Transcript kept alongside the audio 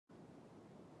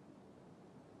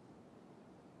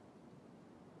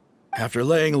After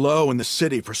laying low in the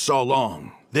city for so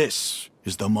long, this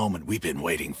is the moment we've been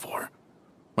waiting for.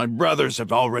 My brothers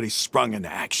have already sprung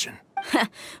into action.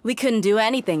 We couldn't do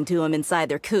anything to them inside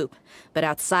their coop, but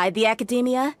outside the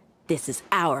academia, this is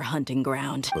our hunting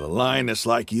ground. With a lioness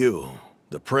like you,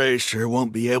 the prey sure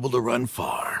won't be able to run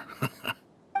far.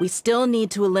 We still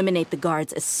need to eliminate the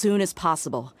guards as soon as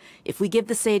possible. If we give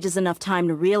the sages enough time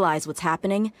to realize what's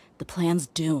happening, the plan's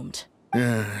doomed.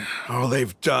 All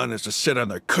they've done is to sit on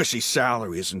their cushy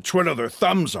salaries and twiddle their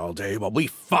thumbs all day while we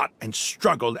fought and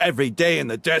struggled every day in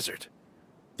the desert.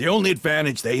 The only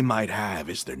advantage they might have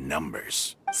is their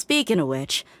numbers. Speaking of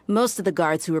which, most of the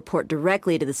guards who report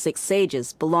directly to the Six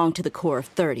Sages belong to the Corps of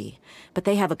 30, but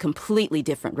they have a completely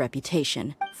different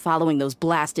reputation. Following those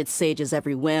blasted sages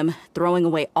every whim, throwing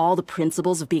away all the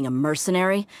principles of being a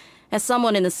mercenary. As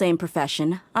someone in the same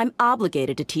profession, I'm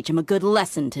obligated to teach them a good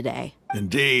lesson today.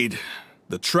 Indeed.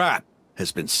 The trap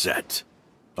has been set.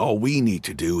 All we need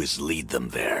to do is lead them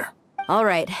there. All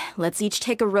right, let's each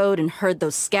take a road and herd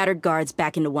those scattered guards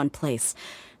back into one place.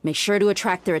 Make sure to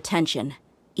attract their attention.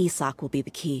 Isak will be the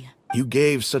key. You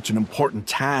gave such an important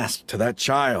task to that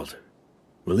child.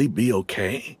 Will he be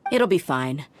okay? It'll be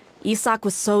fine. Isak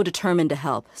was so determined to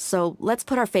help, so let's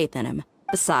put our faith in him.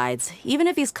 Besides, even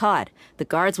if he's caught, the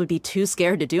guards would be too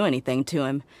scared to do anything to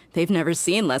him. They've never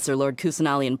seen Lesser Lord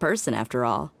Kusanali in person, after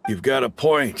all. You've got a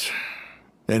point.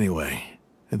 Anyway,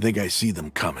 I think I see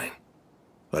them coming.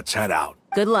 Let's head out.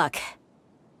 Good luck.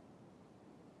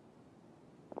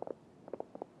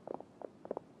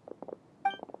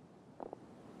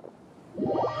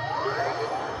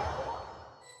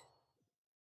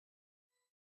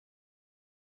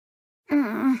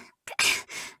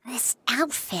 This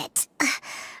outfit.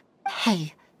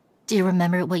 Hey, do you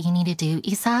remember what you need to do,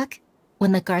 Isak?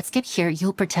 When the guards get here,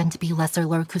 you'll pretend to be Lesser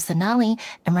Lord Kusanali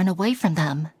and run away from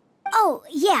them. Oh,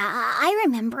 yeah, I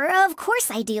remember. Of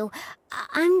course I do.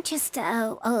 I'm just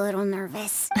a little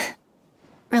nervous.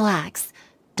 Relax.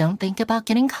 Don't think about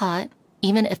getting caught.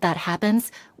 Even if that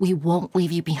happens, we won't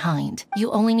leave you behind.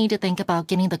 You only need to think about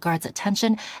getting the guards'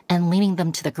 attention and leading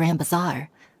them to the Grand Bazaar.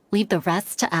 Leave the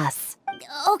rest to us.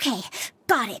 Okay,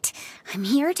 got it. I'm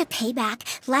here to pay back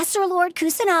Lesser Lord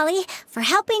Kusanali for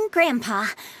helping Grandpa.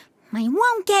 I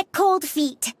won't get cold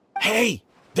feet. Hey,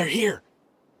 they're here.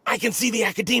 I can see the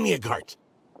Academia guards.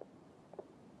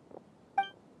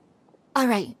 All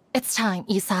right, it's time,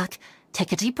 Isak.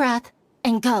 Take a deep breath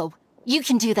and go. You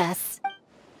can do this.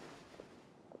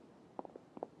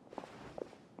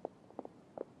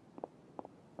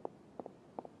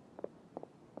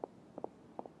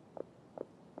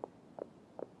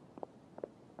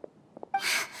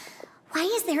 Why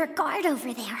is there a guard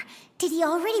over there? Did he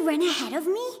already run ahead of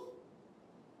me?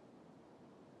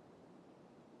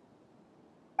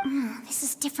 This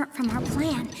is different from our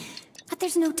plan. But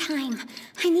there's no time.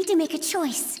 I need to make a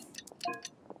choice.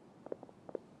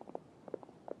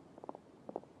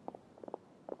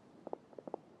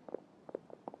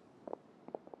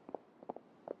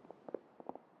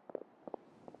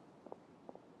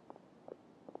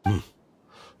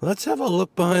 Let's have a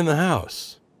look behind the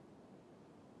house.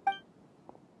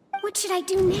 What should I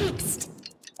do next?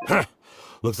 Huh.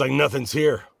 Looks like nothing's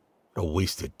here. A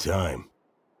wasted time.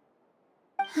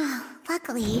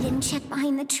 Luckily, he didn't check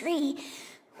behind the tree.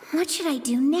 What should I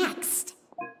do next?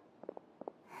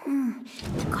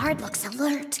 The guard looks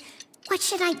alert. What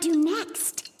should I do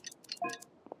next?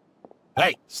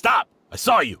 Hey, stop! I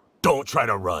saw you! Don't try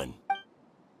to run.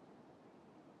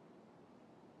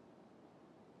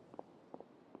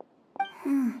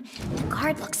 The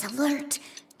guard looks alert.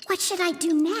 What should I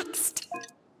do next?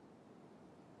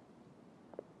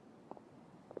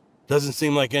 Doesn't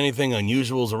seem like anything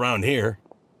unusual's around here.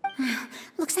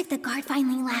 Looks like the guard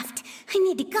finally left. I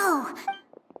need to go.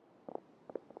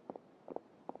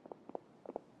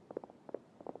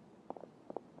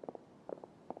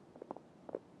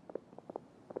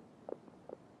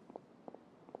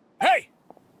 Hey!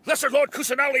 Lesser Lord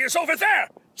Kusanali is over there!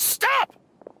 Stop!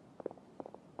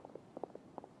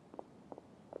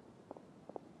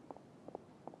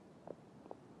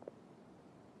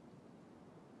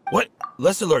 What?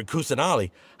 Lesser Lord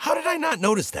Kusanali? How did I not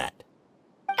notice that?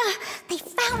 They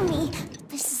found me.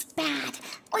 This is bad.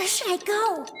 Where should I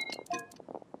go?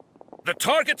 The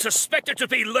target suspected to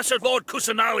be Lesser Lord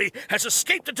Kusanali has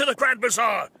escaped into the Grand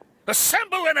Bazaar.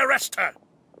 Assemble and arrest her!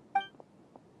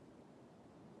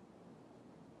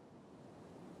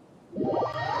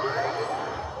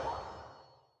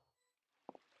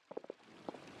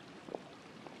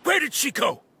 Where did she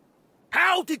go?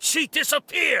 How did she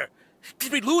disappear?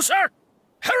 Did we lose her?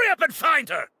 Hurry up and find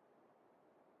her!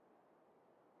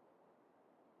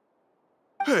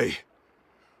 Hey,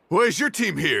 Why is your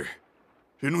team here?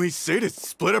 Didn't we say to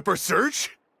split up our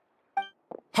search?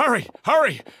 Hurry!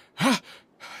 Hurry!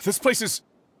 This place is...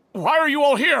 Why are you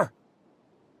all here?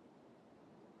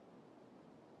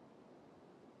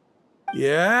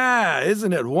 Yeah,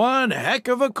 isn't it one heck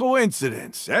of a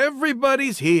coincidence?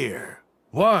 Everybody's here.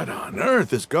 What on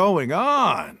earth is going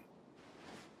on?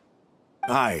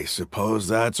 I suppose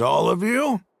that's all of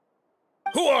you?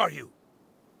 Who are you?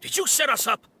 Did you set us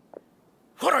up?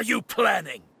 What are you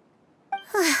planning?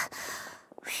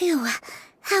 Phew,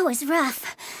 that was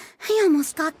rough. I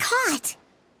almost got caught.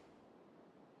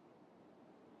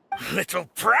 Little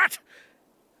brat?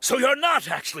 So you're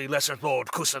not actually Lesser Lord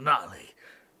Kusanali.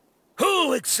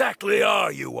 Who exactly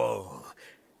are you all?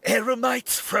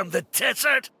 Eremites from the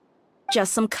desert?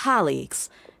 Just some colleagues.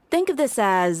 Think of this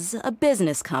as a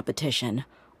business competition,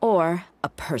 or a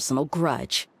personal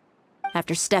grudge.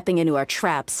 After stepping into our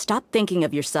traps, stop thinking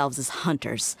of yourselves as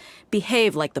hunters.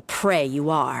 Behave like the prey you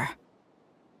are.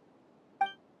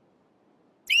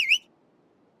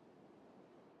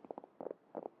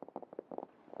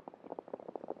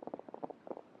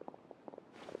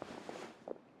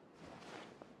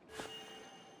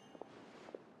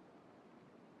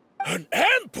 An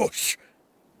ambush?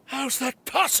 How's that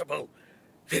possible?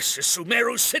 This is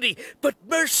Sumeru City, but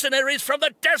mercenaries from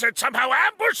the desert somehow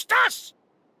ambushed us!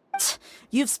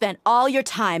 You've spent all your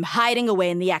time hiding away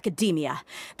in the academia.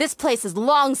 This place has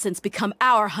long since become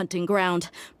our hunting ground.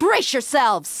 Brace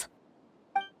yourselves!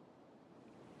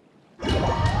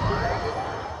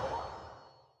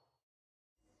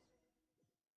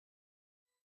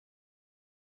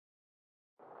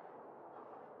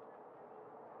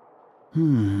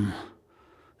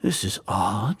 This is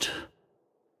odd.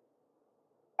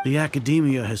 The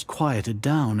academia has quieted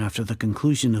down after the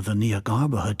conclusion of the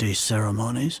Niagarbha Day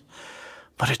ceremonies,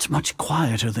 but it's much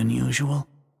quieter than usual.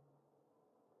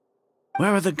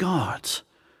 Where are the guards?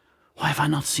 Why have I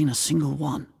not seen a single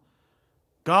one?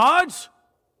 Guards?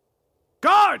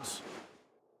 Guards!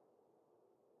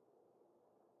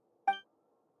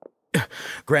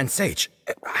 Grand Sage,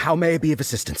 how may I be of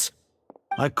assistance?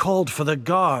 I called for the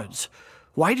guards.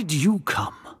 Why did you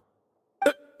come?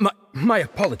 My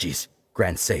apologies,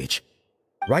 Grand Sage.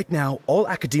 Right now, all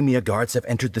Academia guards have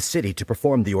entered the city to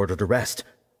perform the ordered arrest.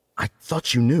 I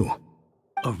thought you knew.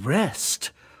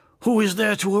 Arrest? Who is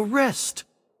there to arrest?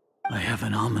 I have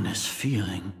an ominous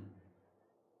feeling.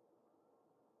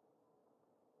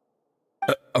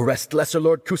 Arrest Lesser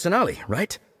Lord Kusanali,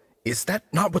 right? Is that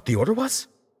not what the order was?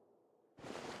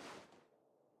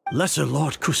 Lesser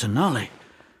Lord Kusanali?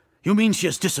 You mean she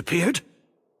has disappeared?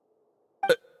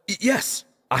 Yes.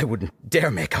 I wouldn't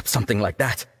dare make up something like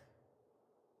that.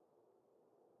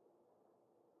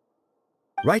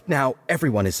 Right now,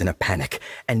 everyone is in a panic,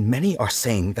 and many are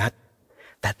saying that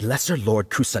Lesser Lord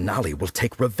Kusanali will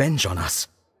take revenge on us.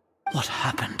 What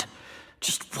happened?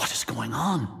 Just what is going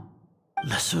on?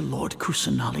 Lesser Lord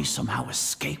Kusanali somehow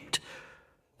escaped?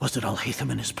 Was it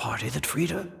Alhaitham and his party that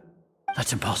freed her?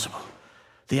 That's impossible.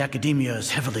 The Academia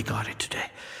is heavily guarded today,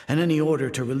 and any order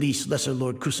to release Lesser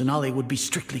Lord Kusanali would be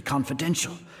strictly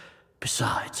confidential.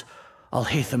 Besides,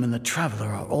 Alhaitham and the Traveler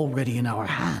are already in our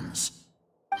hands.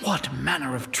 What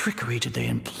manner of trickery did they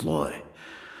employ?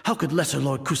 How could Lesser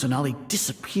Lord Kusanali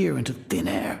disappear into thin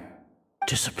air?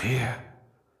 Disappear?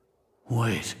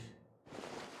 Wait.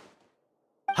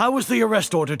 How was the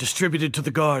arrest order distributed to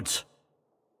the guards?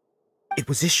 It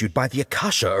was issued by the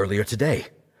Akasha earlier today.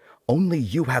 Only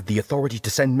you have the authority to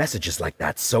send messages like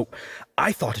that, so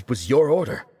I thought it was your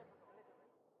order.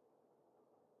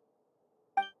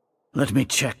 Let me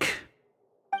check.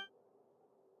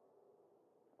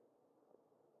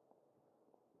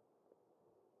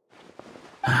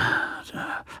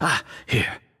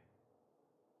 Here.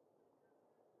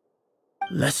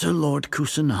 Lesser Lord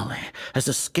Kusanali has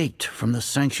escaped from the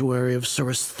sanctuary of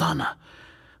Surasthana.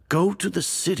 Go to the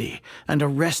city and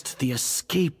arrest the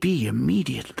escapee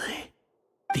immediately.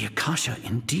 The Akasha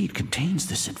indeed contains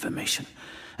this information,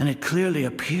 and it clearly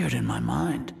appeared in my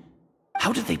mind.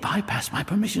 How did they bypass my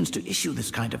permissions to issue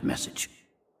this kind of message?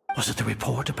 Was it the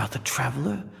report about the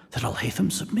Traveler that Alhaitham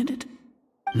submitted?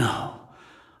 No.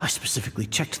 I specifically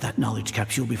checked that knowledge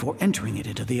capsule before entering it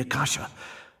into the Akasha.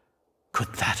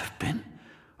 Could that have been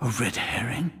a red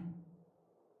herring?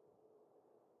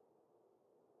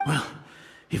 Well,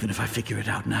 even if I figure it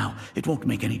out now, it won't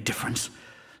make any difference.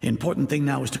 The important thing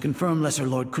now is to confirm Lesser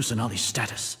Lord Kusanali's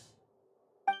status.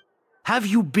 Have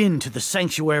you been to the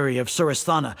sanctuary of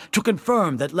Surasthana to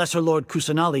confirm that Lesser Lord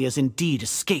Kusanali has indeed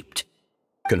escaped?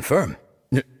 Confirm?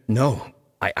 No,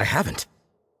 I haven't.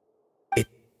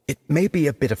 It may be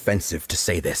a bit offensive to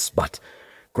say this, but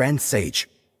Grand Sage,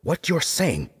 what you're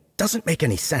saying doesn't make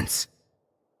any sense.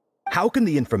 How can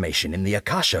the information in the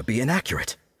Akasha be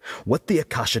inaccurate? What the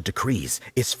Akasha decrees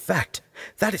is fact.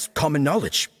 That is common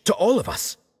knowledge to all of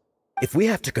us. If we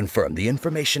have to confirm the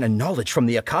information and knowledge from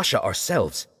the Akasha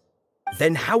ourselves,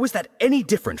 then how is that any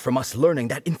different from us learning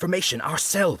that information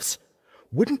ourselves?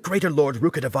 Wouldn't Greater Lord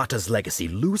Rukkhadevata's legacy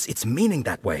lose its meaning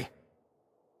that way?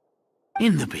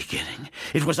 In the beginning,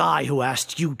 it was I who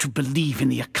asked you to believe in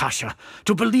the Akasha,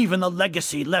 to believe in the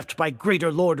legacy left by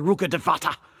Greater Lord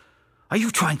Rukkhadevata. Are you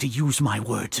trying to use my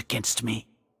words against me?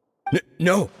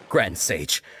 No, Grand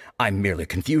Sage. I'm merely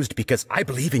confused because I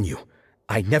believe in you.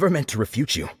 I never meant to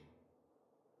refute you.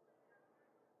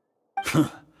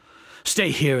 Stay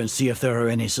here and see if there are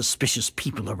any suspicious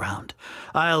people around.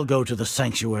 I'll go to the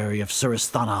sanctuary of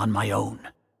Surasthana on my own.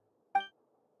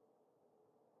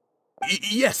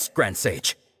 Yes, Grand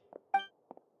Sage.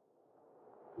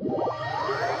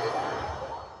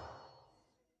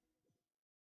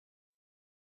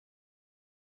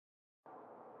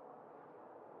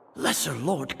 Lesser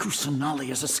Lord Kusanali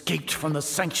has escaped from the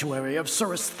sanctuary of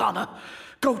Surasthana.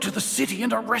 Go to the city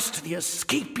and arrest the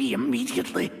escapee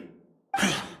immediately.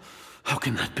 How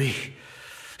can that be?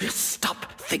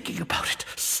 Stop thinking about it.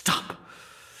 Stop.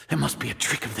 It must be a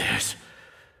trick of theirs.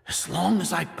 As long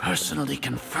as I personally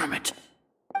confirm it.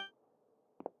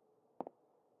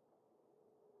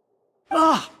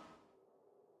 Ah!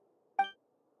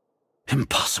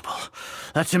 Impossible.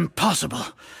 That's impossible.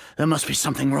 There must be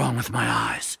something wrong with my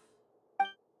eyes.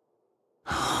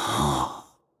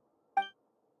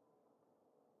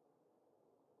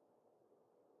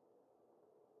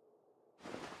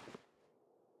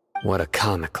 What a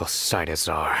comical sight,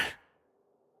 Azar.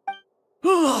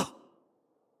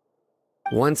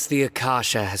 Once the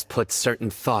Akasha has put certain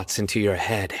thoughts into your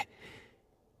head,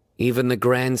 even the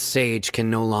Grand Sage can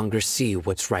no longer see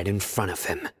what's right in front of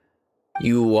him.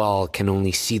 You all can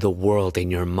only see the world in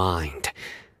your mind,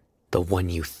 the one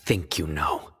you think you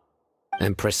know.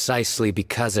 And precisely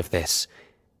because of this,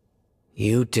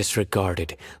 you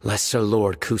disregarded Lesser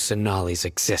Lord Kusanali's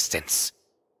existence.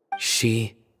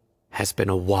 She has been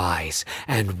a wise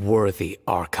and worthy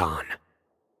Archon.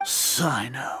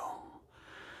 Sino,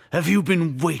 have you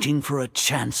been waiting for a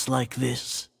chance like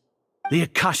this? The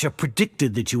Akasha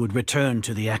predicted that you would return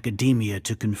to the Academia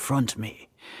to confront me,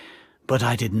 but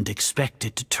I didn't expect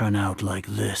it to turn out like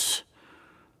this.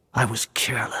 I was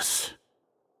careless.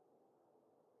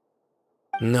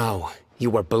 No, you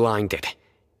were blinded.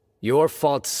 Your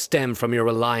faults stem from your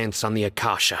reliance on the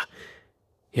Akasha.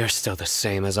 You're still the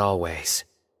same as always.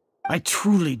 I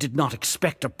truly did not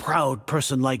expect a proud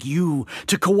person like you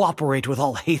to cooperate with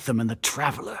Alhaitham and the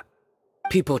Traveler.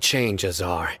 People change,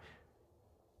 Azar.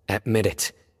 Admit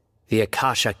it. The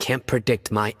Akasha can't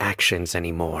predict my actions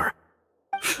anymore.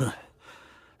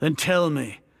 Then tell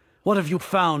me, what have you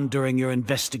found during your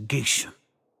investigation?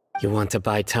 You want to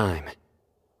buy time?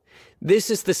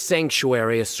 This is the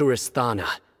sanctuary of Surasthana.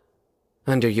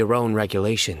 Under your own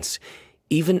regulations,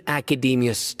 even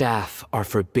Academia staff are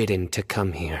forbidden to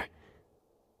come here.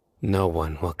 No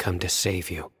one will come to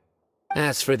save you.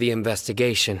 As for the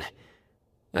investigation,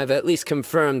 I've at least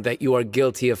confirmed that you are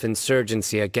guilty of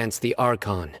insurgency against the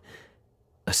Archon.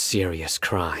 A serious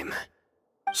crime.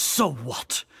 So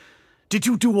what? Did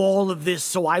you do all of this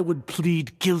so I would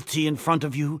plead guilty in front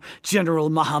of you,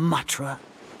 General Mahamatra?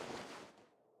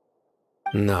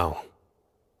 No.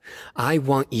 I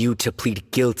want you to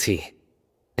plead guilty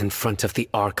in front of the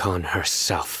Archon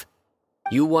herself.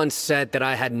 You once said that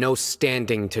I had no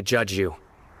standing to judge you.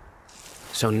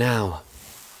 So now,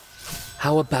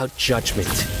 how about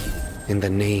judgment in the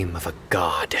name of a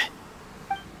god?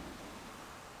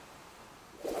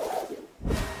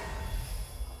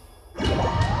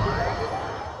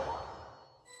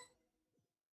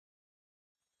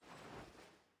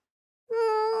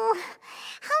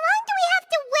 How long do we have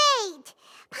to wait?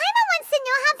 Paimon wants to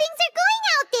know how things are going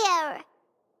out there.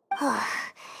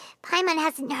 Paimon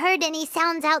hasn't heard any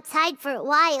sounds outside for a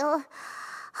while.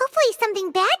 Hopefully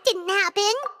something bad didn't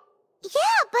happen.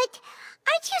 Yeah, but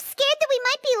aren't you scared that we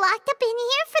might be locked up in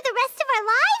here for the rest of our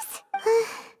lives?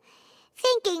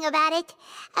 Thinking about it,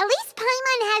 at least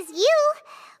Paimon has you.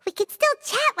 We could still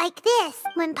chat like this.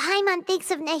 When Paimon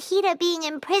thinks of Nahida being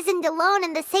imprisoned alone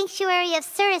in the sanctuary of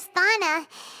Surasthana,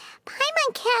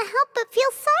 Paimon can't help but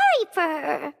feel sorry for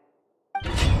her.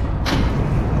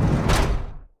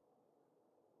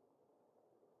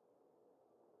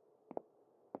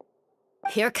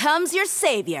 Here comes your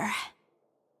savior.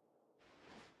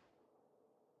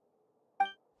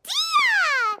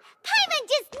 Dehya! Paimon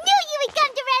just knew you would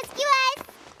come to rescue us!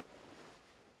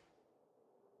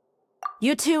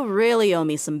 You two really owe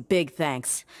me some big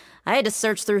thanks. I had to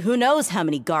search through who knows how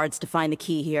many guards to find the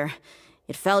key here.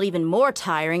 It felt even more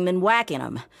tiring than whacking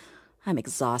them. I'm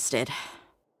exhausted.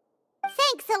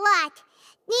 Thanks a lot.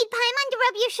 Need Paimon to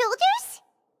rub your shoulders?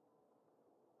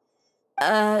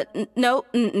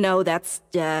 No, that's,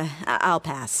 I'll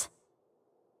pass.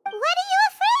 What are you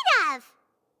afraid of?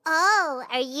 Oh,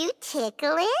 are you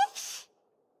ticklish?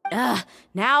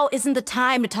 Now isn't the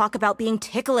time to talk about being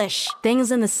ticklish.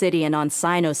 Things in the city and on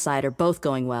Sino's side are both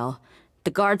going well.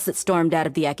 The guards that stormed out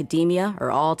of the academia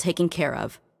are all taken care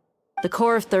of. The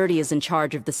Corps of 30 is in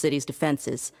charge of the city's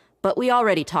defenses, but we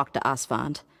already talked to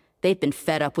Asfand. They've been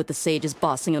fed up with the sages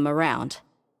bossing them around.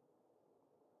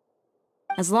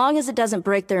 As long as it doesn't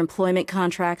break their employment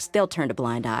contracts, they'll turn a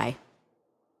blind eye.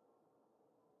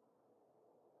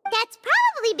 That's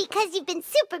probably because you've been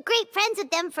super great friends with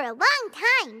them for a long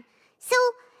time. So,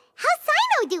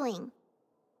 how's Sino doing?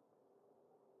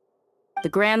 The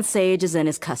Grand Sage is in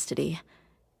his custody.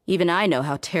 Even I know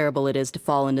how terrible it is to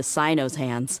fall into Sino's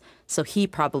hands, so he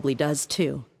probably does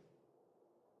too.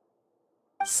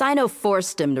 Sino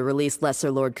forced him to release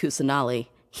Lesser Lord Kusanali.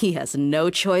 He has no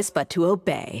choice but to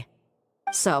obey.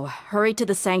 So, hurry to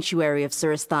the sanctuary of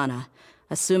Surasthana.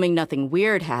 Assuming nothing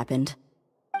weird happened,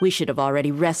 we should have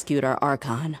already rescued our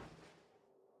Archon.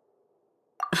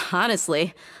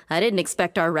 Honestly, I didn't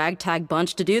expect our ragtag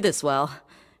bunch to do this well.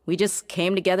 We just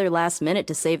came together last minute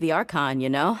to save the Archon, you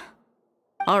know?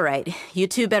 Alright, you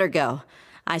two better go.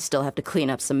 I still have to clean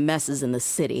up some messes in the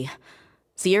city.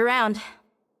 See you around.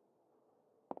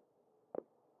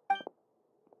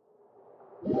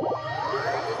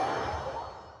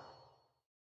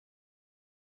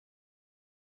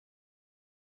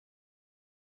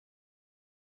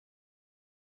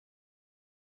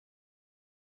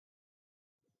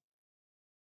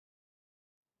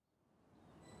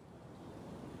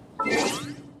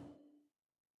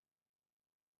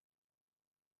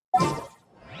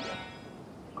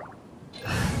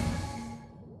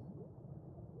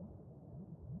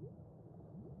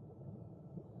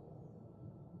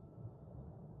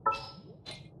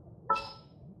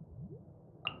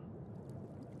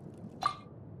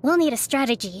 We'll need a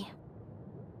strategy.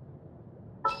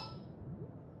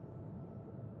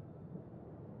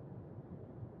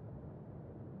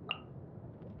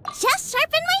 Just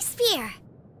sharpen my spear!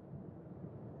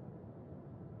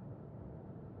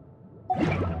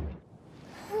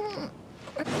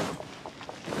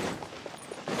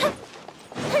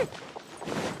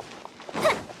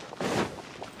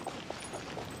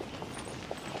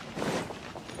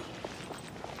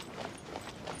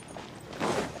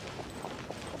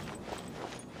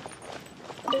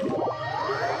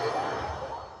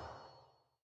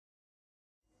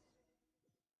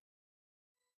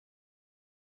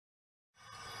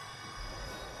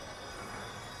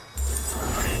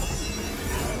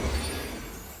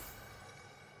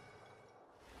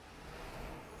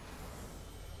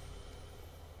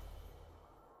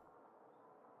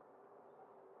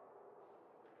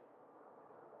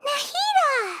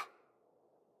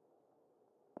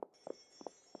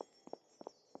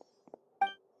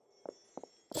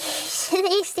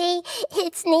 They say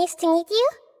it's nice to meet you.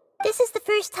 This is the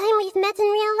first time we've met in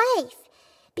real life.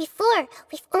 Before,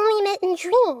 we've only met in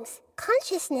dreams,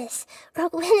 consciousness, or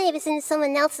when I was in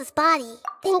someone else's body.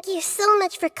 Thank you so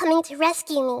much for coming to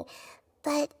rescue me,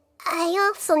 but I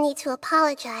also need to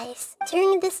apologize.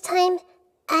 During this time,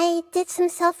 I did some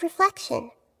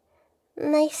self-reflection.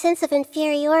 My sense of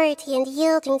inferiority and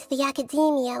yielding to the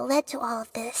academia led to all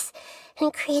of this,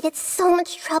 and created so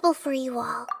much trouble for you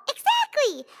all.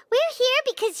 Exactly! We're here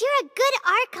because you're a good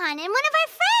Archon and one of our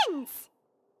friends!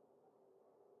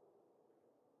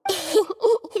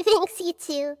 Thanks, you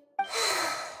two.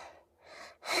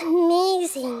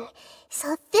 Amazing.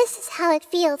 So this is how it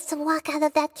feels to walk out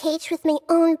of that cage with my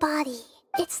own body.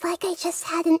 It's like I just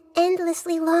had an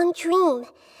endlessly long dream.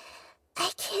 I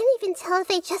can't even tell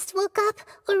if I just woke up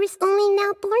or was only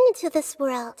now born into this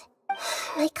world.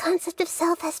 My concept of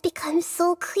self has become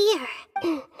so clear.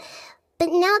 But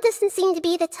now doesn't seem to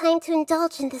be the time to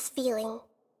indulge in this feeling.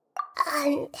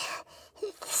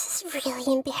 This is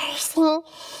really embarrassing.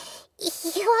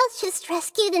 You all just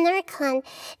rescued an Archon,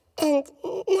 and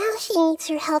now she needs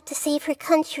your help to save her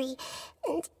country,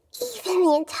 and even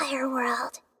the entire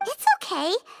world. It's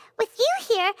okay. With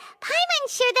you here,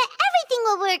 Paimon's sure that everything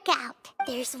will work out.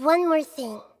 There's one more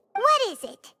thing. What is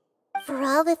it? For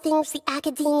all the things the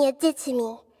academia did to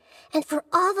me, and for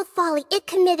all the folly it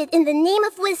committed in the name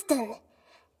of wisdom,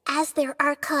 as their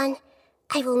Archon,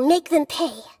 I will make them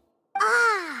pay.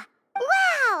 Ah!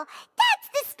 Wow! That's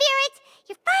the spirit!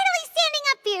 You're finally standing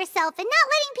up for yourself and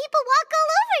not letting people walk all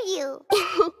over you!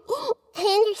 I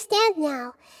understand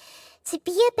now. To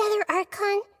be a better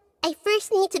Archon, I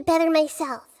first need to better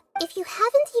myself. If you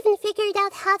haven't even figured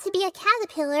out how to be a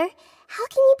caterpillar, how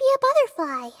can you be a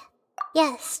butterfly?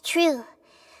 Yes, true.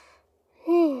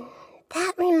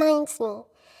 That reminds me.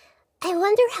 I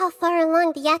wonder how far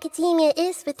along the Academia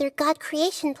is with their god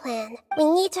creation plan. We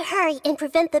need to hurry and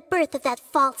prevent the birth of that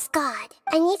false god.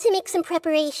 I need to make some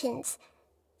preparations.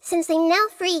 Since I'm now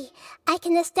free, I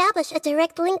can establish a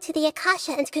direct link to the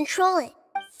Akasha and control it.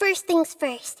 First things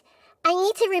first, I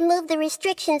need to remove the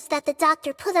restrictions that the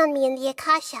doctor put on me in the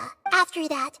Akasha. After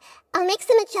that, I'll make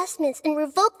some adjustments and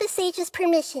revoke the sage's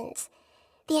permissions.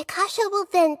 The Akasha will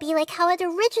then be like how it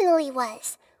originally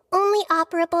was, only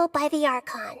operable by the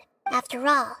Archon. After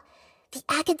all, the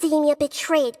Academia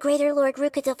betrayed Greater Lord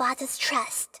Rukkhadevata's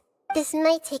trust. This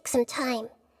might take some time.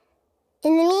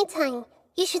 In the meantime,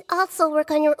 you should also work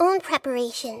on your own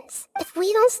preparations. If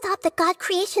we don't stop the god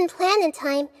creation plan in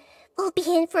time, we'll be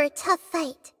in for a tough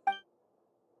fight.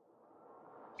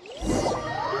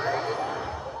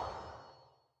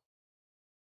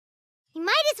 You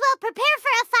might as well prepare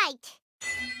for a fight.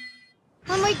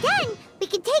 When we're done, we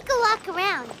can take a walk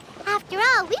around. After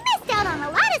all, we missed out on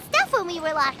a lot of stuff when we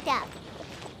were locked up.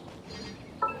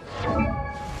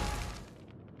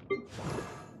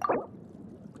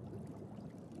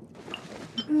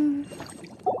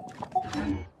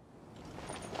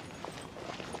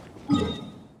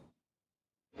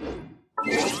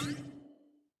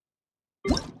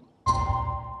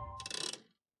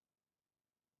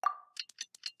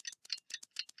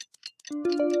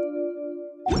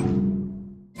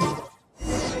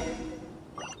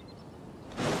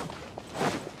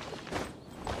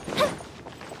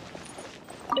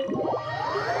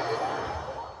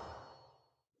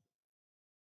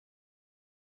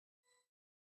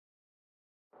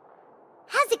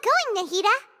 How's it going,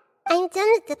 Nahida? I'm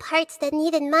done with the parts that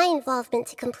needed my involvement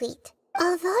to complete.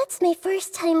 Although it's my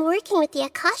first time working with the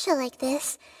Akasha like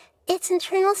this, its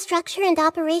internal structure and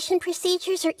operation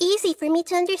procedures are easy for me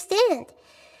to understand.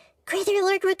 Greater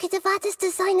Lord Rukkhadevata's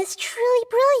design is truly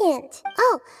brilliant.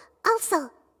 Oh,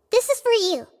 also, this is for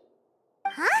you.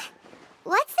 Huh?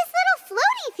 What's this little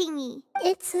floaty thingy?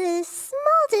 It's a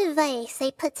small device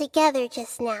I put together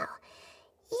just now.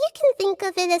 You can think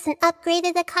of it as an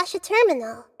upgraded Akasha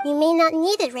terminal. You may not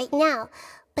need it right now,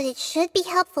 but it should be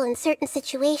helpful in certain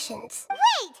situations.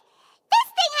 Wait! This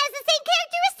thing has the same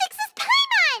characteristics as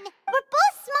Paimon! We're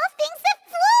both small things that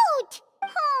float! Oh,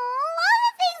 all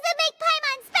the things that make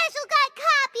Paimon special got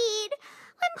copied!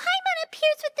 When Paimon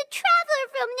appears with the Traveler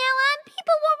from now on,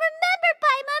 people won't remember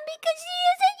Paimon because she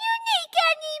isn't unique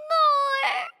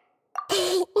anymore!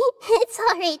 It's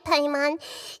alright, Paimon.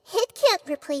 It can't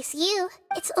replace you.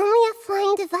 It's only a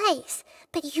flying device,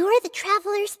 but you're the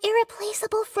Traveler's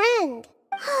irreplaceable friend.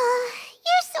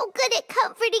 You're so good at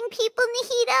comforting people,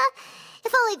 Nahida.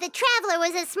 If only the Traveler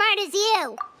was as smart as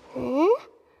you.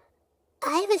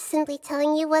 I was simply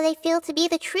telling you what I feel to be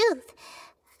the truth.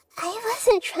 I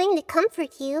wasn't trying to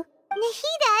comfort you.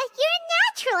 Nahida, you're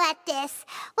natural at this.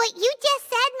 What you just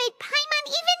said made Paimon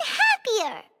even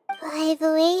happier. By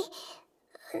the way,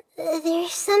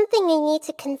 there's something I need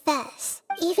to confess.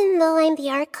 Even though I'm the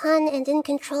Archon and in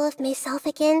control of myself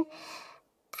again,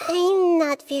 I'm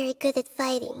not very good at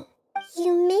fighting.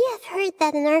 You may have heard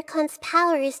that an Archon's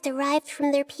power is derived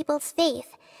from their people's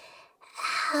faith.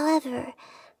 However,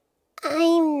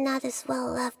 I'm not as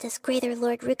well loved as Greater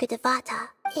Lord Rukkhadevata.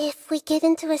 If we get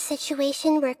into a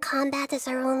situation where combat is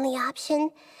our only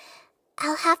option,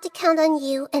 I'll have to count on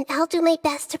you, and I'll do my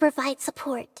best to provide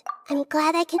support. I'm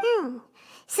glad I can...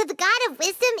 So the God of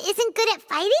Wisdom isn't good at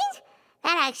fighting?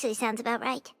 That actually sounds about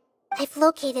right. I've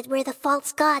located where the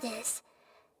false god is.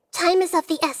 Time is of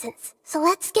the essence, so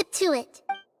let's skip to it.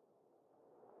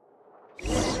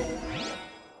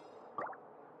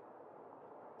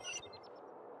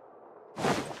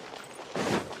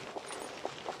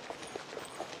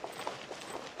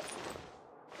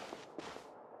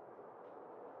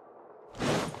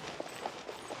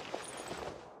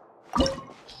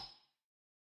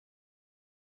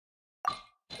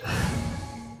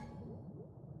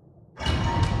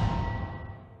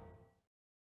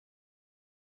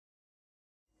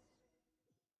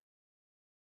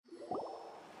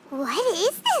 What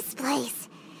is this place?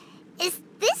 Is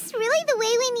this really the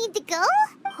way we need to go?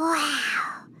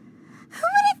 Wow. Who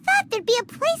would have thought there'd be a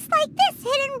place like this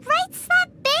hidden right slap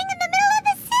bang in the middle of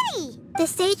the city? The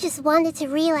sages wanted to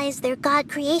realize their god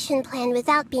creation plan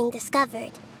without being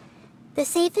discovered. The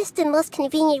safest and most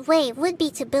convenient way would be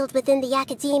to build within the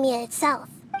Academia itself.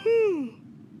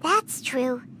 That's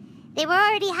true. They were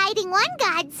already hiding one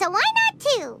god, so why not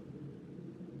two?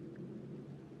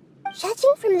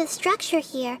 Judging from the structure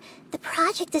here, the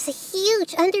project is a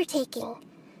huge undertaking.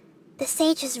 The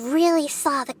sages really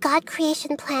saw the god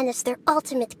creation plan as their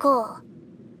ultimate goal.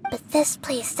 But this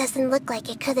place doesn't look like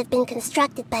it could have been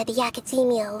constructed by the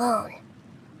academia alone.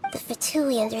 The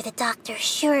Fatui under the doctor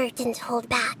sure didn't hold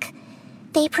back.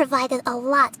 They provided a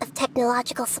lot of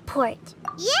technological support.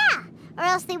 Yeah, or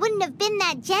else they wouldn't have been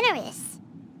that generous.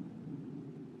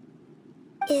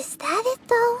 Is that it,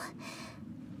 though?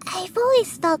 I've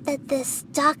always felt that this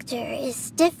doctor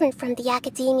is different from the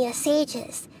academia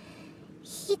sages.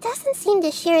 He doesn't seem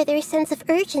to share their sense of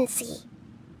urgency.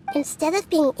 Instead of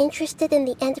being interested in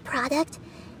the end product,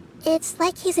 it's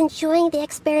like he's enjoying the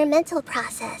experimental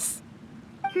process.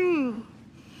 The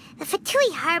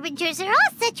Fatui Harbingers are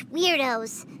all such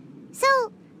weirdos.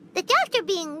 So, the doctor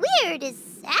being weird is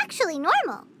actually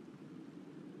normal.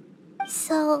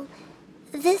 So,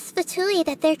 this Fatui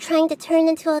that they're trying to turn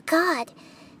into a god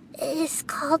is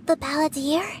called the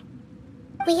Balladeer?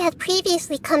 We had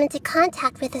previously come into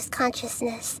contact with his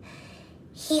consciousness.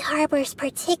 He harbors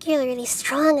particularly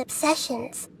strong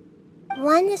obsessions.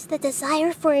 One is the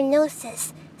desire for a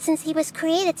gnosis, since he was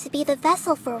created to be the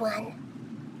vessel for one.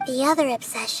 The other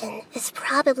obsession is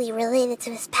probably related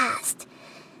to his past.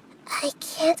 I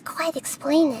can't quite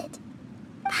explain it.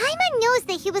 Paimon knows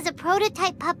that he was a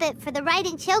prototype puppet for the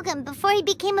Raiden Shogun before he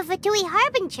became a Fatui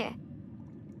Harbinger.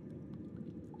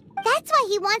 That's why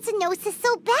he wants a gnosis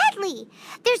so badly.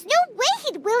 There's no way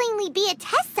he'd willingly be a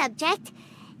test subject.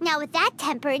 Now with that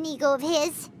temper and ego of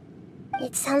his.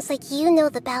 It sounds like you know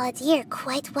the Balladeer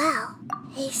quite well.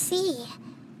 I see.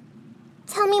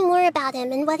 Tell me more about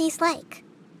him and what he's like.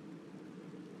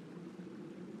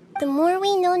 The more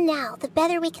we know now, the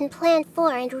better we can plan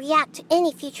for and react to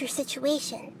any future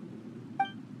situation.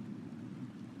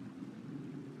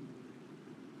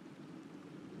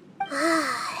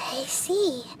 Ah, I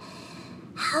see.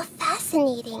 How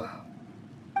fascinating.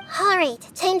 Alright,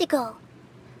 time to go.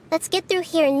 Let's get through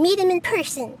here and meet him in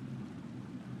person.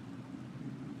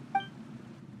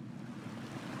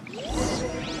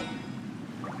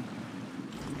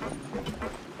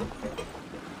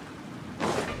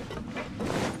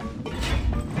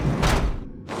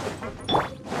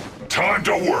 Time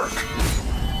to work.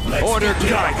 Order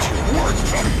guide you. Work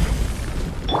time.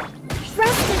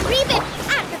 Thrust and rebit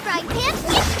out of the frying pan.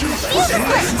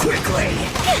 This quickly.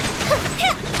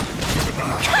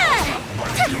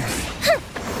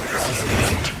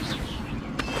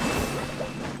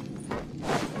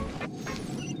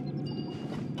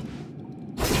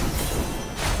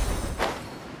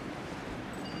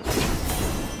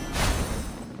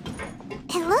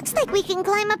 It looks like we can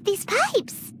climb up these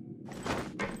pipes.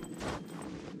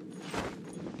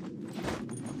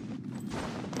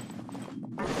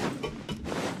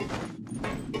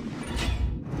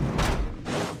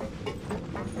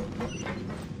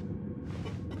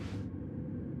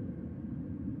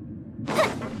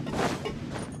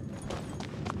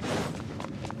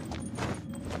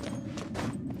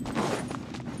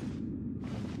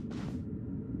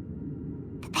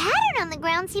 The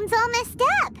ground seems all messed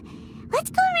up. Let's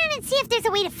go around and see if there's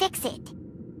a way to fix it.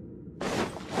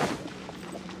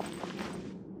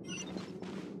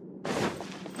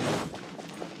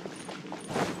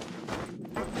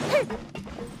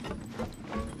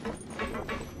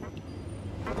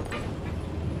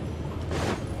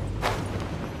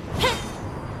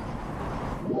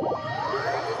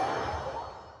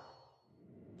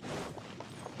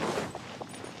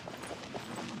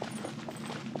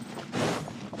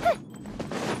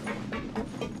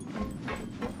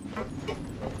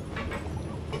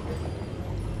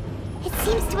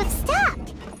 Seems to have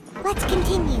stopped. Let's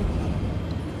continue.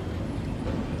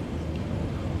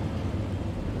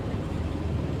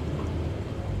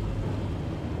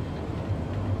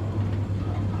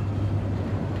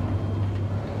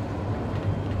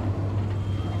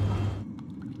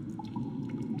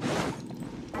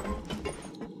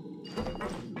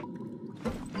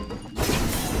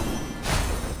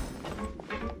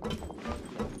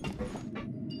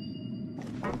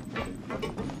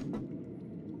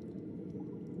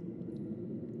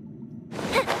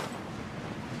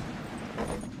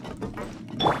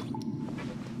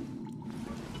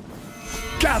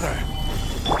 Gather!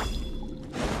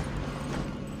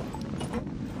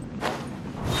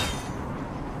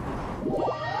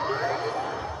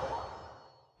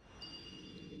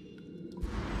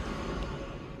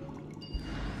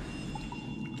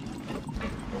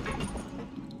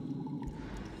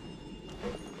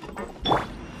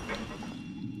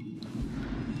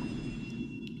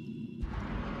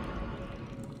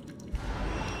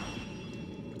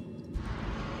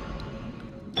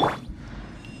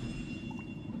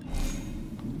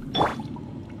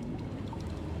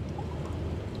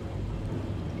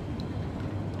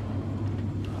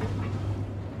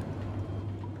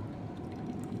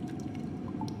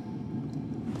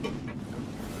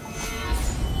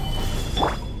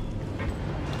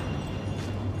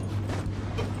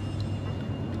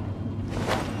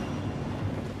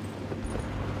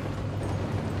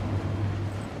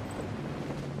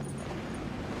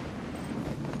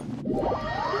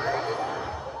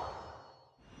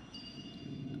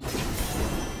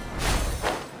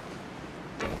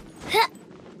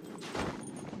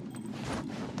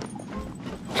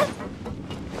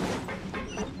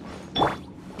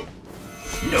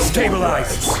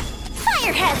 Stabilize!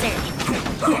 Fire hazard!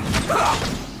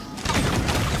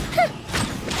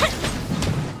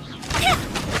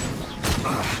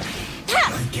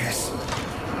 I guess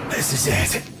this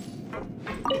is it.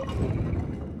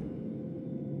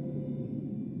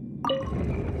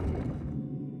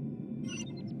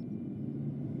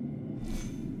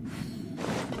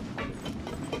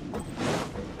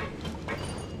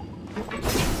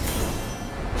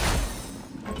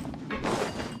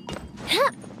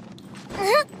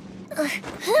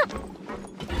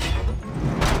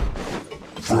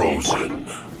 Frozen.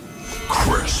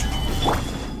 Crisp.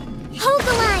 Hold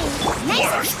the line!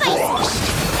 Nice and spicy!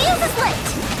 Fuse is lit!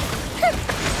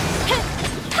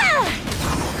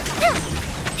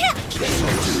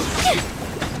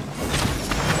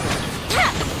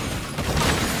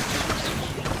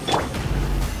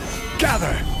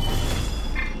 Gather!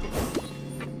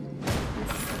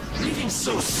 Leaving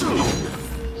so soon.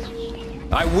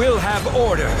 I will have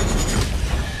order!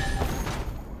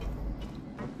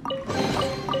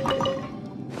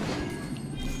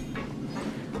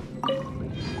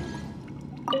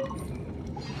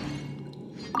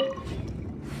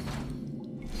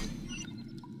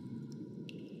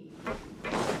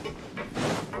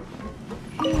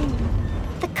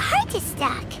 The cart is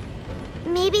stuck.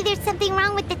 Maybe there's something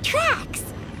wrong with the tracks.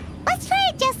 Let's try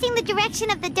adjusting the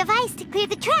direction of the device to clear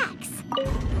the tracks.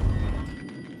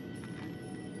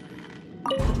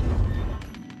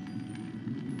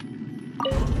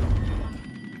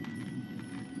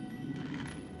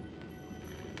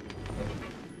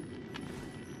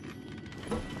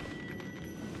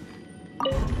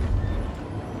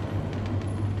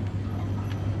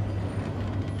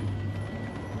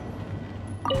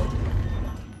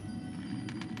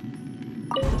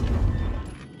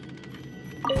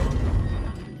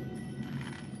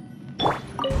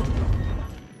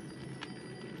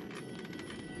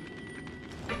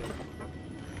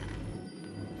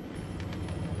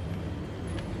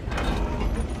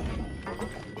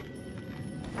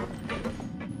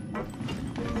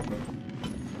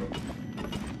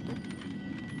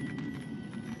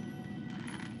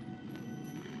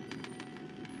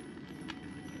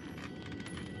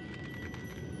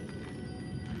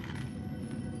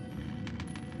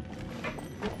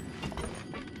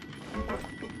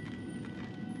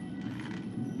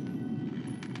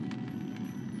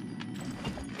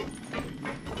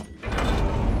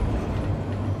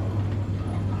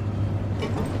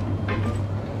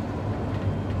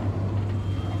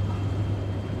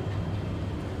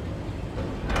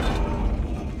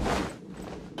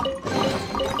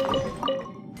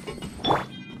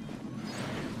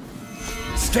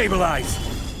 Stabilize!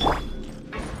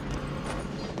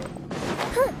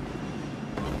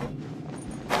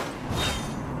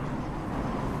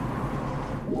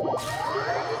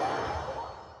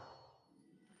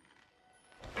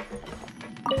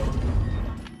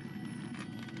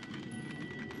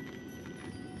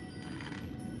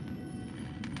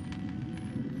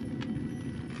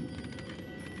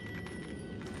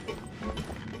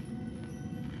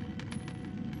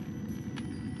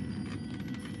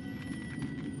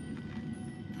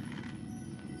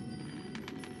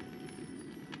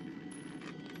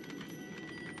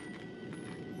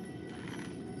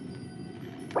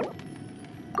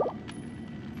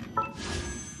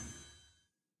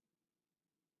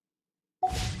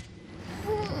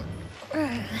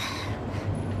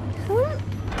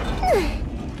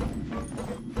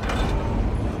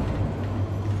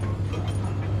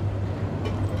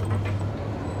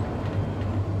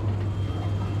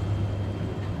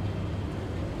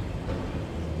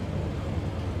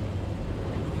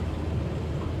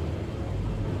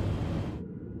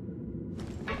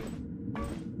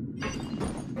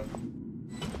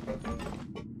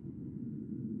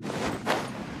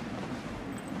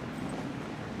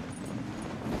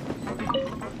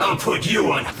 I'll put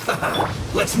you on.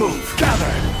 Let's move. Gather!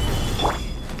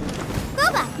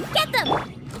 Boba, get them!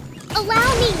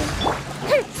 Allow me!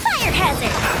 Fire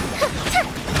hazard!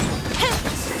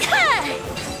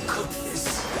 Cook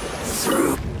this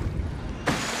through.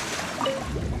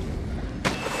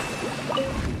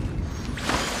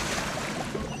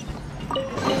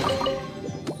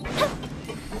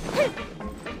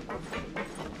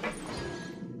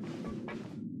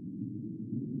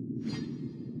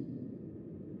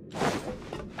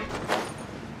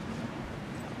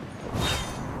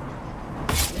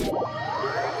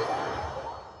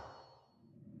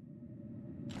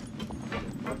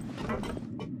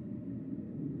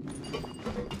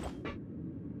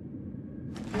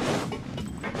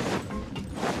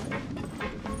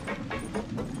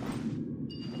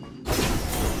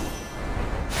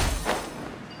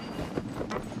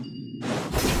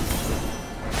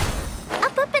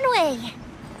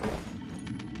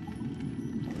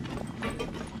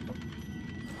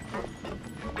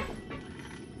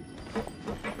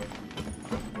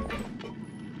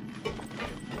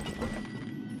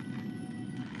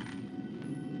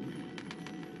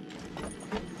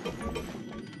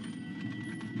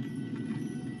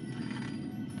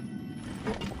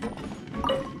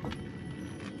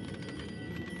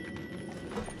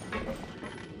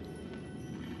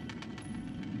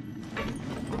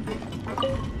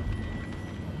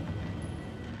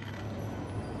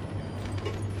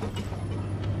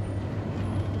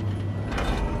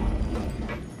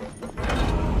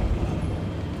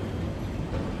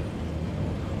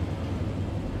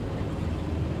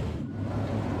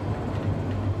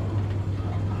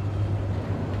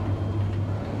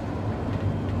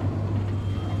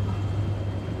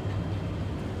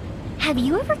 Have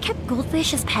you ever kept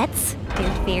goldfish as pets? They're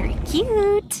very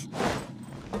cute.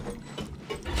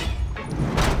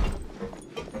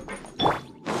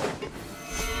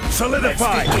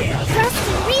 Solidify! Trust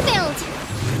and rebuild!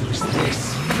 Use this.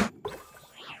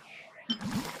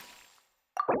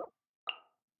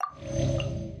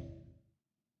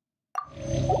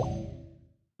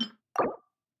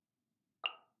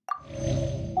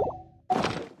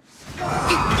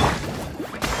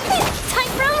 Time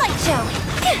for a light show!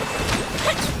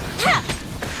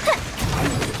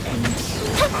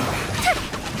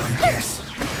 Yes.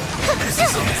 This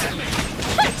is it.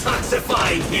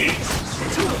 Toxifying heat.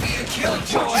 To be a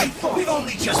killjoy. We've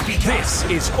only just begun. This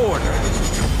is order.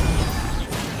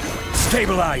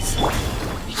 Stabilize.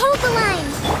 Hold the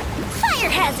line! Fire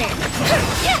hazard!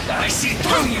 I see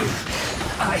through you.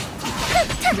 I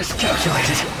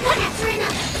miscalculated. That's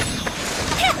enough!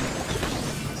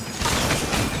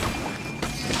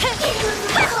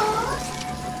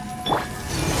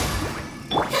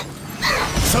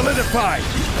 Solidify!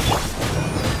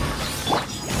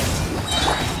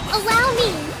 Allow me!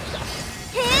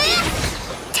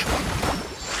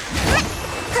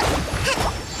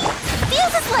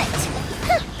 Fuse is lit!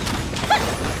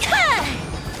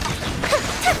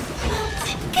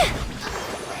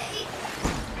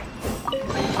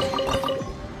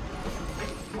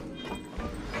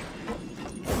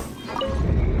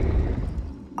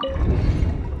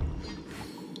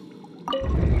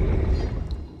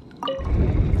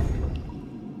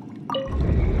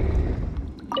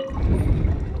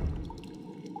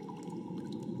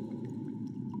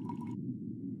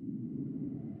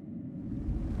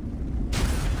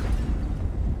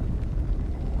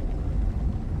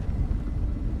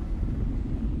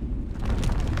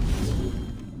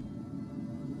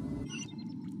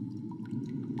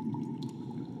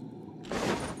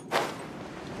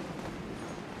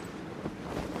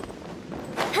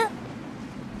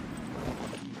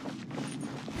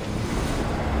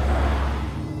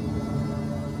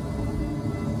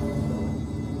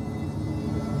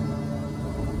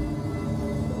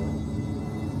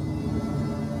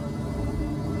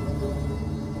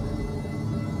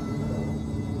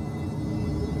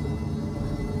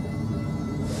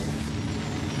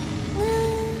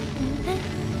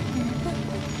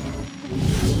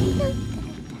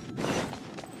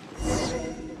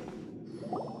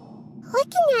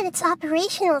 Looking at its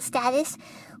operational status,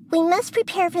 we must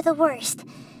prepare for the worst.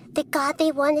 The god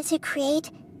they wanted to create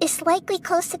is likely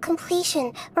close to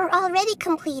completion or already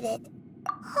completed.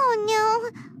 Oh no!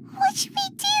 What should we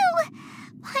do?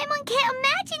 Paimon can't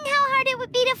imagine how hard it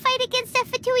would be to fight against a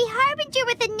Fatui Harbinger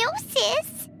with a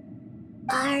Gnosis!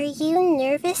 Are you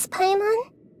nervous,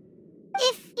 Paimon?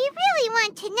 If you really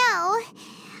want to know,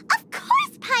 of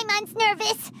course Paimon's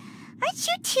nervous! Aren't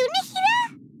you too,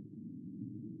 Nahida?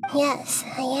 Yes,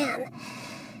 I am.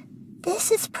 This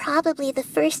is probably the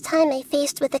first time I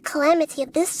faced with a calamity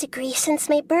of this degree since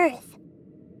my birth.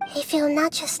 I feel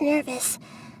not just nervous,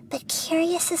 but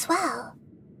curious as well.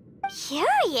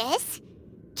 Curious?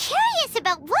 Curious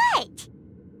about what?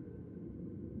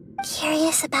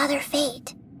 Curious about our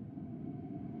fate.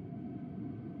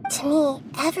 To me,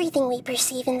 everything we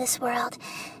perceive in this world,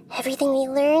 everything we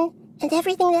learn, and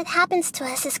everything that happens to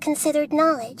us is considered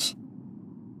knowledge.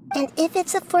 And if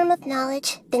it's a form of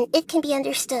knowledge, then it can be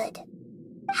understood.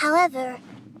 However,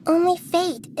 only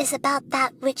fate is about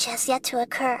that which has yet to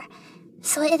occur,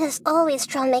 so it has always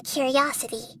drawn my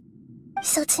curiosity.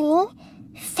 So to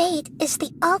me, fate is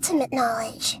the ultimate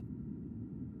knowledge.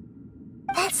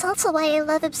 That's also why I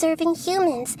love observing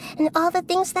humans and all the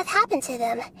things that happen to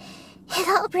them. It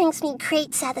all brings me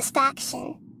great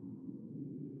satisfaction.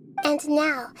 And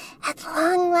now, at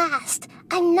long last,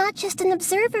 I'm not just an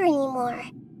observer anymore.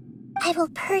 I will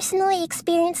personally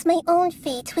experience my own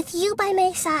fate with you by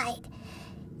my side.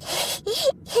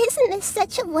 Isn't this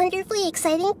such a wonderfully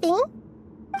exciting thing?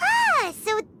 Ah,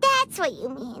 so that's what you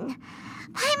mean.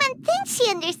 Paimon thinks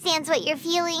she understands what you're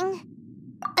feeling.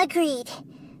 Agreed.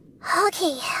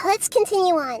 Okay, let's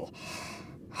continue on.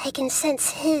 I can sense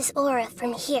his aura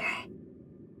from here.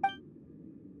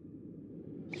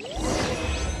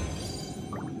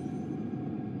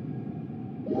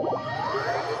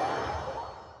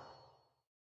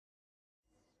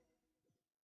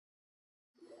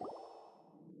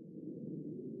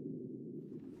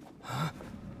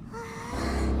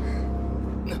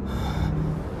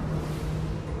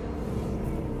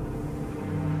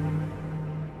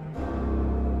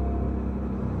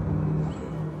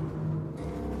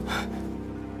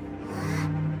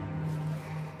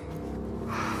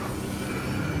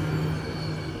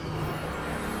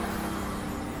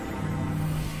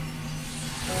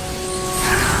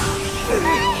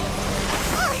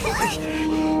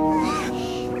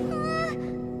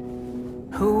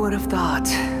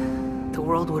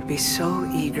 world would be so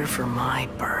eager for my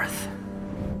birth.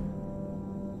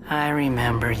 I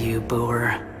remember you,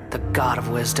 Booer, the god of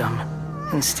wisdom,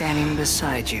 and standing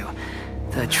beside you,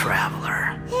 the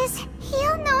traveler. Is he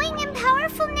all-knowing and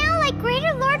powerful now like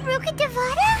Greater Lord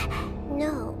Rukkhadevata?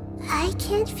 No, I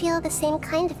can't feel the same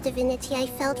kind of divinity I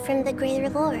felt from the Greater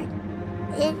Lord.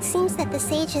 It seems that the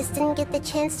sages didn't get the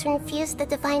chance to infuse the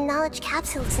divine knowledge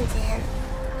capsules into him.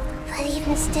 But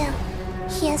even still,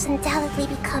 he has undoubtedly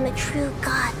become a true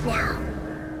god now.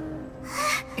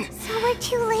 So we're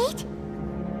too late?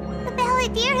 The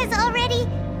Balladeer has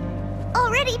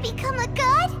already become a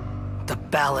god? The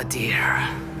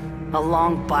Balladeer. A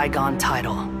long bygone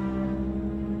title.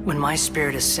 When my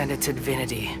spirit ascended to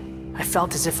divinity, I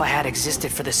felt as if I had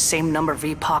existed for the same number of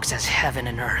epochs as heaven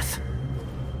and earth.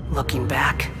 Looking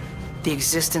back, the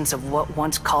existence of what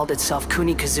once called itself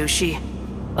Kuni Kazushi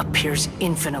appears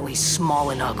infinitely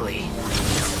small and ugly.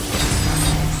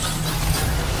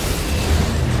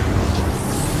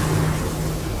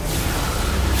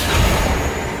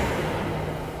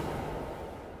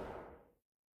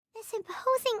 This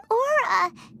imposing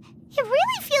aura, it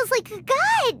really feels like the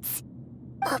gods!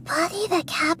 A body that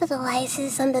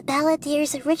capitalizes on the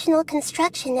Balladeer's original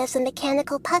construction as a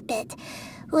mechanical puppet,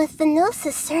 with the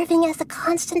Gnosis serving as a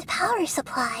constant power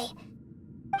supply.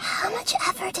 How much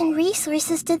effort and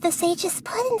resources did the sages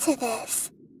put into this?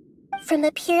 From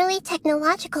a purely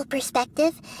technological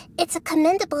perspective, it's a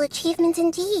commendable achievement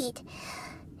indeed.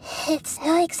 It's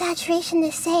no exaggeration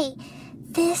to say,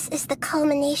 this is the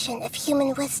culmination of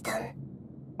human wisdom.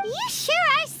 You sure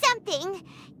are something!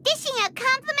 Dishing out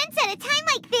compliments at a time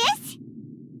like this?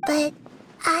 But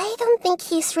I don't think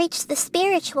he's reached the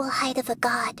spiritual height of a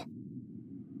god.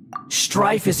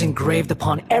 Strife is engraved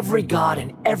upon every god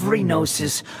and every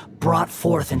gnosis brought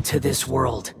forth into this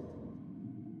world.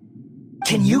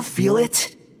 Can you feel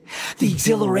it? The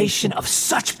exhilaration of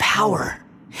such power,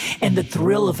 and the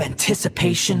thrill of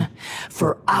anticipation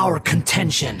for our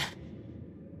contention.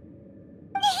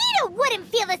 Nahida wouldn't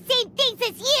feel the same things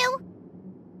as you!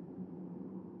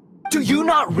 Do you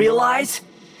not realize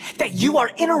that you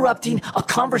are interrupting a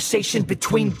conversation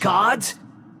between gods?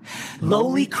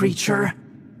 Lowly creature,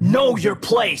 know your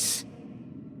place!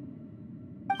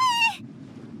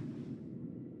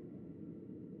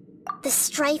 The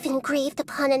strife engraved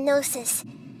upon a gnosis.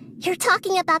 You're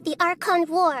talking about the Archon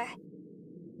War.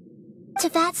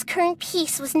 Tevat's current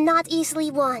peace was not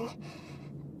easily won.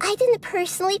 I didn't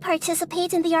personally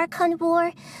participate in the Archon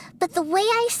War, but the way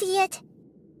I see it,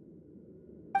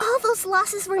 all those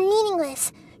losses were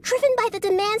meaningless, driven by the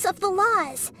demands of the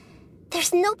laws.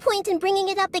 There's no point in bringing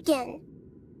it up again.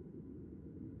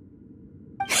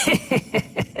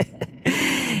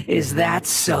 Is that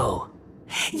so?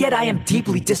 Yet I am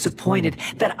deeply disappointed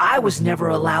that I was never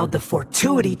allowed the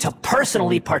fortuity to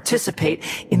personally participate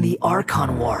in the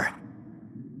Archon War.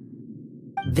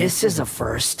 This is a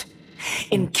first.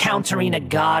 Encountering a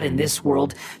god in this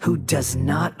world who does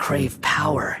not crave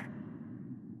power.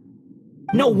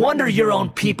 No wonder your own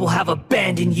people have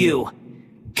abandoned you,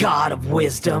 god of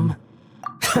wisdom.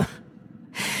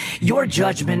 Your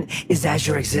judgment is as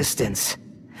your existence,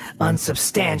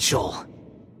 unsubstantial.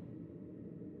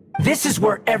 This is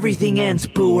where everything ends,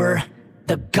 Booer,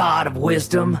 the god of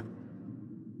wisdom.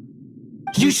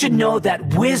 You should know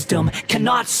that wisdom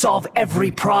cannot solve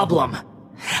every problem.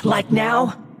 Like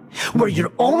now, where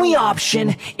your only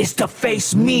option is to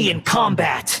face me in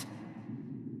combat.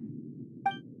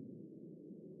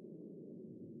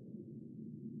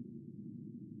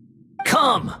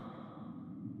 Come!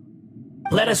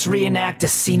 Let us reenact a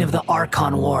scene of the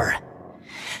Archon War.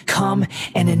 Come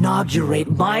and inaugurate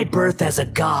my birth as a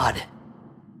god.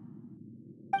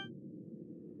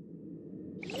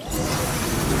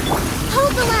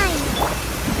 Hold the line!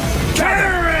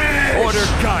 Gather! Order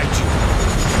guide you.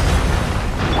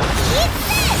 Eat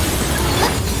this!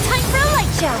 Time for a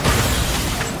light show!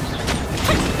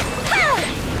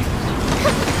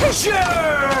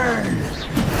 Churn!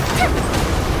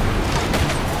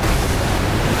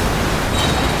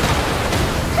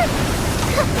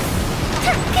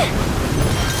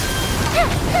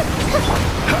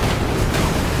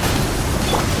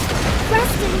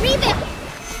 Rest and reboot!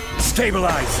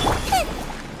 Stabilize!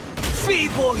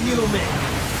 Feeble human!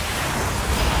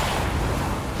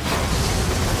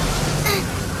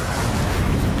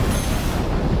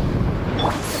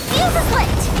 Fuse is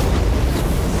lit!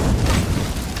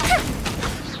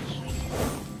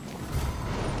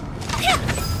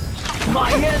 My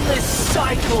endless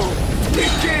cycle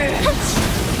begins!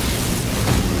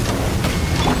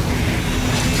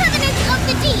 Covenant of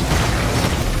the Deep!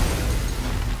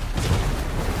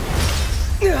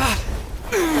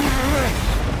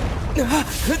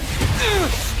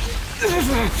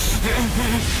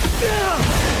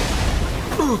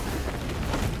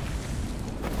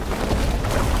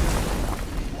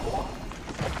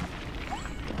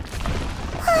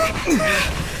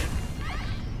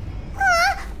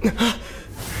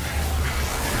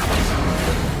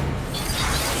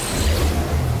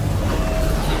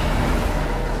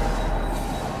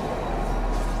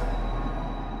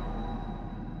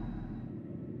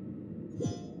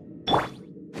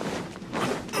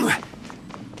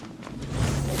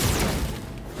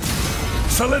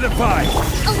 Solidify!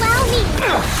 Allow me!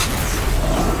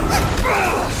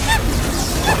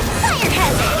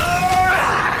 Firehead!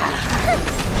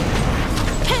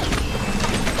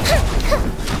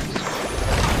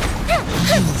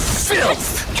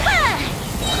 Filth!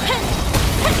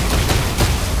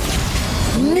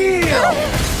 Kneel!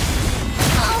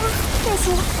 Oh,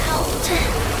 doesn't count.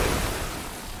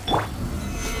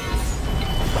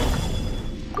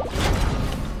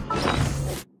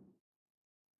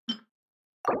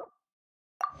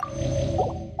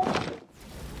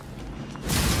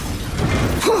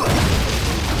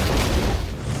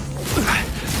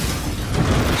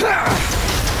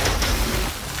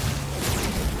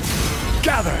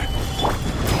 Gather!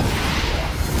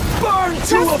 Burn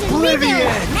to oblivion!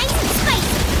 Nice and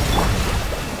spicy!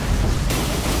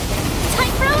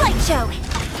 Time for a light show!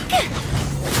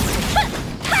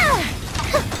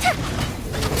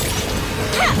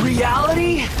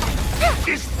 Reality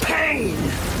is pain!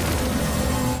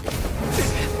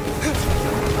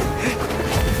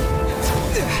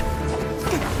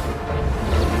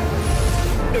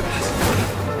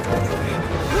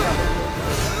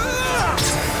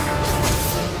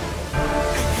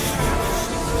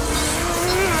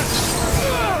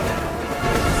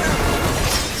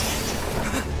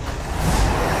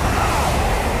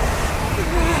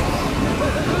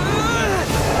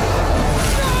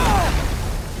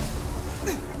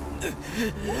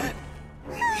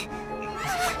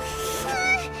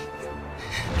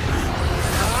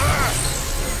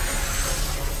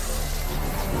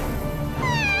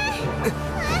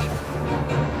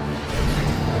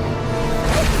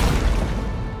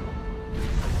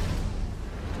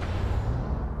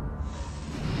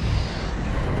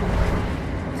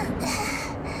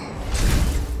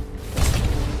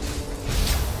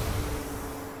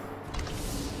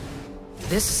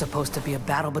 This is supposed to be a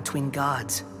battle between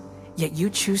gods, yet you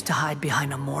choose to hide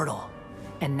behind a mortal.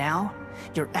 And now,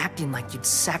 you're acting like you'd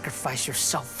sacrifice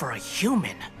yourself for a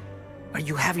human. Are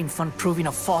you having fun proving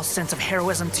a false sense of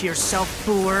heroism to yourself,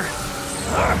 Boor?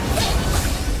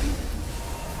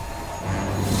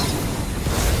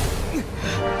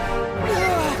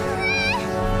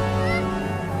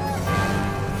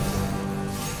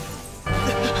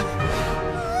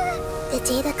 The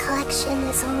data collection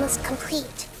is almost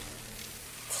complete.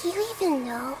 Do you even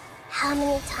know how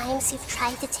many times you've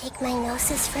tried to take my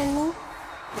gnosis from me?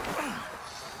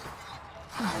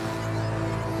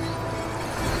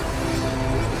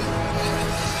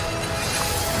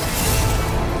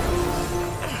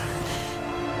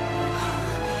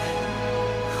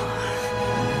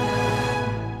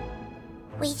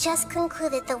 We just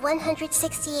concluded the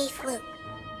 168th loop.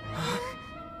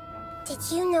 Did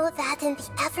you know that in the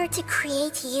effort to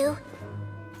create you,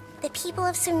 the people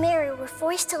of Sumeru were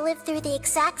forced to live through the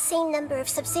exact same number of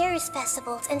Sub-Zerus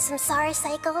festivals and Samsara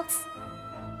cycles?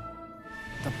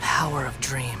 The power of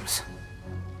dreams.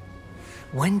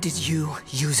 When did you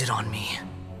use it on me?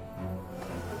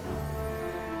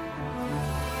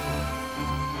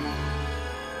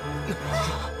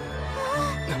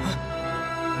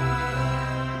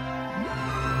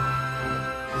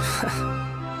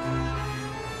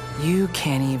 You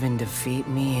can't even defeat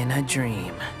me in a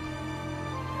dream.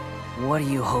 What do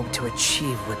you hope to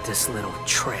achieve with this little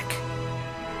trick?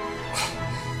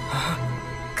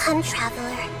 Come,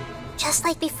 Traveler. Just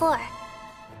like before.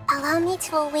 Allow me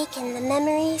to awaken the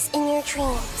memories in your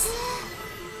dreams.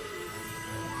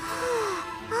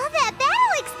 All that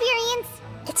battle experience!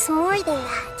 It's more than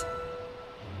that.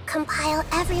 Compile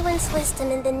everyone's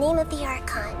wisdom in the name of the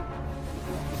Archon.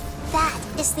 That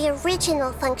is the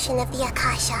original function of the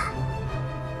Akasha.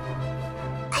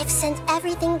 I've sent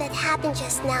everything that happened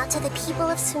just now to the people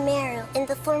of Sumeru in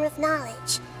the form of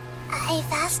knowledge.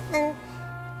 I've asked them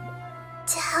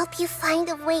to help you find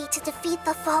a way to defeat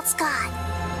the false god.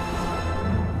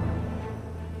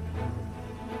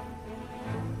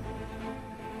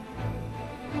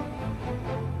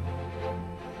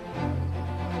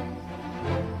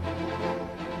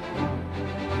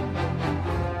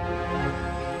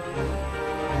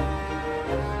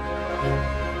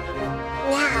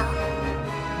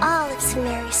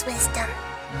 Sumeru's wisdom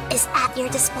is at your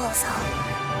disposal.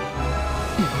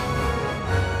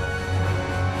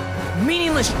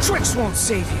 Meaningless tricks won't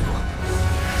save you.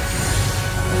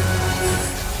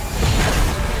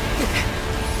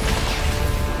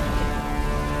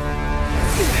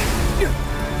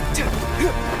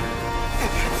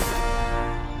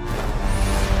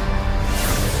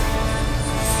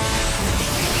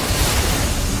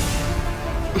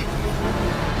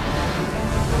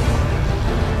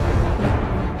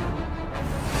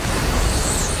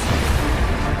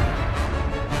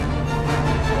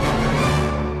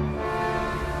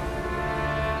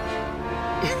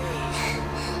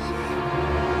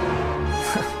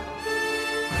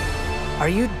 Are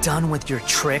you done with your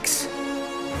tricks?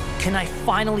 Can I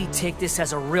finally take this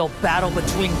as a real battle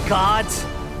between gods?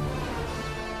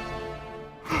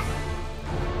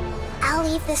 I'll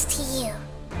leave this to you.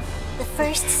 The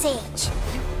first sage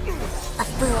of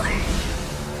Boor.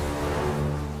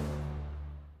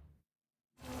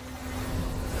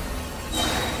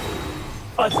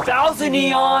 A thousand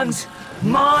eons,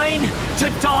 mine to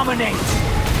dominate!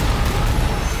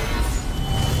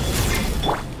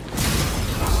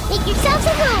 Make yourselves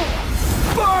at home!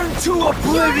 Burn to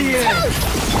oblivion!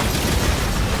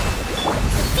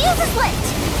 The fuse is lit!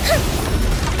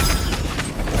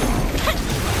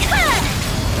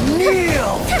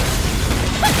 Kneel!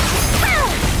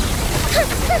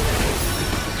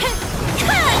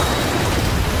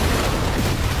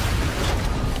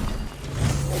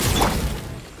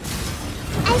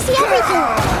 I see everything!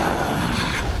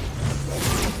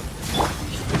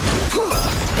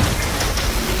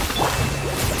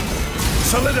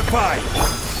 Solidify!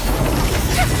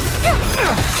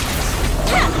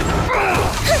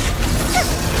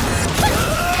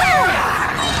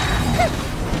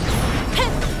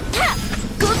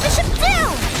 Goldfish him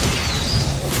down!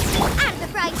 Out of the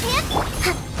frying pan!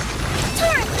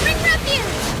 Torrent, bring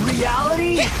refuge!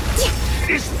 Reality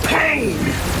is pain!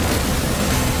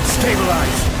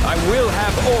 Stabilize! I will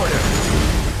have order!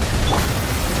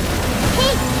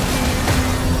 Hey!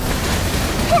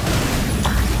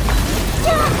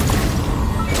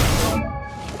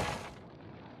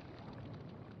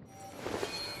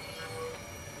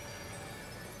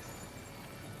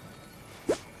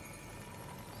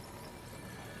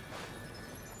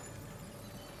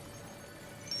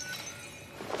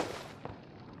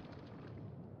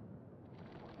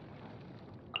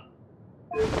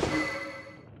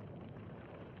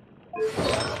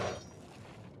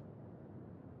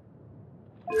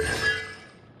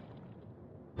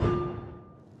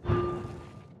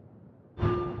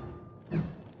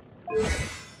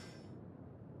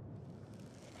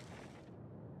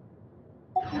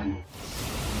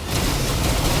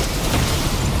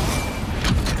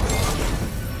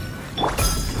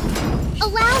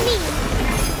 Allow me!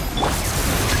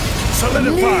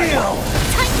 Solidify! Kneel!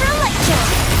 Time for a lecture!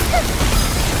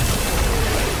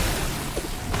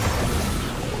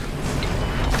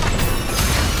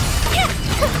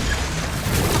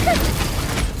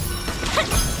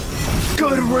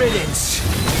 Good riddance,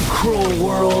 cruel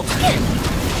world!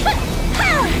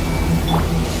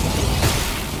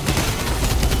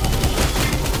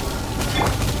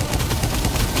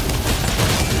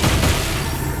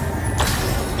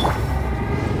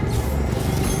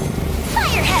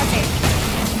 Fire hazard!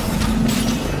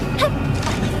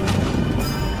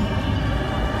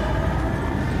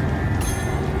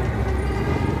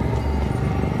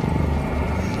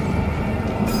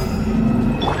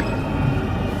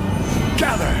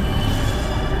 Gather!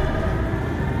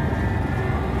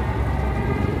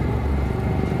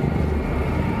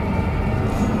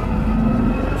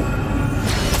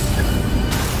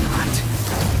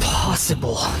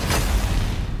 Possible.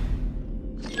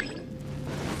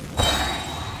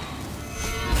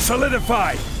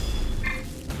 Solidify!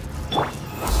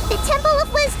 The Temple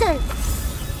of Wisdom!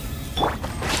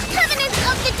 Covenant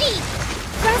of the Deep!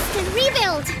 Rest and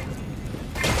rebuild!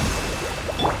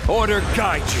 Order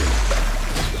guide you!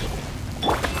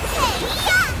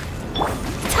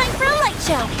 Time for a light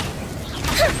show!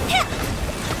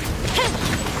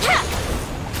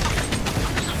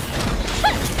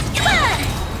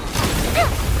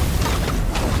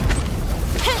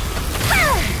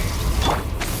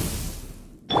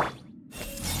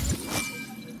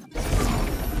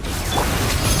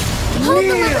 Hold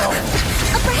the lever!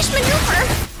 A brash maneuver!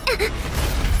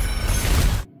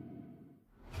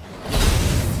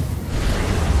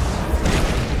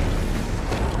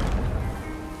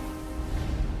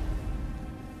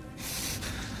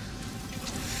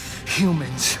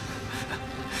 Humans.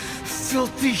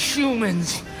 Filthy humans.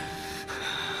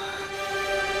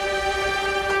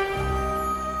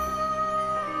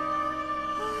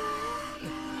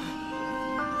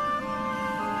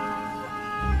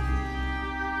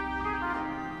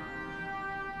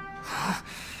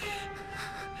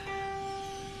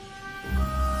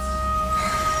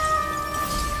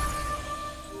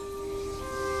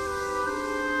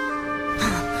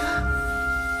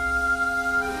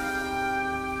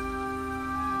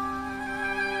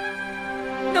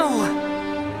 No!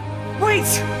 Wait!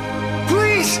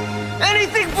 Please!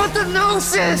 Anything but the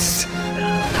Gnosis!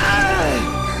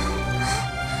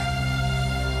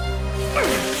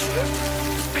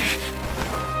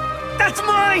 That's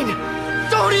mine!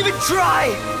 Don't even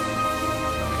try!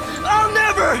 I'll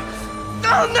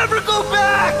never go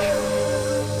back!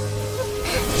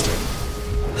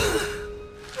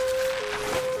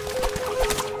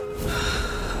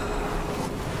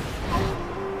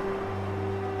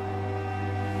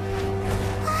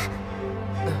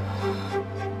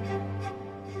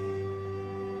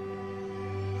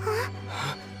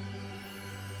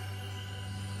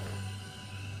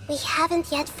 We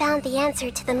haven't yet found the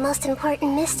answer to the most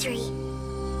important mystery.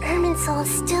 Irminsul is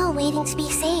still waiting to be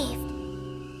saved.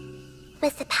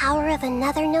 With the power of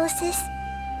another Gnosis,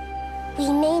 we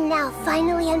may now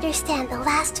finally understand the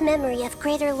last memory of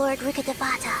Greater Lord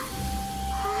Rukkhadevata.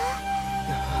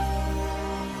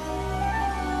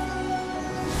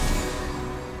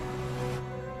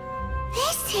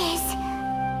 This is...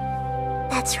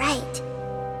 That's right.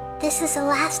 This is the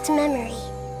last memory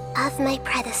of my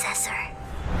predecessor.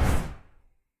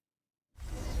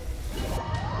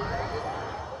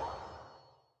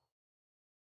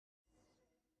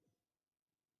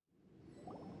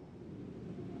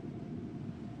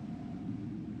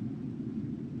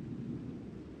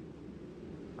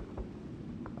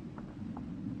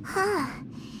 Huh.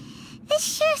 This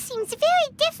sure seems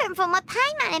very different from what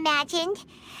Paimon imagined.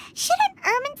 Shouldn't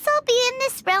Irminsul be in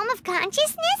this realm of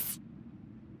consciousness?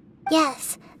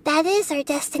 Yes, that is our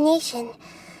destination.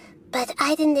 But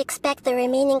I didn't expect the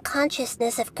remaining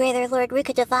consciousness of Greater Lord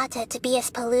Rukkhadevata to be as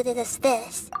polluted as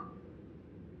this.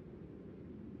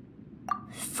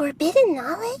 Forbidden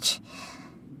knowledge?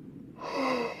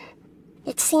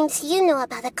 It seems you know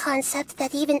about a concept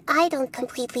that even I don't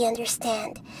completely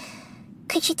understand.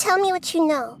 Could you tell me what you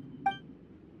know?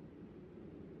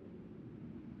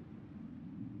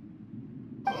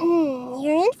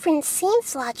 Your inference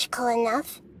seems logical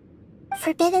enough.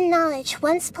 Forbidden knowledge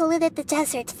once polluted the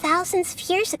desert thousands of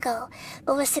years ago,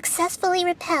 but was successfully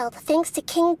repelled thanks to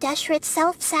King Deshret's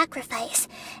self-sacrifice,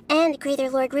 and Greater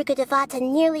Lord Rukkhadevata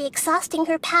nearly exhausting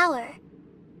her power.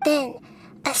 Then,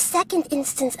 a second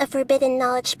instance of forbidden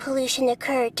knowledge pollution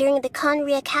occurred during the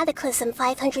Conria Cataclysm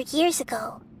 500 years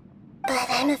ago. But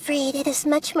I'm afraid it is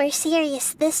much more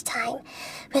serious this time,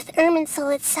 with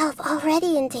Irminsul itself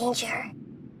already in danger.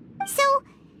 So,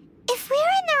 if we're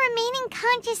in the remaining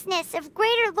consciousness of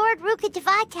Greater Lord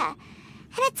Rukkhadevata,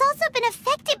 and it's also been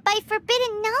affected by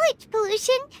forbidden knowledge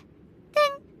pollution,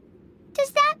 then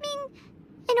does that mean,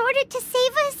 in order to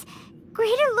save us,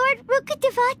 Greater Lord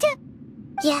Rukkhadevata?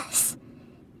 Yes.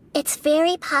 It's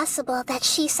very possible that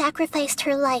she sacrificed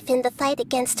her life in the fight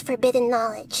against forbidden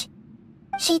knowledge.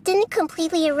 She didn't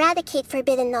completely eradicate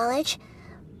forbidden knowledge,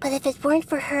 but if it weren't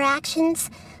for her actions,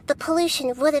 the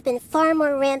pollution would have been far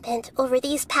more rampant over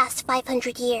these past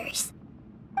 500 years.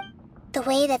 The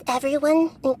way that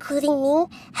everyone, including me,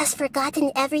 has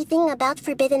forgotten everything about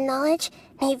forbidden knowledge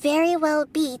may very well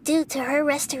be due to her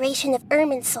restoration of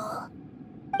Irminsul.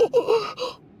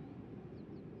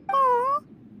 Aww.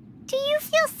 Do you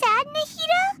feel sad,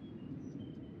 Nahida?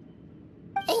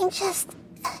 I'm just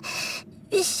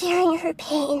sharing her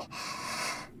pain.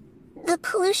 The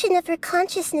pollution of her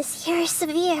consciousness here is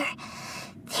severe.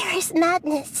 There is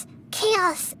madness,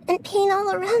 chaos, and pain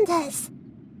all around us.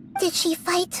 Did she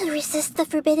fight to resist the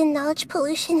forbidden knowledge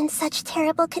pollution in such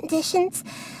terrible conditions,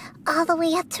 all the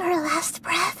way up to her last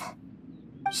breath?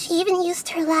 She even used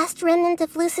her last remnant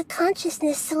of lucid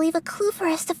consciousness to leave a clue for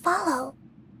us to follow.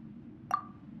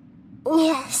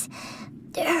 Yes,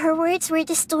 her words were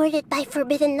distorted by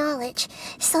forbidden knowledge,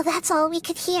 so that's all we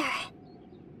could hear.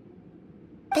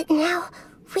 But now,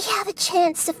 we have a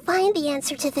chance to find the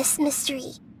answer to this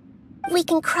mystery. We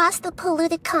can cross the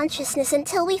polluted consciousness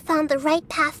until we found the right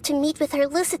path to meet with her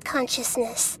lucid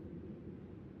consciousness.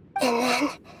 And then,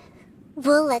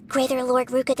 we'll let Greater Lord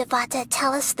Rukkhadevata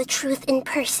tell us the truth in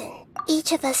person.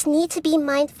 Each of us need to be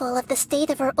mindful of the state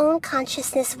of our own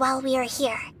consciousness while we are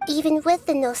here. Even with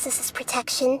the Gnosis's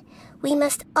protection, we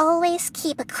must always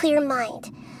keep a clear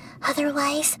mind.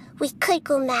 Otherwise, we could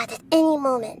go mad at any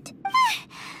moment.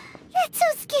 That's so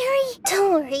scary.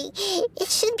 Don't worry. It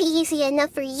should be easy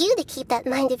enough for you to keep that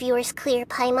mind of yours clear,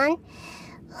 Paimon.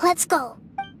 Let's go.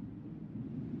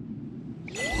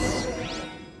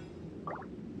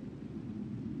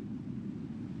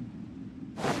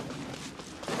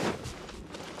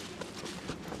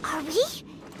 Are we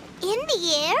in the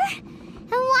air?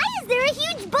 And why is there a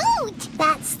huge boat?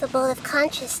 That's the boat of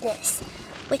consciousness,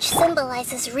 which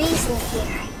symbolizes reason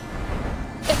here.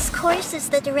 Its course is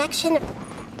the direction of...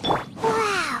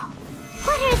 Wow!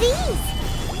 What are these?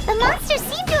 The monsters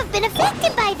seem to have been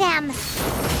affected by them.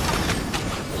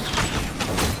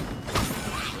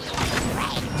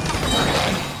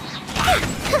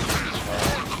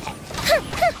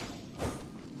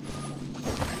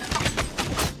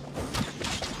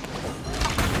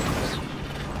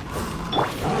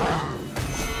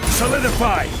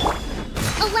 Solidify!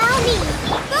 Allow me!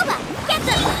 Boba, get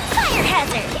the fire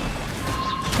hazard!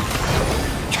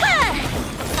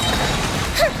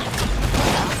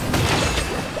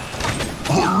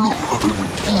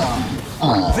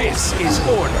 This is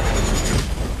order.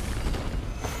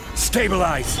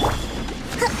 Stabilize.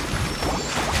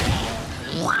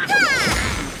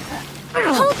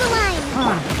 Hold the line!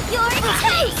 Your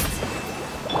taste!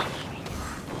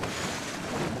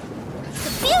 The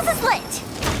fuse is lit!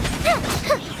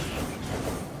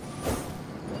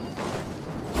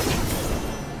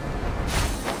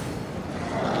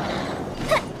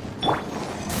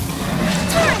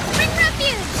 Torrent, bring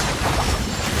refuge!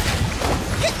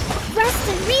 Rest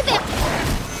and revamp!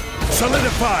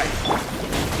 Solidify!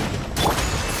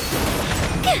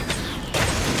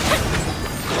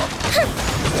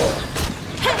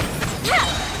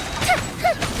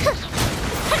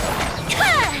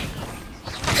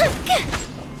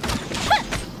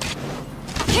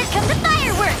 Here come the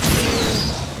fireworks!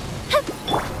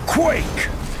 Quake!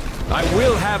 I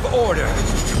will have order!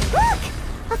 Look!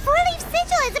 A four-leaf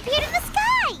sigil has appeared in the sky!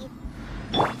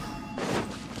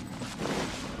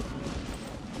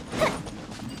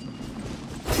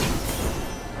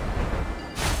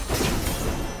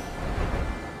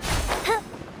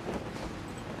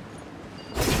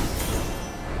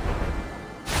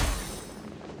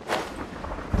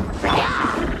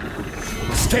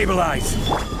 Stabilize! At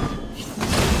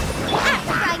the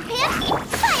frying pan,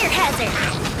 fire hazard!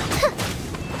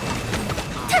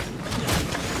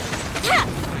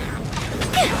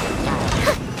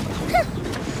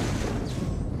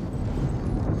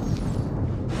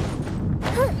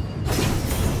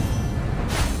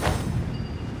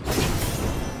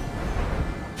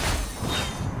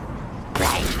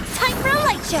 Time for a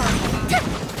light show!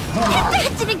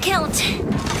 That didn't count!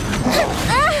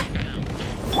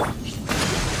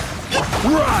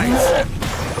 Rise!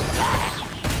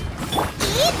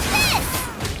 Eat this!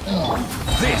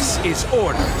 This is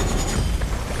order!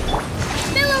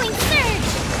 Billowing surge!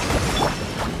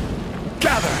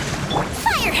 Gather!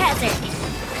 Fire hazard!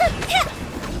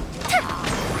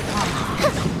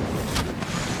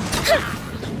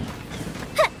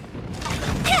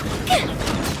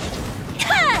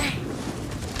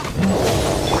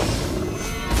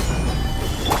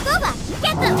 Boba,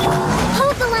 get them!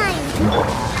 Hold the line!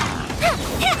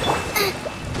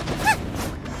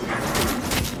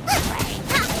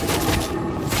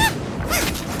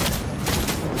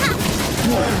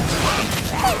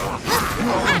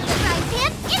 At the frying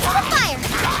pan, into the fire!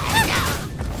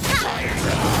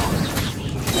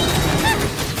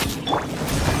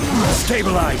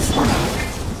 Stabilize!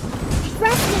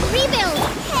 Rest and rebuild!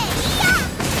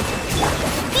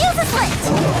 Fuse is lit!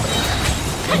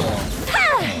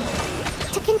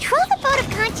 To control the boat of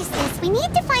consciousness, we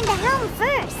need to find the helm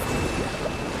first.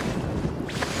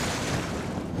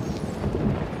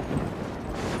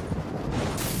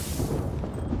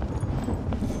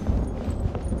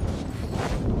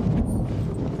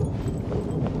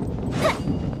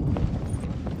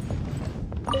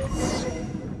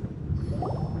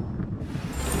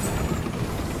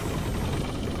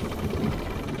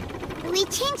 We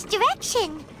changed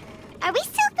direction. Are we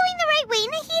still going the right way,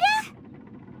 Nahida?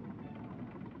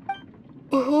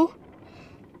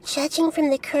 Judging from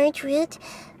the current route,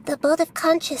 the boat of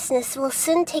consciousness will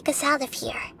soon take us out of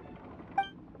here.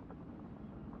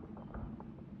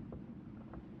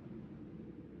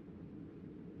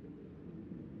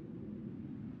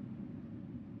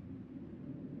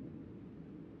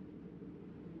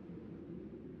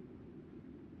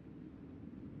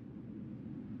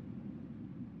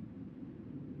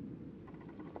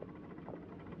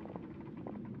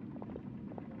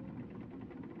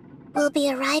 We'll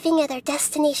be arriving at our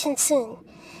destination soon.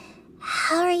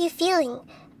 How are you feeling?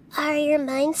 Are your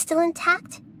minds still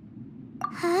intact?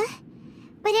 Huh?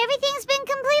 But everything's been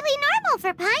completely normal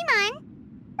for Paimon.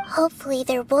 Hopefully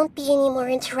there won't be any more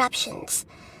interruptions.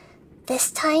 This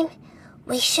time,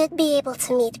 we should be able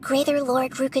to meet Greater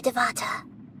Lord Rukkhadevata.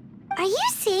 Are you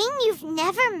saying you've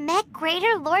never met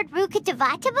Greater Lord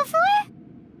Rukkhadevata before?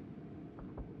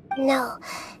 No.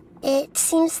 It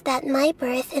seems that my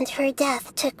birth and her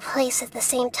death took place at the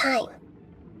same time.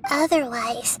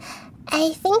 Otherwise,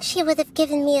 I think she would have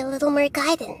given me a little more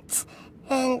guidance,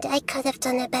 and I could have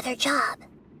done a better job.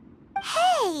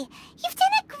 Hey, you've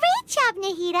done a great job,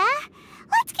 Nahida.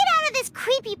 Let's get out of this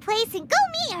creepy creepy place and go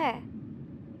meet her.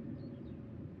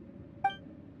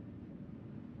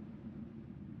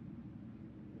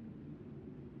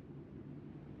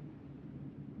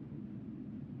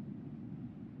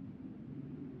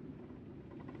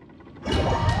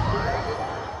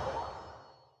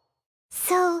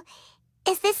 So,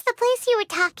 is this the place you were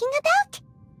talking about?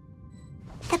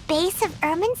 The base of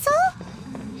Irminsul?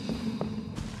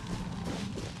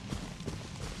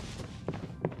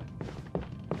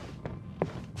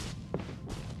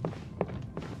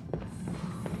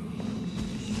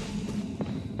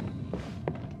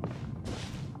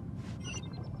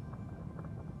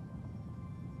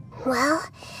 Well,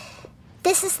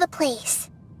 this is the place.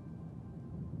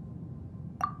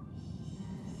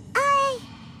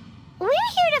 We're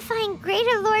here to find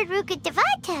Greater Lord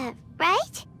Rukkhadevata,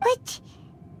 right? But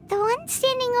the one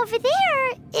standing over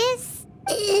there is...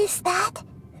 Is that...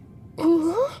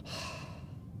 me?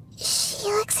 She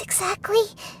looks exactly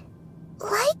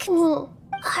like me.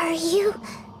 Are you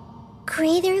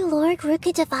Greater Lord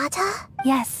Rukkhadevata?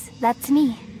 Yes, that's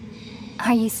me.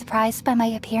 Are you surprised by my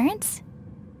appearance?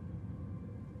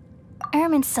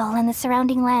 Irminsul and the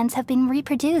surrounding lands have been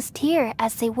reproduced here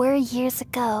as they were years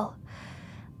ago.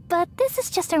 But this is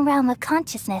just a realm of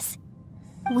consciousness.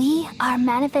 We are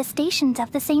manifestations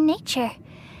of the same nature.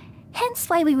 Hence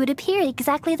why we would appear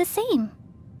exactly the same.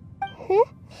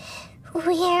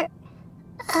 We're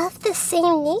of the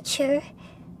same nature?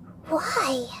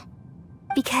 Why?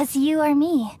 Because you are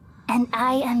me, and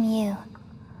I am you.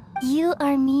 You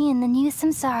are me in the new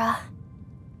samsara.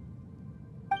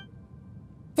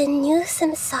 The new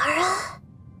samsara?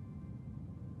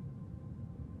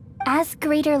 As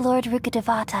Greater Lord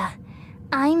Rukkhadevata,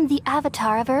 I'm the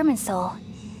avatar of Irminsul,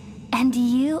 and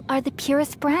you are the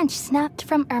purest branch snapped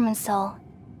from Irminsul.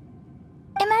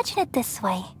 Imagine it this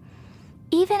way.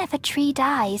 Even if a tree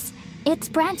dies, its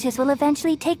branches will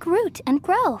eventually take root and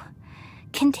grow,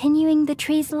 continuing the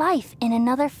tree's life in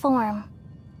another form.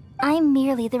 I'm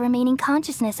merely the remaining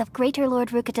consciousness of Greater Lord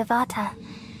Rukkhadevata.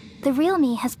 The real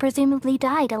me has presumably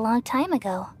died a long time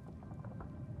ago.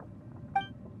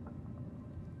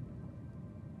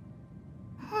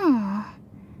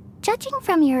 Judging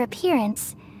from your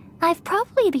appearance, I've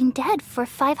probably been dead for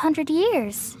 500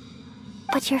 years.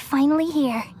 But you're finally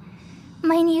here.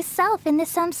 My new self in the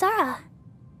samsara.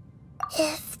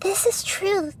 If this is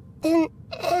true, then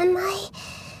am I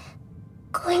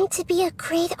going to be a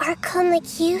great Archon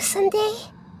like you someday?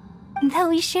 Though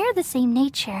we share the same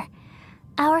nature,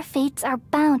 our fates are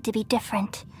bound to be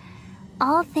different.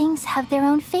 All things have their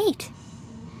own fate.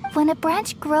 When a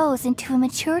branch grows into a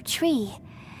mature tree,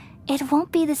 it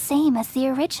won't be the same as the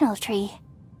original tree.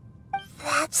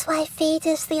 That's why fate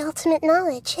is the ultimate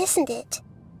knowledge, isn't it?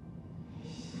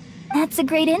 That's a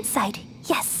great insight.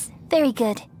 Yes, very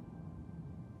good.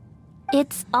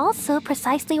 It's also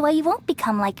precisely why you won't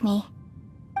become like me.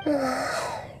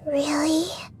 Really?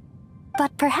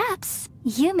 But perhaps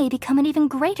you may become an even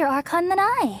greater Archon than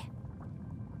I.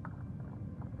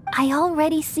 I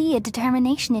already see a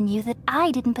determination in you that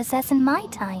I didn't possess in my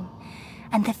time,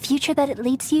 and the future that it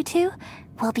leads you to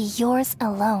will be yours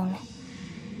alone.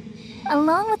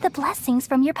 Along with the blessings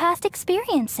from your past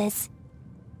experiences.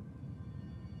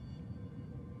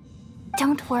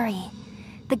 Don't worry.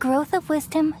 The growth of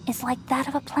wisdom is like that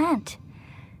of a plant.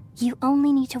 You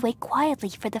only need to wait quietly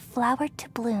for the flower to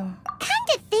bloom. Come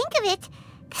to think of it,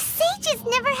 the sages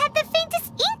never had the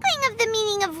faintest inkling of the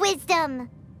meaning of wisdom.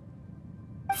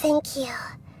 Thank you.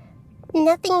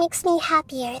 Nothing makes me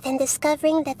happier than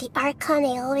discovering that the Archon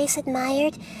I always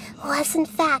admired was in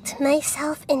fact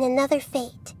myself in another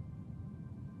fate.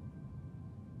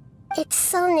 It's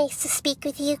so nice to speak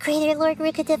with you, Greater Lord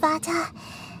Rukkhadevata.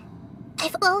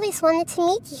 I've always wanted to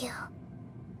meet you.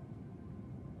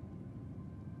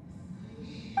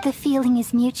 The feeling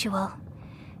is mutual.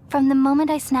 From the moment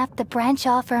I snapped the branch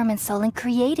off Irminsul and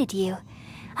created you,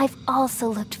 I've also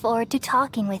looked forward to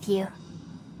talking with you.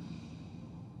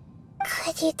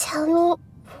 Could you tell me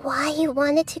why you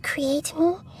wanted to create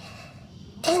me?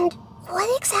 And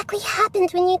what exactly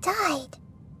happened when you died?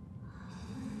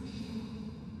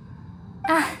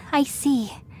 Ah, I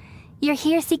see. You're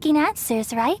here seeking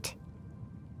answers, right?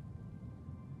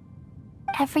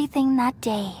 Everything that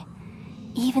day,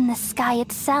 even the sky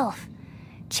itself,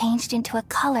 changed into a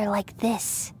color like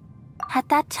this. At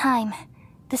that time,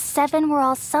 the seven were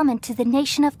all summoned to the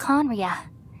nation of Conria.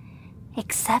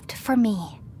 Except for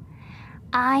me.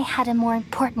 I had a more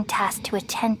important task to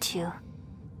attend to.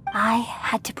 I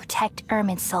had to protect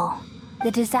Irminsul.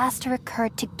 The disaster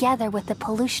occurred together with the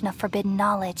pollution of forbidden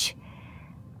knowledge.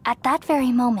 At that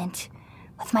very moment,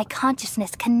 with my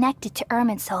consciousness connected to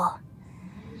Irminsul,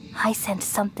 I sensed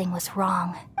something was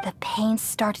wrong. The pain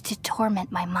started to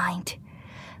torment my mind.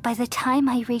 By the time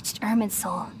I reached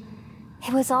Irminsul,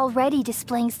 it was already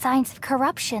displaying signs of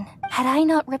corruption. Had I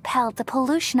not repelled the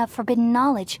pollution of forbidden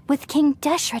knowledge with King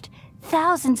Deshret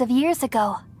thousands of years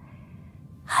ago,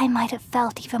 I might have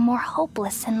felt even more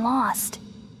hopeless and lost.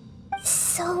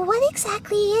 So what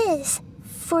exactly is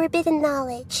forbidden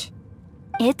knowledge?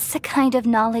 It's a kind of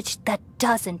knowledge that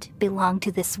doesn't belong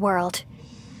to this world,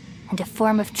 and a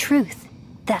form of truth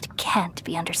that can't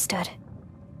be understood.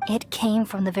 It came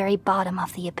from the very bottom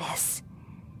of the abyss.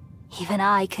 Even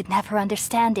I could never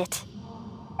understand it.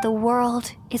 The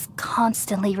world is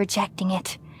constantly rejecting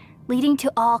it, leading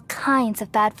to all kinds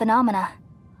of bad phenomena.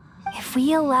 If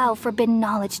we allow forbidden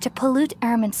knowledge to pollute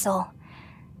Irminsul,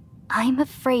 I'm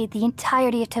afraid the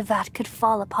entirety of Teyvat could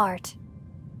fall apart.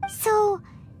 So,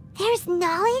 there's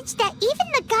knowledge that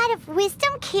even the God of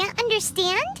Wisdom can't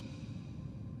understand?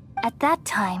 At that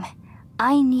time,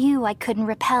 I knew I couldn't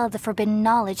repel the forbidden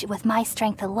knowledge with my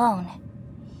strength alone.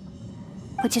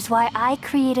 Which is why I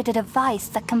created a device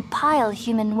that compiled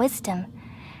human wisdom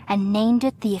and named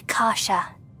it the Akasha.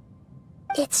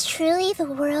 It's truly the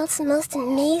world's most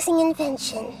amazing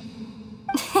invention.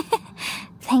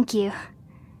 Thank you.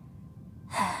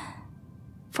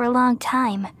 For a long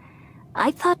time,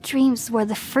 I thought dreams were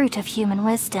the fruit of human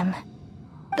wisdom.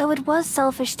 Though it was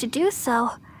selfish to do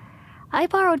so, I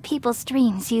borrowed people's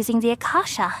dreams using the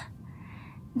Akasha.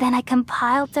 Then I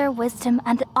compiled their wisdom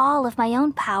and all of my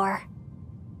own power.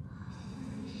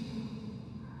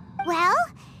 Well,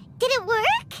 did it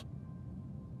work?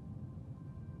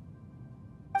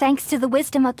 Thanks to the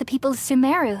wisdom of the people of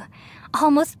Sumeru,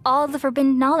 almost all the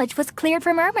forbidden knowledge was cleared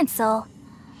from Irminsul.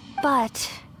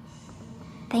 But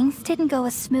things didn't go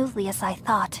as smoothly as I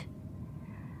thought.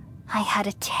 I had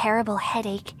a terrible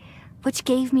headache, which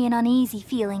gave me an uneasy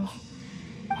feeling.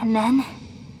 And then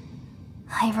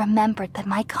I remembered that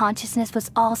my consciousness was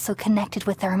also connected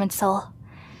with Irminsul.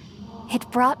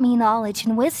 It brought me knowledge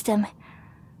and wisdom,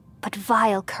 but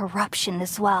vile corruption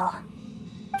as well.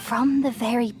 From the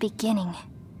very beginning,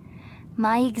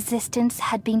 my existence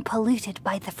had been polluted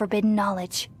by the forbidden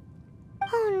knowledge.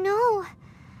 Oh no!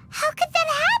 How could that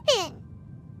happen?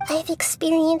 I've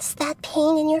experienced that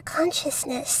pain in your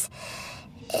consciousness.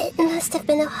 It must have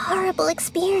been a horrible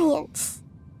experience.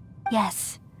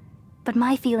 Yes, but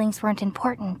my feelings weren't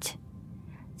important.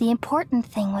 The important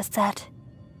thing was that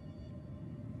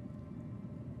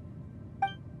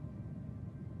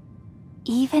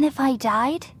even if I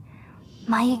died,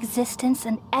 my existence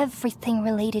and everything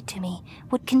related to me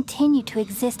would continue to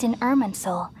exist in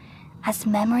Irminsul as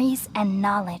memories and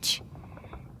knowledge,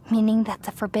 meaning that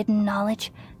the forbidden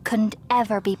knowledge couldn't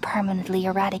ever be permanently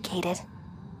eradicated.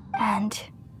 And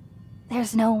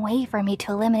there's no way for me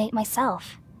to eliminate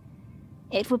myself.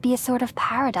 It would be a sort of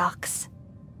paradox.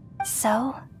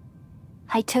 So,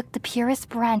 I took the purest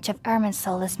branch of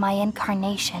Irminsul as my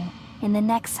incarnation in the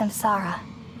next samsara,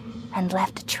 and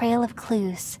left a trail of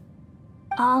clues,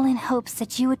 all in hopes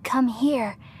that you would come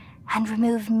here and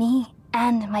remove me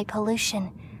and my pollution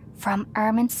from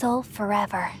Irminsul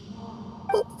forever.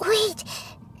 Wait,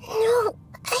 no,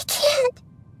 I can't.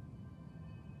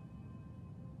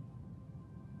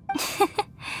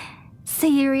 So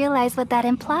you realize what that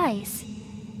implies.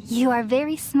 You are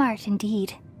very smart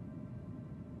indeed.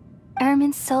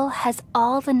 Irminsul has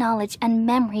all the knowledge and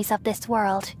memories of this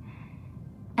world.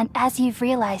 And as you've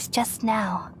realized just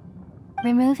now,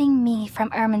 removing me from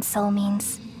Irminsul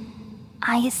means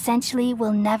I essentially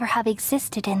will never have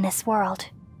existed in this world.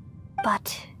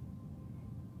 But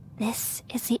this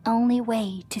is the only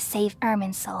way to save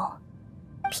Irminsul.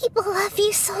 People love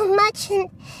you so much, and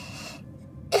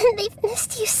they've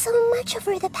missed you so much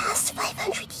over the past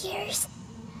 500 years.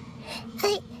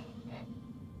 I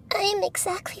am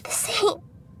exactly the same.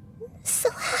 So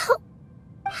how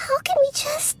can we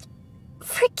just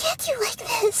forget you like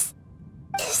this?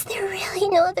 Is there really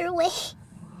no other way?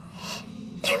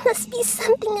 There must be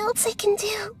something else I can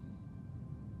do.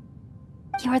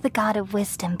 You're the god of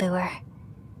wisdom, Booer.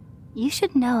 You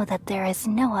should know that there is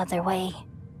no other way.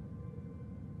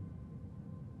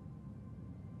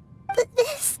 But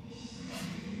this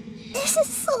is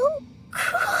so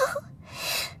cruel.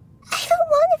 I don't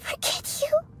want to forget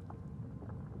you.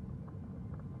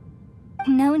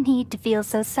 No need to feel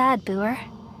so sad, Booer.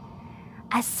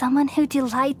 As someone who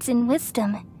delights in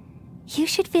wisdom, you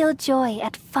should feel joy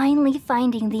at finally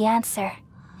finding the answer.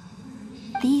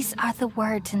 These are the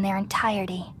words in their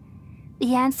entirety.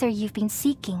 The answer you've been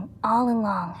seeking all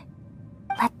along.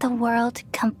 Let the world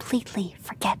completely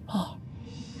forget me.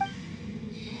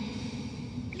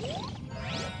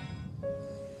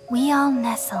 We all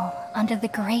nestle under the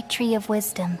great tree of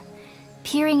wisdom,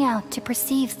 peering out to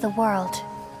perceive the world.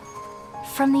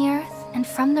 From the earth and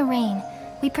from the rain,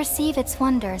 we perceive its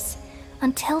wonders,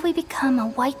 until we become a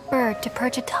white bird to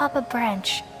perch atop a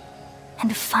branch,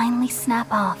 and finally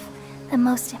snap off the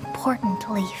most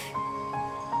important leaf.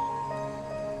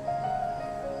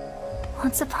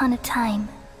 Once upon a time,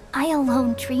 I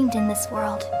alone dreamed in this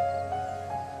world.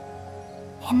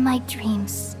 In my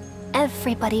dreams,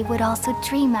 everybody would also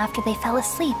dream after they fell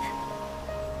asleep.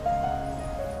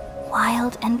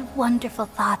 Wild and wonderful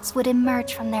thoughts would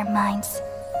emerge from their minds.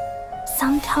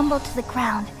 Some tumbled to the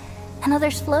ground, and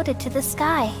others floated to the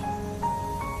sky,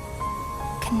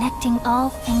 connecting all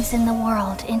things in the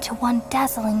world into one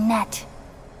dazzling net.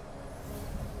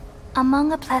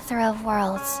 Among a plethora of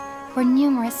worlds were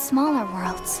numerous smaller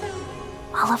worlds,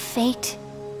 all of fate,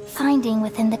 finding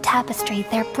within the tapestry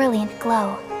their brilliant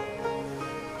glow.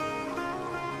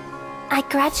 I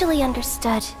gradually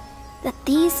understood that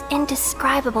these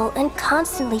indescribable and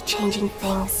constantly changing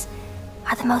things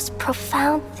are the most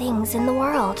profound things in the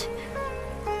world.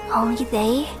 Only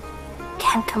they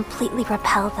can completely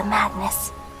repel the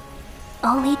madness.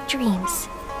 Only dreams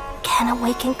can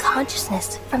awaken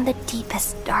consciousness from the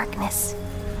deepest darkness.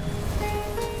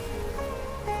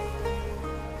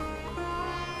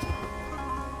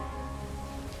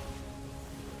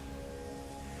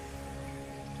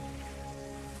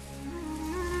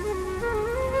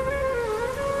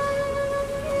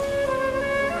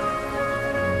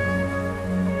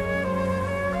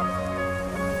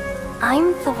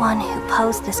 I'm the one who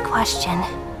posed this question,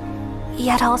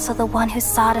 yet also the one who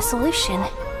sought a solution.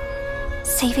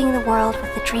 Saving the world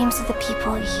with the dreams of the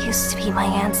people used to be my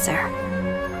answer.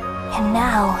 And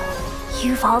now,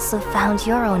 you've also found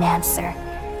your own answer,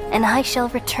 and I shall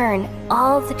return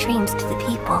all the dreams to the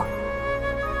people.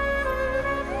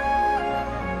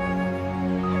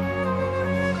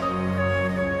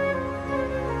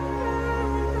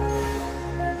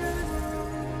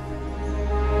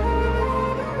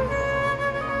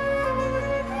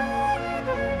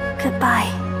 Goodbye,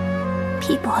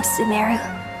 people of Sumeru.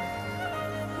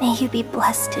 May you be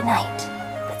blessed tonight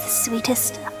with the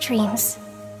sweetest of dreams.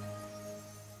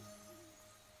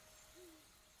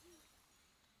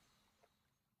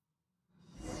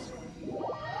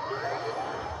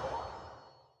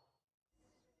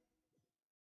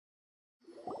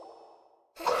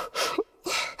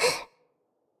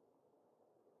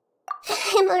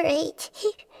 I'm alright.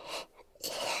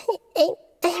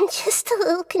 I'm just a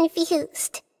little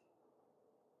confused.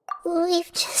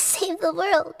 We've just saved the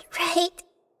world, right?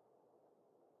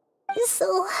 So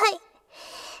why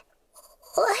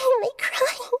am I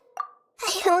crying?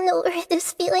 I don't know where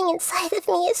this feeling inside of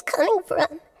me is coming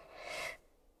from.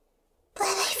 But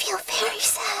I feel very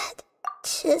sad.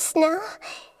 Just now,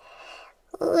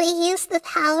 we used the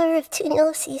power of two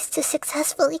gnosis to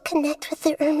successfully connect with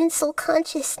the Irminsul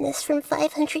consciousness from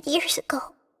 500 years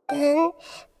ago. Then,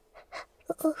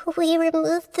 we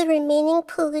removed the remaining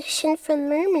pollution from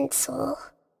Irminsul.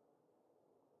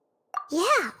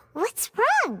 Yeah, what's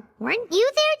wrong? Weren't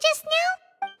you there just now?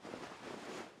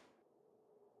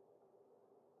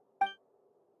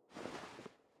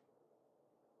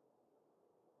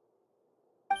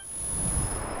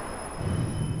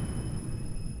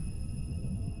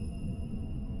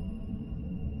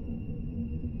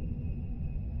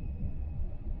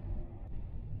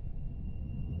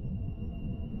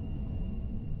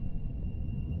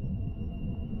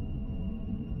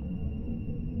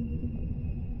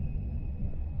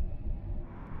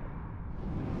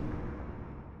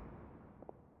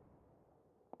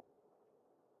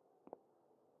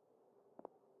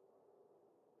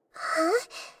 Huh?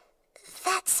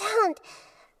 That sound.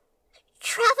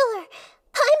 Traveler!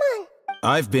 Paimon!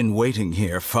 I've been waiting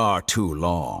here far too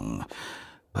long.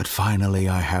 But finally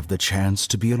I have the chance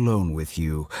to be alone with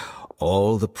you.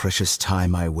 All the precious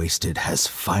time I wasted has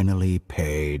finally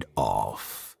paid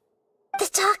off. The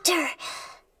doctor!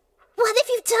 What have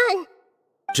you done?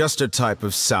 Just a type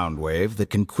of sound wave that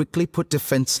can quickly put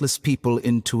defenseless people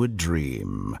into a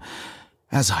dream.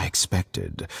 As I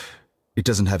expected, it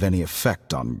doesn't have any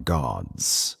effect on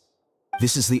gods.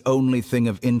 This is the only thing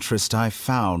of interest I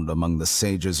found among the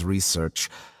sage's research.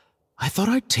 I thought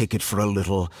I'd take it for a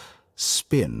little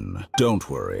spin. Don't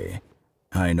worry.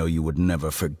 I know you would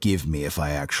never forgive me if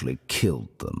I actually killed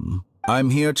them. I'm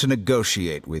here to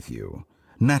negotiate with you.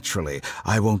 Naturally,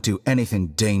 I won't do anything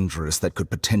dangerous that could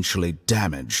potentially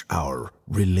damage our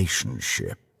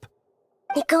relationship.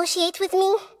 Negotiate with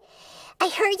me? I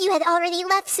heard you had already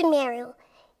left Sumeru.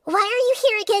 Why are you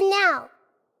here again now?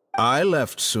 I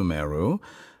left Sumeru,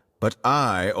 but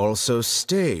I also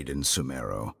stayed in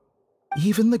Sumeru.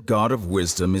 Even the God of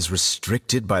Wisdom is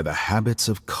restricted by the habits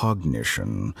of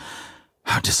cognition.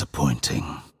 How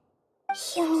disappointing.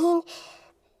 You mean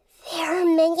there are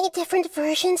many different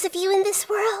versions of you in this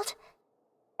world?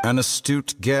 An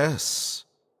astute guess.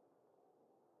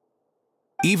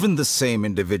 Even the same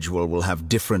individual will have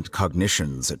different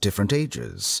cognitions at different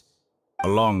ages. A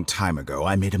long time ago,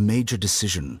 I made a major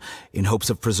decision in hopes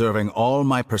of preserving all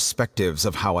my perspectives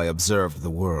of how I observed the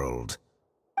world.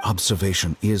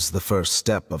 Observation is the first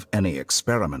step of any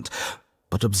experiment,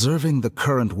 but observing the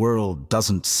current world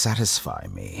doesn't satisfy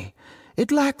me.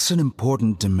 It lacks an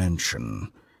important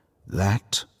dimension,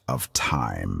 that of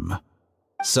time.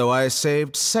 So I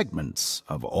saved segments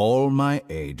of all my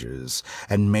ages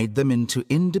and made them into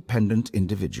independent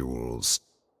individuals.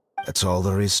 That's all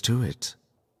there is to it.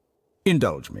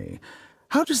 Indulge me.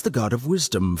 How does the God of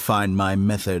Wisdom find my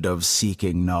method of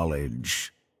seeking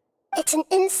knowledge? It's an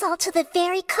insult to the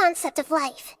very concept of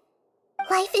life.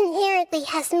 Life inherently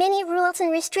has many rules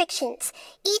and restrictions,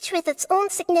 each with its own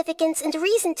significance and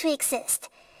reason to exist.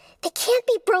 They can't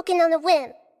be broken on a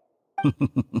whim.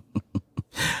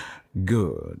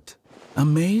 Good.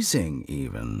 Amazing,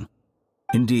 even.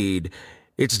 Indeed,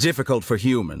 it's difficult for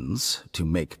humans to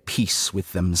make peace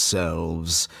with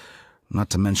themselves, not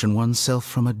to mention oneself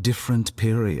from a different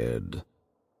period.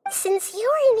 Since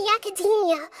you're in the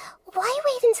academia, why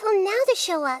wait until now to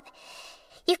show up?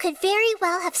 You could very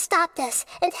well have stopped us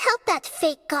and helped that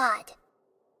fake god.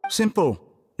 Simple.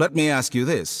 Let me ask you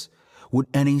this. Would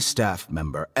any staff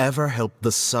member ever help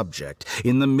the subject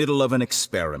in the middle of an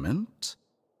experiment?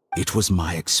 It was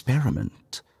my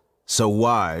experiment. So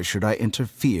why should I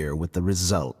interfere with the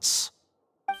results?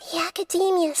 The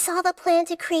academia saw the plan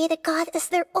to create a god as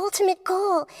their ultimate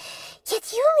goal,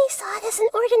 yet you only saw it as an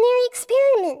ordinary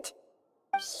experiment.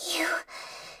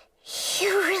 You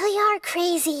really are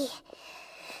crazy.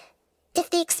 If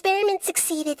the experiment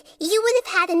succeeded, you would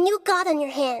have had a new god on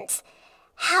your hands.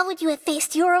 How would you have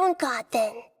faced your own god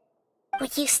then?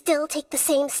 Would you still take the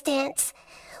same stance?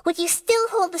 Would you still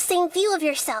hold the same view of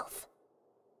yourself?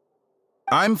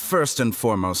 I'm first and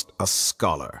foremost a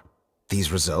scholar.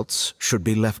 These results should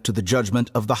be left to the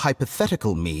judgment of the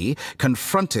hypothetical me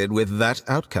confronted with that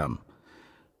outcome.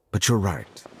 But you're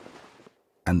right.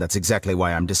 And that's exactly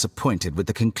why I'm disappointed with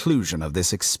the conclusion of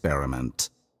this experiment.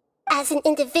 As an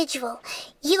individual,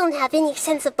 you don't have any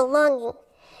sense of belonging.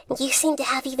 You seem to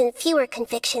have even fewer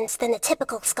convictions than a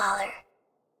typical scholar.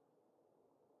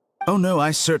 Oh no,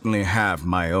 I certainly have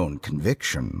my own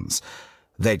convictions.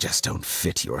 They just don't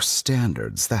fit your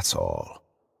standards, that's all.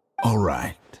 All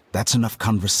right, that's enough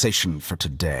conversation for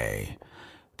today.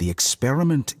 The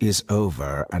experiment is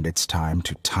over, and it's time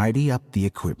to tidy up the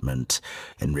equipment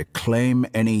and reclaim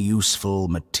any useful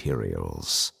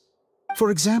materials.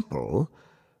 For example,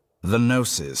 the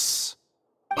Gnosis.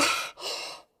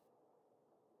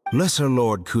 Lesser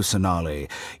Lord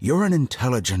Kusanali, you're an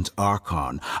intelligent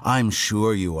Archon. I'm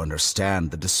sure you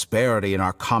understand the disparity in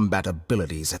our combat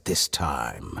abilities at this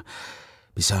time.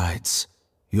 Besides,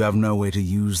 you have no way to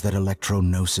use that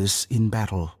Electro-Gnosis in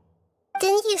battle.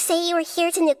 Didn't you say you were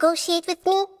here to negotiate with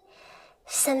me?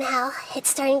 Somehow, it's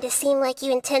starting to seem like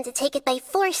you intend to take it by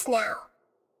force now.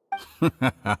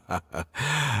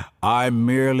 I'm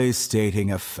merely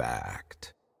stating a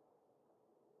fact.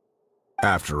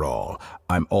 After all,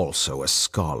 I'm also a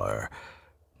scholar.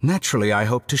 Naturally, I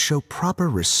hope to show proper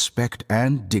respect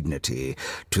and dignity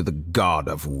to the God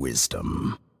of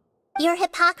Wisdom. Your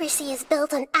hypocrisy is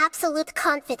built on absolute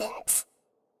confidence.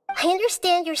 I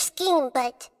understand your scheme,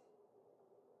 but...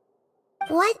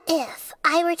 what if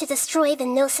I were to destroy the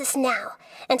Gnosis now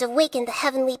and awaken the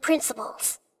heavenly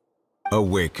principles?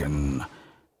 Awaken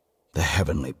the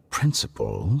heavenly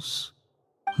principles?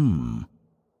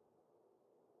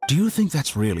 Do you think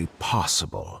that's really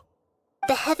possible?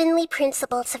 The heavenly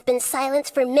principles have been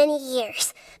silent for many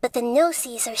years, but the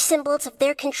Gnosis are symbols of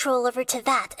their control over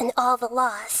Tevat and all the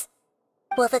laws.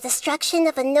 Will the destruction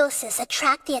of a Gnosis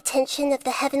attract the attention of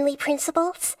the heavenly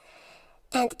principles?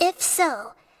 And if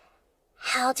so,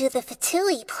 how do the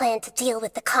Fatui plan to deal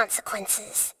with the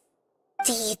consequences?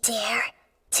 Do you dare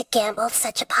to gamble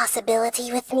such a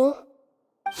possibility with me?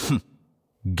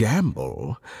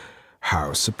 Gamble?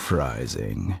 How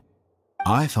surprising.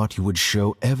 I thought you would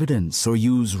show evidence or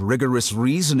use rigorous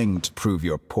reasoning to prove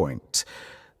your point.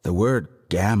 The word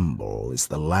gamble is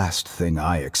the last thing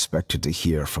I expected to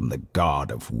hear from the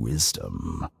God of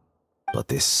Wisdom. But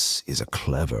this is a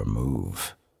clever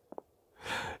move.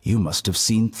 You must have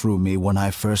seen through me when I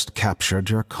first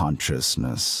captured your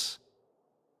consciousness.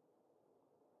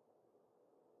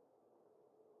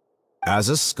 As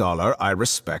a scholar, I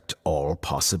respect all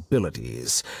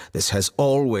possibilities. This has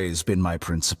always been my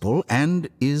principle and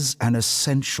is an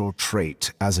essential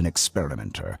trait as an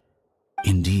experimenter.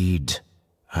 Indeed,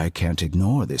 I can't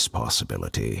ignore this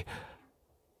possibility.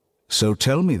 So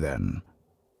tell me then,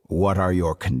 what are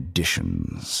your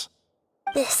conditions?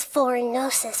 This foreign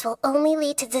gnosis will only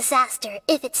lead to disaster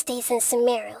if it stays in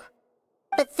Sumeru.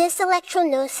 But this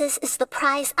electro-gnosis is the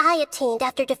prize I obtained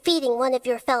after defeating one of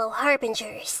your fellow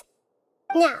harbingers.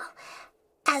 Now,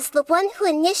 as the one who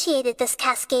initiated this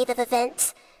cascade of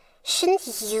events, shouldn't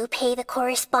you pay the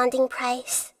corresponding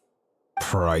price?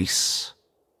 Price?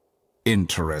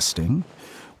 Interesting.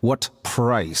 What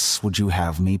price would you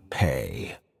have me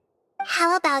pay?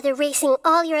 How about erasing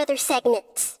all your other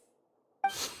segments?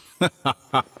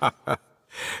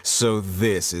 So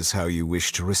this is how you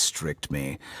wish to restrict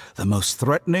me, the most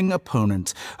threatening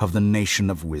opponent of the Nation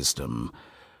of Wisdom.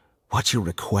 What you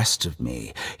request of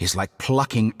me is like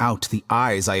plucking out the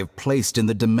eyes I have placed in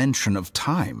the dimension of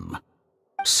time.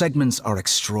 Segments are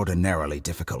extraordinarily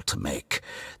difficult to make.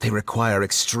 They require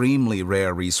extremely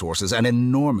rare resources and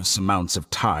enormous amounts of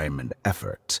time and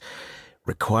effort,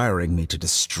 requiring me to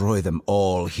destroy them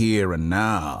all here and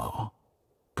now.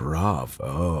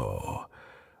 Bravo.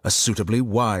 A suitably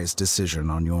wise decision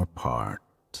on your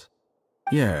part.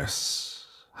 Yes,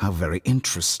 how very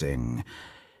interesting.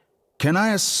 Can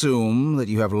I assume that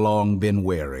you have long been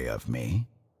wary of me?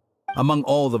 Among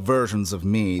all the versions of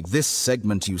me, this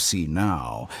segment you see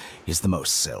now is the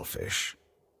most selfish.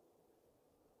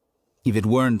 If it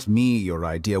weren't me, your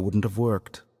idea wouldn't have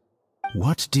worked.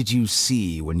 What did you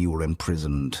see when you were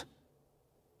imprisoned?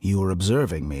 You were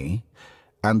observing me,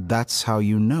 and that's how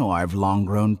you know I've long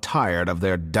grown tired of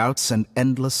their doubts and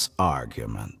endless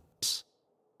arguments.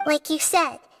 Like you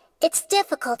said, it's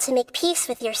difficult to make peace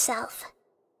with yourself.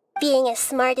 Being as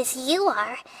smart as you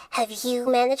are, have you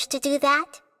managed to do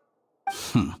that?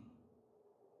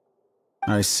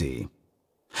 I see.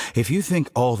 If you think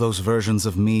all those versions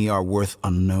of me are worth a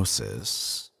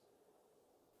gnosis,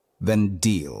 then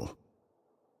deal.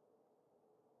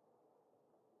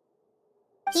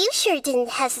 You sure didn't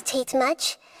hesitate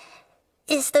much.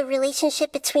 Is the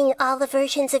relationship between all the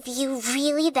versions of you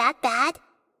really that bad?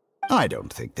 I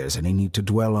don't think there's any need to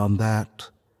dwell on that.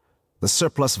 The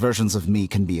surplus versions of me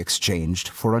can be exchanged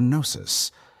for a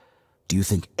gnosis. Do you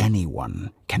think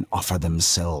anyone can offer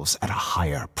themselves at a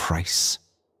higher price?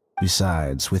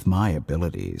 Besides, with my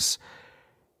abilities,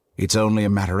 it's only a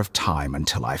matter of time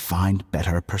until I find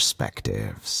better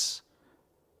perspectives.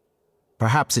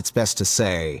 Perhaps it's best to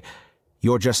say,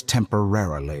 you're just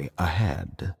temporarily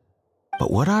ahead.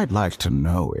 But what I'd like to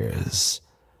know is,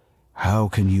 how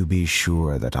can you be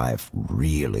sure that I've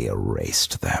really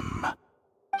erased them?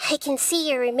 I can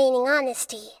see your remaining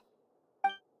honesty.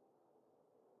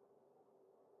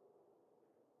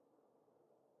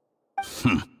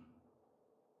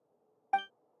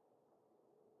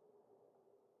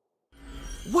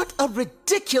 What a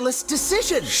ridiculous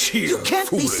decision! You can't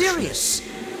be serious!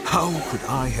 How could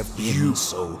I have been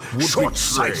so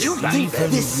short-sighted? You think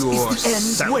this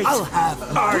is the end? Wait, I'll have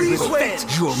Please wait!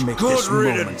 You'll make this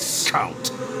moment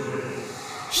count.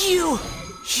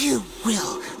 You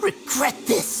will regret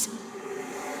this!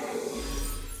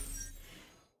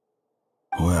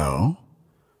 Well,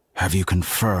 have you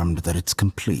confirmed that it's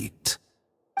complete?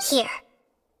 Here,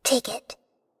 take it.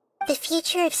 The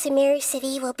future of Sumeru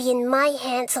City will be in my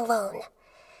hands alone.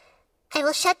 I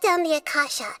will shut down the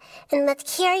Akasha and let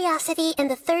curiosity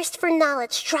and the thirst for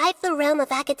knowledge drive the realm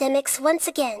of academics once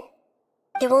again.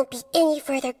 There won't be any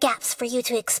further gaps for you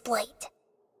to exploit.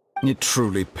 It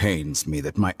truly pains me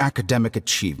that my academic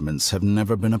achievements have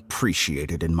never been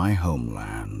appreciated in my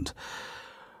homeland.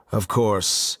 Of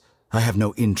course, I have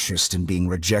no interest in being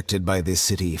rejected by this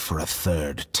city for a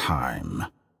third time.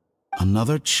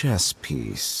 Another chess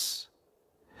piece.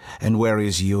 And where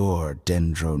is your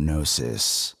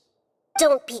dendrognosis?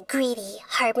 Don't be greedy,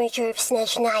 Harbinger of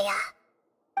Snezhnaya.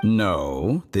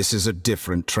 No, this is a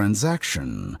different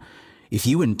transaction. If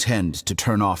you intend to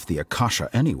turn off the Akasha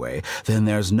anyway, then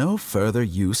there's no further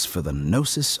use for the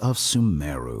Gnosis of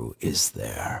Sumeru, is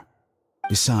there?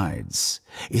 Besides,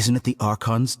 isn't it the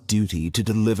Archon's duty to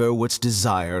deliver what's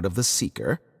desired of the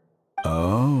Seeker?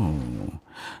 Oh,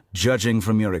 judging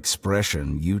from your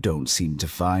expression, you don't seem to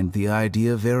find the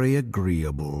idea very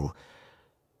agreeable.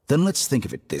 Then let's think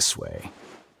of it this way.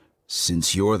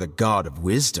 Since you're the God of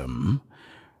Wisdom,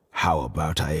 how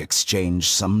about I exchange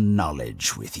some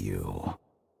knowledge with you?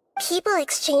 People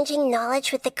exchanging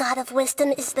knowledge with the God of Wisdom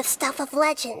is the stuff of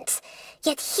legends.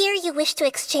 Yet here you wish to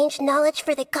exchange knowledge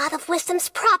for the God of Wisdom's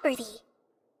property.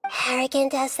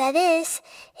 Arrogant as that is,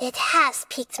 it has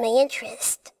piqued my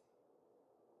interest.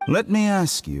 Let me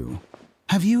ask you,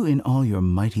 have you in all your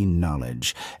mighty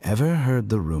knowledge ever heard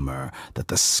the rumor that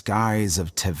the skies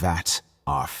of Tevat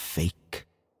are fake?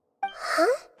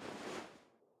 Huh?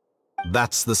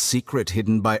 That's the secret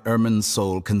hidden by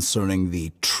Irminsul concerning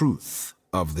the truth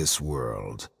of this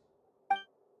world.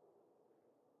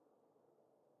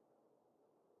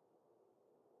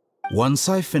 Once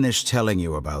I finish telling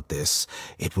you about this,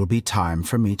 it will be time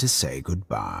for me to say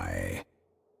goodbye.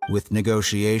 With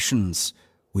negotiations,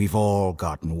 we've all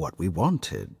gotten what we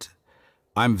wanted.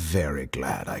 I'm very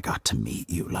glad I got to meet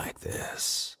you like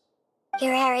this.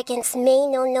 Your arrogance may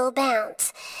know no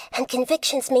bounds, and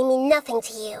convictions may mean nothing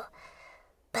to you.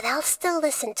 But I'll still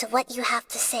listen to what you have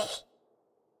to say.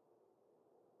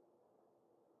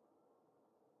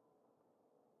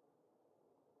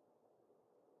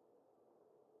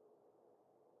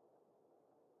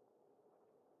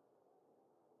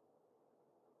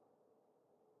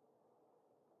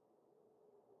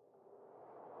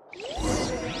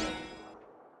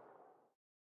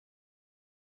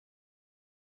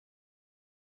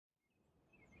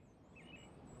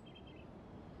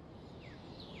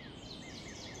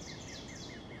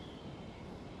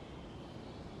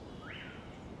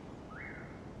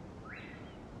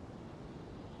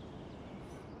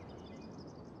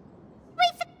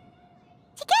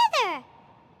 Together!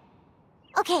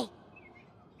 Okay.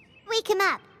 Wake him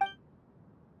up.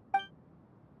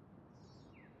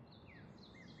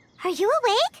 Are you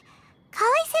awake?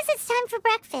 Kali says it's time for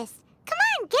breakfast. Come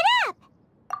on, get up!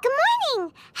 Good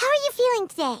morning! How are you feeling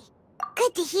today?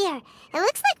 Good to hear. It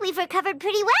looks like we've recovered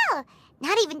pretty well.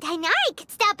 Not even Tainari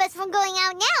could stop us from going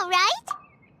out now, right?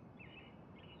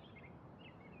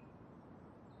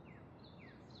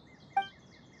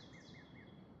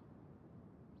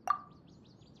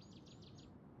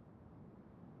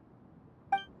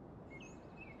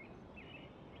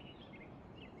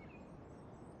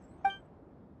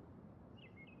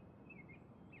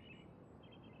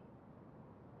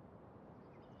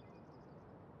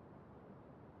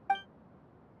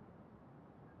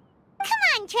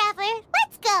 Come on, Traveler,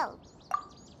 let's go!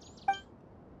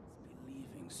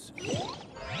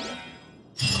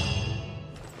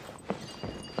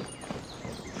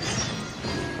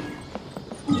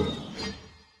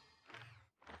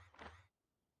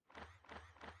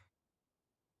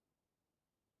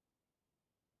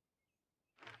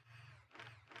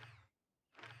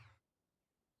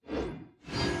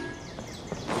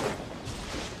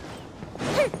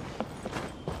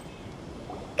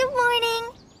 Good morning.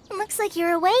 Looks like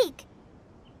you're awake.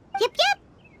 Yep, yep.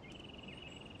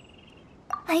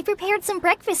 I prepared some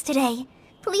breakfast today.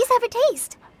 Please have a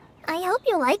taste. I hope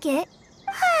you like it.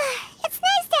 It's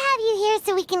nice to have you here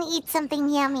so we can eat something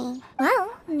yummy.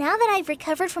 Well, now that I've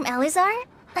recovered from Elazar,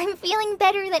 I'm feeling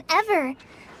better than ever.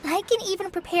 I can even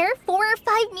prepare 4 or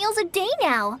 5 meals a day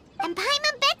now. And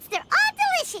Paimon bets they're all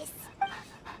delicious.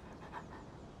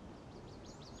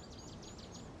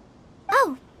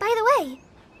 Oh, by the way,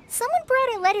 someone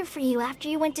brought a letter for you after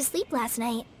you went to sleep last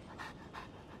night.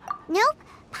 Nope.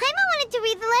 Paimon wanted to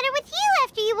read the letter with you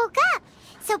after you woke up,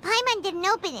 so Paimon didn't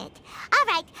open it. All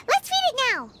right, let's read it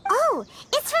now. Oh,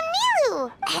 it's from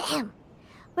Nilou. Ahem.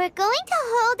 We're going to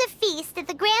hold a feast at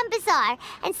the Grand Bazaar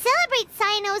and celebrate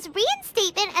Cyano's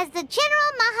reinstatement as the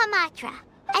General Mahamatra.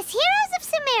 As heroes of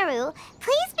Sumeru,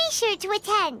 please be sure to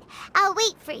attend. I'll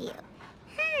wait for you.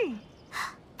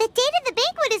 The date of the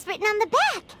banquet is written on the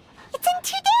back. It's in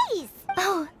 2 days.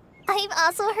 Oh, I've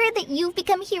also heard that you've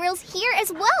become heroes here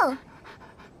as well.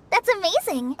 That's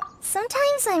amazing.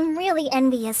 Sometimes I'm really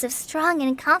envious of strong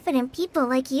and confident people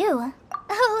like you.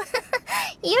 Oh,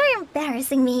 you're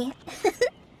embarrassing me.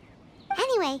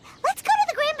 Anyway, let's go to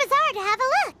the Grand Bazaar to have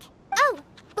a look. Oh,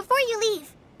 before you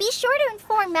leave, be sure to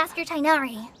inform Master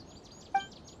Tainari.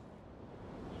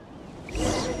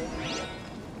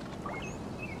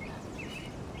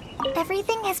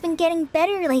 Everything has been getting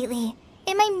better lately,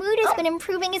 and my mood has been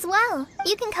improving as well.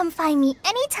 You can come find me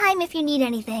anytime if you need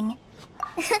anything.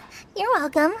 You're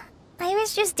welcome. I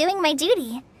was just doing my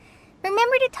duty.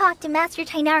 Remember to talk to Master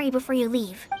Tainari before you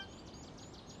leave.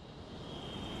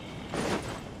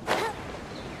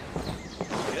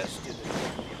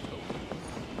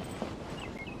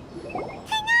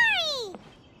 Tainari!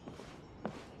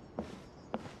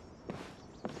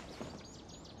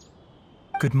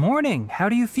 Good morning. How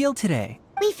do you feel today?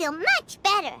 We feel much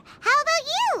better. How about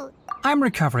you? I'm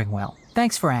recovering well.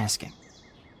 Thanks for asking.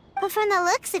 But from the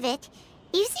looks of it,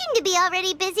 you seem to be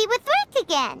already busy with work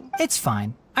again. It's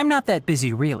fine. I'm not that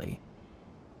busy, really.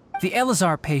 The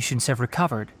Elazar patients have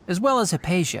recovered, as well as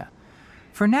Hypatia.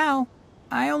 For now,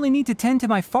 I only need to tend to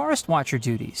my Forest Watcher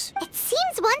duties. It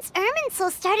seems once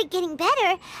Irminsul started getting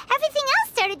better, everything else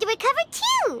started to recover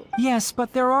too. Yes,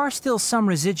 but there are still some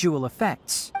residual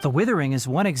effects. The withering is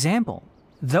one example.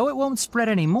 Though it won't spread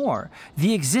anymore,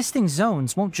 the existing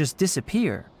zones won't just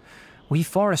disappear. We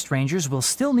forest rangers will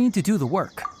still need to do the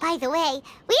work. By the way,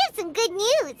 we have some good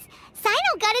news.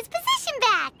 Sino got his position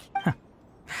back.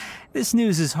 This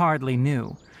news is hardly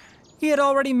new. He had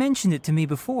already mentioned it to me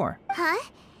before. Huh?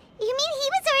 You mean he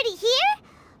was already here?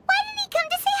 Why didn't he come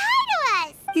to say hi to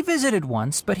us? He visited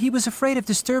once, but he was afraid of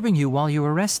disturbing you while you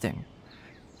were resting.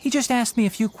 He just asked me a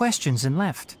few questions and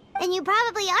left. Then you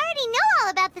probably already know all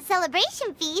about the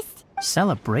celebration feast.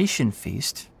 Celebration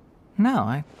feast? No,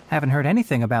 I haven't heard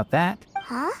anything about that.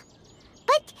 Huh?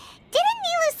 But didn't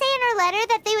Nilou say in her letter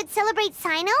that they would celebrate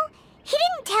Sino? He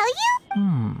didn't tell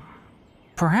you?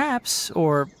 Perhaps,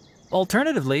 or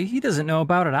alternatively, he doesn't know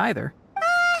about it either.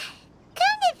 Come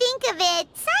to think of it,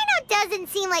 Sino doesn't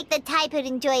seem like the type who'd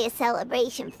enjoy a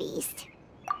celebration feast.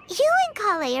 You and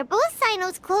Kale are both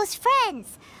Sino's close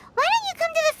friends. Why don't you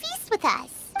come to the feast with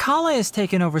us? Kale has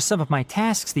taken over some of my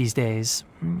tasks these days.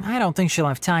 I don't think she'll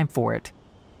have time for it.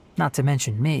 Not to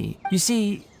mention me. You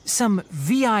see, some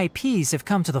VIPs have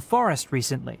come to the forest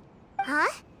recently.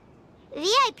 Huh?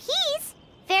 VIPs?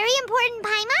 Very important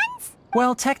Paimons?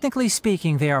 Well, technically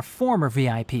speaking, they are former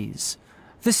VIPs.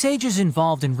 The sages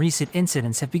involved in recent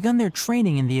incidents have begun their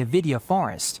training in the Avidya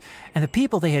forest, and the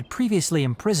people they had previously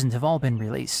imprisoned have all been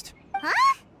released.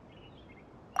 Huh?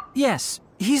 Yes,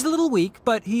 he's a little weak,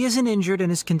 but he isn't injured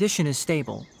and his condition is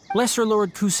stable. Lesser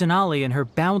Lord Kusanali, in her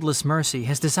boundless mercy,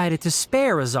 has decided to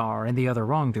spare Azar and the other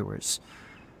wrongdoers.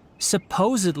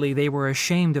 Supposedly, they were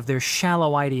ashamed of their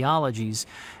shallow ideologies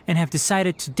and have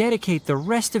decided to dedicate the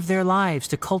rest of their lives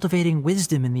to cultivating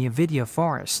wisdom in the Avidya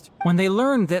forest. When they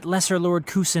learned that Lesser Lord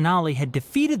Kusanali had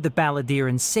defeated the Balladeer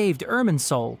and saved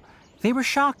Irminsul, they were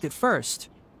shocked at first,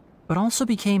 but also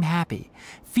became happy,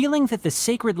 feeling that the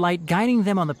sacred light guiding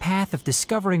them on the path of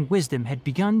discovering wisdom had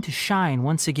begun to shine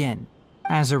once again.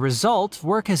 As a result,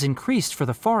 work has increased for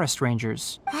the forest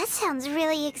rangers. That sounds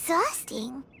really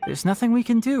exhausting. There's nothing we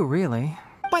can do, really.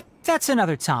 But that's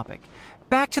another topic.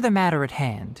 Back to the matter at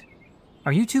hand.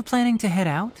 Are you two planning to head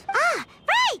out? Ah,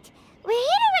 right! We're here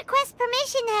to request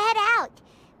permission to head out.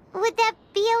 Would that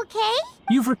be okay?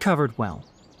 You've recovered well.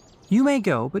 You may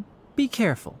go, but be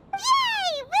careful.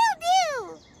 Yay! Will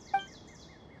do!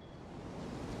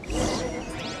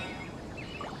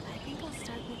 I think I'll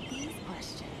start with these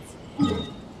questions.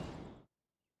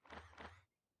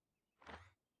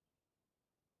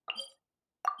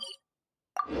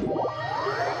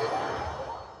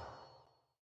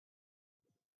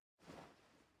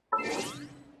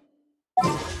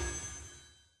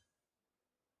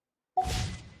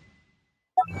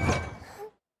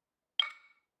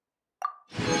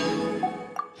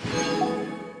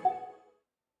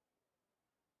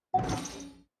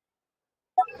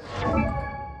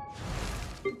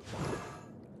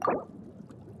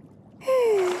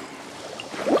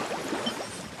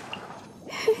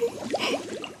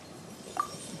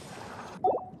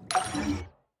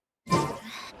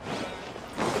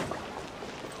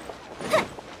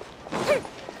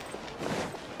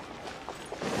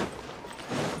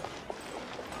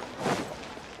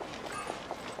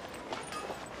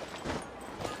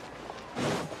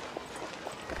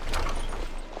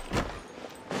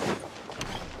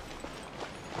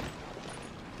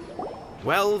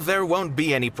 Well, there won't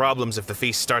be any problems if the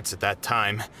feast starts at that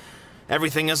time.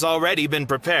 Everything has already been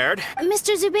prepared.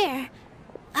 Mr. Zubair,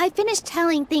 I finished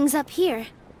tallying things up here.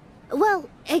 Well,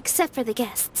 except for the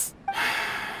guests.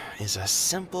 Is a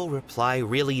simple reply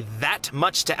really that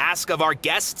much to ask of our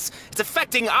guests? It's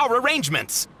affecting our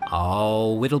arrangements.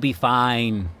 Oh, it'll be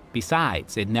fine.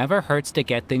 Besides, it never hurts to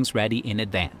get things ready in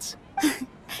advance.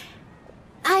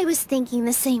 I was thinking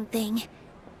the same thing.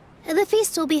 The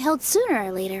feast will be held sooner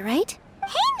or later, right?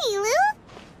 Hey, Nilou!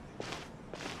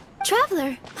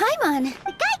 Traveler, Paimon! We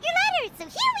got your letters, so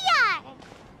here we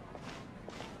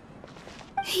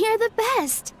are! You're the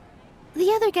best!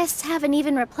 The other guests haven't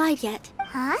even replied yet.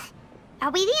 Huh?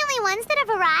 Are we the only ones that have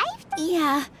arrived?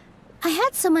 Yeah. I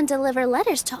had someone deliver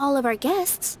letters to all of our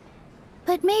guests.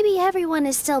 But maybe everyone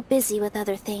is still busy with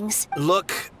other things.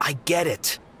 Look, I get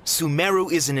it.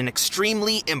 Sumeru is in an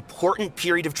extremely important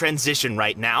period of transition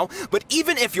right now, but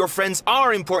even if your friends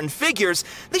are important figures,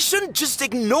 they shouldn't just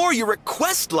ignore your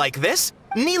request like this.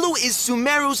 Nilou is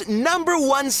Sumeru's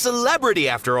 #1 celebrity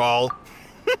after all.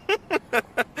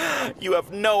 You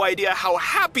have no idea how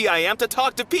happy I am to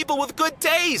talk to people with good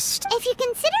taste. If you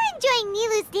consider enjoying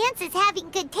Nilou's dances having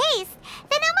good taste,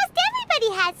 then almost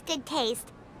everybody has good taste.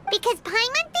 Because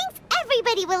Paimon thinks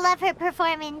everybody will love her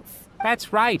performance.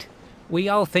 That's right. We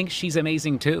all think she's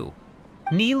amazing too.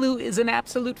 Nilou is an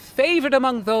absolute favorite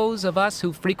among those of us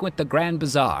who frequent the Grand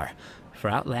Bazaar. For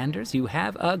Outlanders, you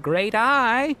have a great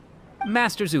eye.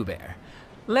 Master Zubair,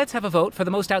 let's have a vote for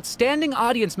the most outstanding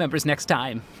audience members next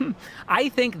time. I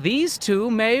think these two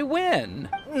may win.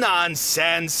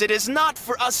 Nonsense! It is not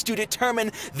for us to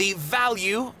determine the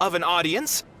value of an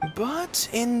audience. But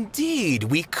indeed,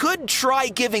 we could try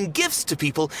giving gifts to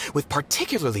people with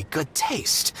particularly good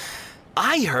taste.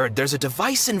 I heard there's a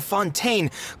device in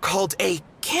Fontaine called a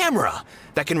camera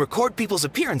that can record people's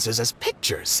appearances as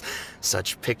pictures.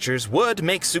 Such pictures would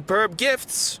make superb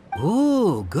gifts.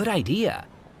 Ooh, good idea.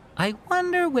 I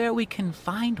wonder where we can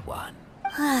find one.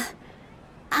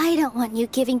 I don't want you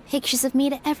giving pictures of me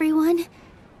to everyone.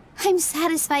 I'm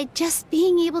satisfied just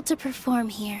being able to perform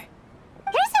here.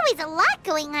 There's always a lot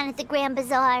going on at the Grand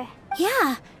Bazaar.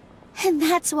 Yeah, and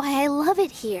that's why I love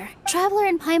it here. Traveler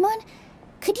and Paimon,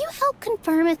 could you help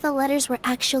confirm if the letters were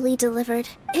actually delivered?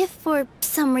 If for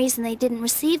some reason they didn't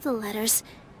receive the letters,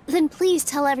 then please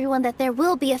tell everyone that there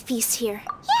will be a feast here.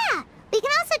 Yeah, we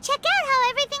can also check out how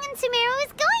everything in Sumeru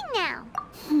is going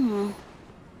now.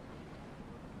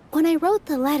 When I wrote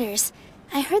the letters,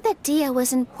 I heard that Dehya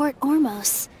was in Port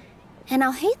Ormos, and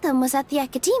Alhaitham was at the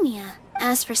Academia.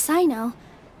 As for Sino,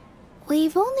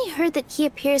 we've only heard that he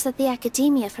appears at the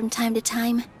Academia from time to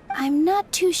time. I'm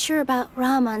not too sure about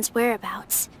Ramon's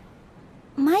whereabouts.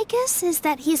 My guess is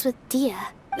that he's with Dehya.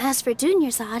 As for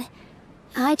Dunyarzad,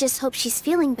 I just hope she's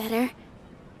feeling better.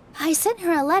 I sent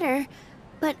her a letter,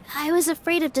 but I was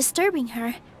afraid of disturbing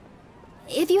her.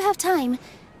 If you have time,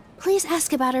 please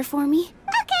ask about her for me.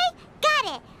 Okay,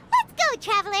 got it. Let's go,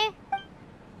 Traveler.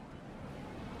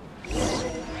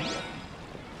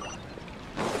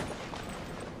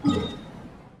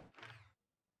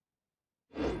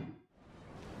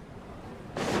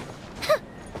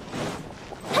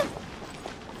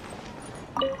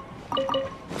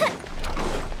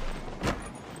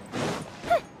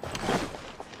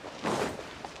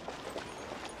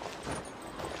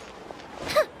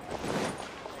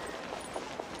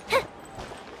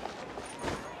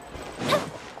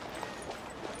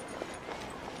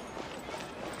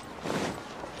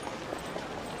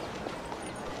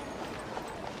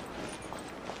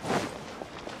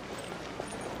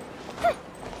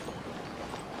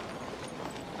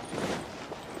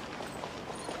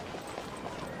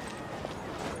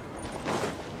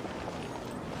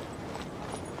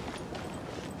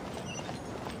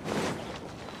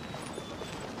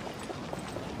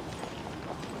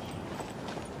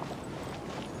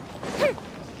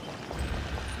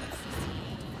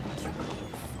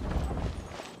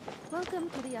 Welcome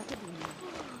to the Academia.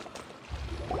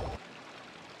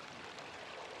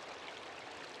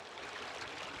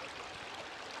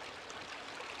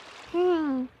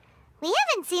 We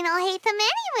haven't seen Alhaitham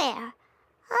anywhere.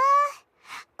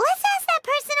 Let's ask that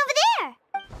person over there.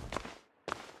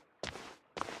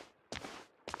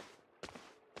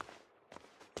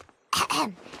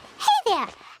 Hey there,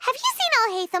 have you seen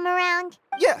Alhaitham around?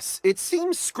 Yes, it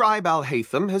seems Scribe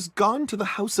Alhaitham has gone to the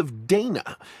House of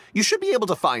Dana. You should be able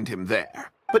to find him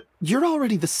there. But you're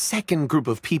already the second group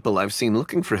of people I've seen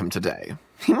looking for him today.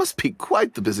 He must be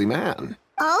quite the busy man.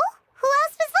 Oh? Who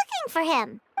else was looking for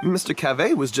him? Mr.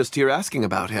 Cavey was just here asking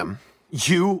about him.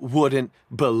 You wouldn't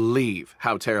believe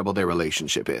how terrible their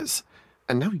relationship is.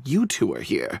 And now you two are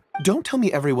here. Don't tell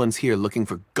me everyone's here looking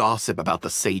for gossip about the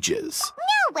sages.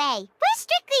 No way! We're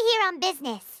strictly here on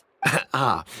business.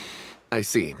 Ah, I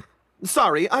see.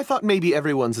 Sorry, I thought maybe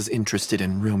everyone's as interested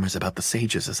in rumors about the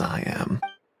sages as I am.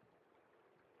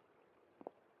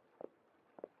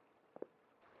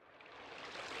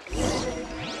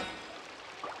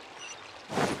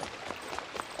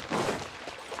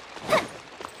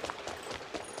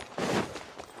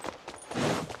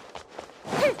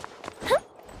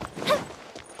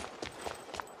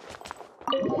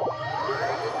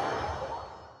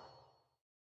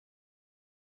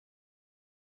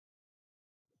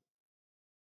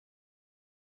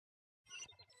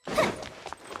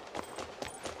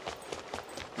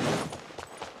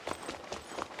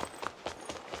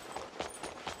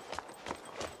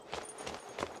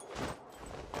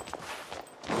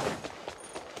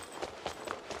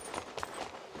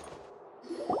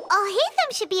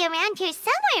 Alhaitham should be around here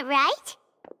somewhere, right?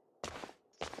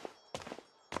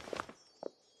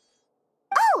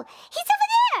 Oh, he's over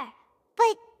there!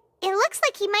 But it looks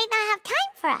like he might not have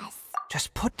time for us.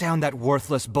 Just put down that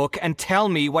worthless book and tell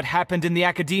me what happened in the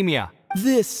Academia.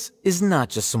 This is not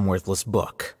just some worthless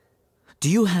book. Do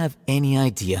you have any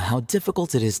idea how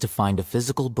difficult it is to find a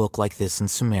physical book like this in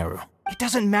Sumeru? It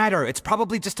doesn't matter. It's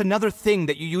probably just another thing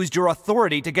that you used your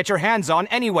authority to get your hands on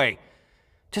anyway.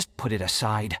 Just put it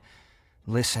aside.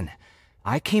 Listen,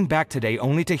 I came back today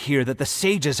only to hear that the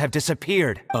sages have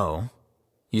disappeared. Oh?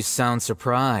 You sound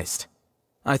surprised.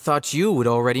 I thought you would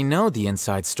already know the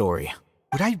inside story.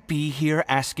 Would I be here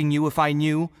asking you if I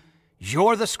knew?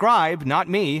 You're the scribe, not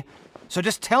me. So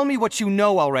just tell me what you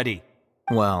know already.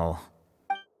 Well...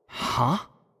 Huh?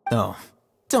 Oh,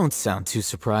 don't sound too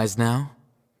surprised now.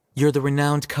 You're the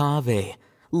renowned Kaveh,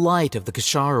 light of the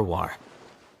Ksharawar.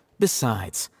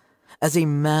 Besides, as a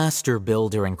master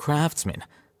builder and craftsman,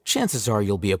 chances are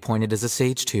you'll be appointed as a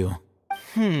sage too.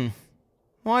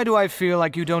 Why do I feel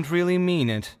like you don't really mean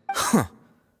it? Huh.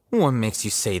 What makes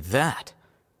you say that?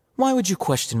 Why would you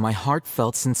question my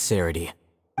heartfelt sincerity?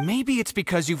 Maybe it's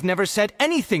because you've never said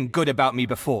anything good about me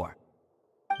before.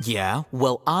 Yeah,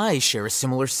 well, I share a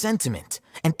similar sentiment,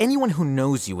 and anyone who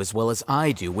knows you as well as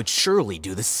I do would surely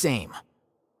do the same.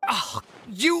 Oh,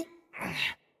 you...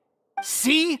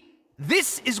 See?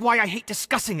 This is why I hate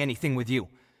discussing anything with you.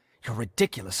 Your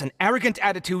ridiculous and arrogant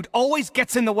attitude always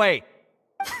gets in the way.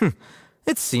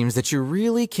 It seems that you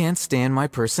really can't stand my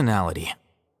personality.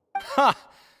 Ha!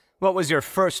 What was your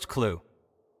first clue?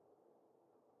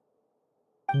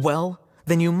 Well,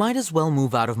 then you might as well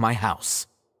move out of my house.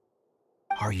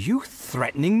 Are you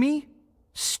threatening me?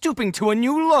 Stooping to a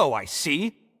new low, I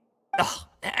see. Ugh,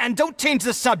 and don't change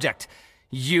the subject.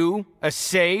 You, a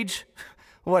sage?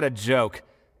 What a joke.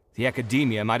 The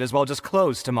Academia might as well just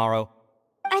close tomorrow.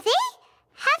 Are they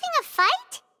having a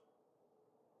fight?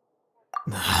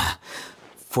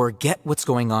 Forget what's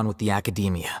going on with the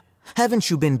Academia. Haven't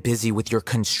you been busy with your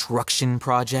construction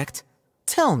project?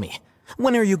 Tell me,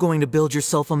 when are you going to build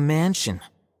yourself a mansion?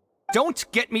 Don't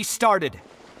get me started.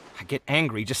 I get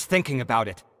angry just thinking about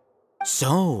it.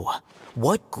 So,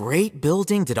 what great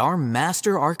building did our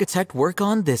master architect work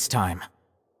on this time?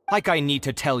 Like I need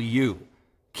to tell you.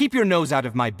 Keep your nose out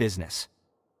of my business.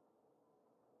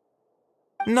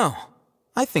 No,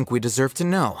 I think we deserve to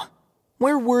know.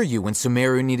 Where were you when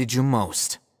Sumeru needed you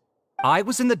most? I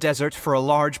was in the desert for a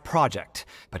large project,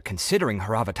 but considering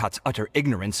Haravatat's utter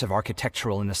ignorance of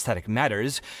architectural and aesthetic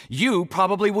matters, you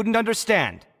probably wouldn't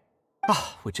understand.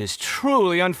 Oh, which is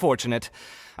truly unfortunate.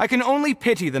 I can only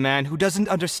pity the man who doesn't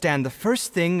understand the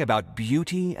first thing about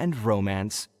beauty and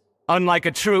romance. Unlike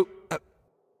a true...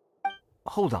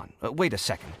 hold on, wait a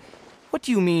second. What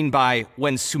do you mean by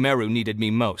when Sumeru needed me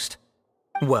most?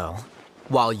 Well,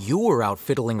 while you were out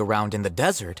fiddling around in the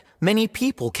desert, many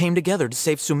people came together to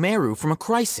save Sumeru from a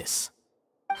crisis.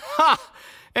 Ha!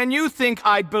 And you think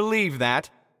I'd believe that?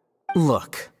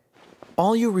 Look,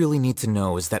 all you really need to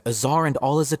know is that Azar and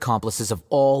all his accomplices have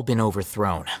all been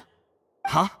overthrown.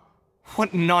 Huh?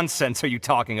 What nonsense are you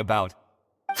talking about?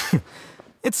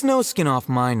 It's no skin off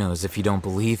my nose if you don't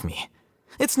believe me.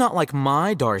 It's not like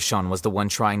my Darshan was the one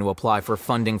trying to apply for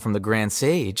funding from the Grand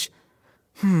Sage.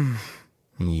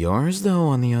 Yours, though,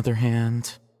 on the other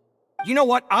hand... You know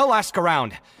what? I'll ask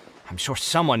around. I'm sure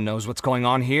someone knows what's going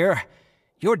on here.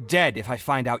 You're dead if I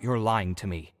find out you're lying to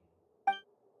me.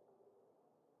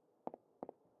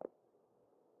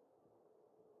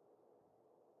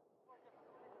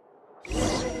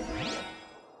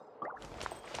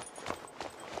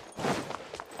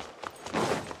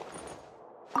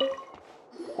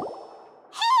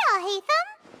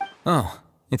 Oh,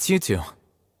 it's you two.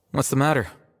 What's the matter?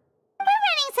 We're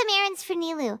running some errands for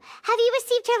Nilou. Have you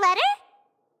received her letter?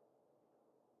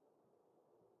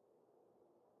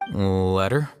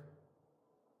 Letter?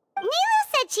 Nilou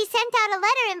said she sent out a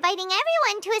letter inviting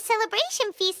everyone to a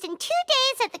celebration feast in 2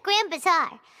 days at the Grand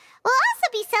Bazaar. We'll also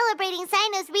be celebrating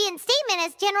Zaino's reinstatement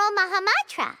as General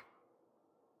Mahamatra.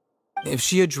 If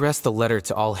she addressed the letter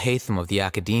to Al-Haytham of the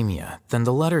Academia, then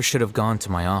the letter should have gone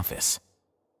to my office.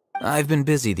 I've been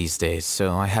busy these days,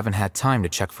 so I haven't had time to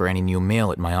check for any new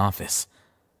mail at my office.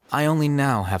 I only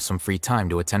now have some free time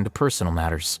to attend to personal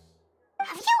matters.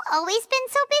 Have you always been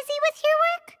so busy with your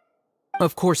work?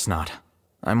 Of course not.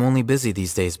 I'm only busy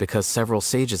these days because several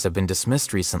sages have been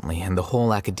dismissed recently and the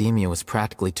whole Academia was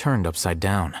practically turned upside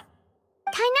down.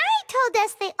 Kainari told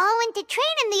us they all went to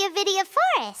train in the Avidia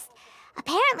Forest.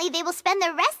 Apparently they will spend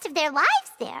the rest of their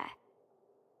lives there.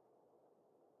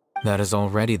 That is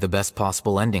already the best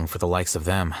possible ending for the likes of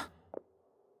them.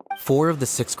 4 of the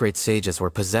 6 great sages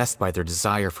were possessed by their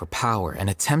desire for power and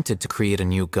attempted to create a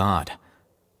new god.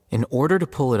 In order to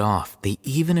pull it off, they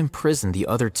even imprisoned the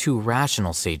other 2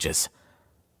 rational sages.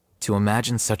 To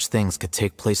imagine such things could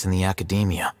take place in the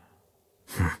Academia.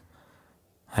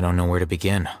 I don't know where to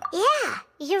begin. Yeah,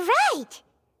 you're right.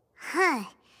 Huh.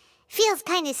 Feels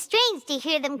kind of strange to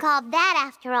hear them called that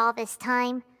after all this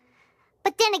time.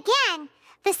 But then again,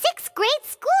 the 6 great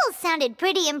schools sounded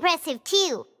pretty impressive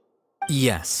too.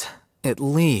 Yes, At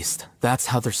least, that's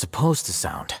how they're supposed to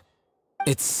sound.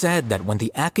 It's said that when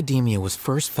the Academia was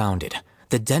first founded,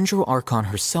 the Dendro Archon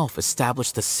herself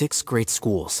established the 6 great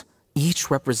schools,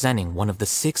 each representing one of the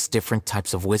 6 different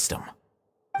types of wisdom.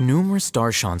 Numerous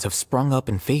Darshans have sprung up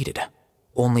and faded.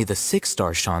 Only the 6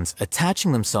 Darshans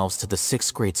attaching themselves to the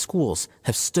 6 great schools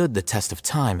have stood the test of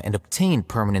time and obtained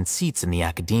permanent seats in the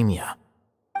Academia.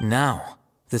 Now,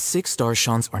 the 6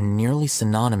 Darshans are nearly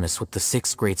synonymous with the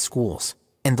 6 great schools,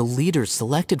 and the leaders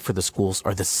selected for the schools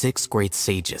are the 6 great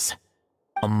sages.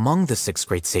 Among the 6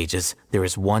 great sages, there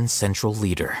is one central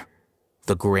leader,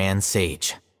 the Grand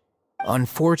Sage.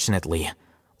 Unfortunately,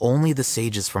 only the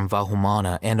sages from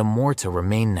Vahumana and Amorta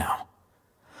remain now.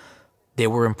 They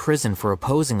were imprisoned for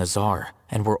opposing Azar,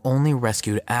 and were only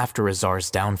rescued after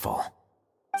Azar's downfall.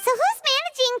 So who's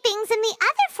managing things in the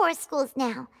other 4 schools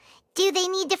now? Do they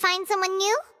need to find someone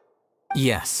new?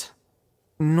 Yes.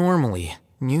 Normally,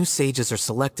 new sages are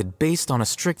selected based on a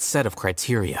strict set of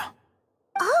criteria.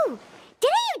 Oh,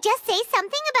 didn't you just say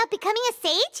something about becoming a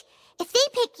sage? If they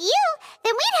pick you,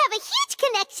 then we'd have a huge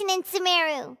connection in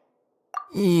Sumeru.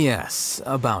 Yes,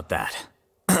 about that.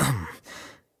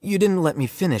 You didn't let me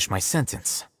finish my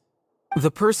sentence.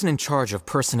 The person in charge of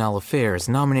personnel affairs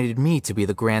nominated me to be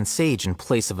the Grand Sage in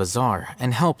place of Azar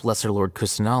and help Lesser Lord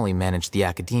Kusanali manage the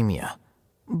Academia.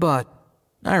 But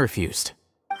I refused.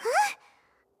 Huh?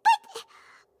 But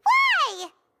why?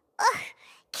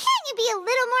 Can't you be a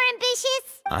little more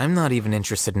ambitious? I'm not even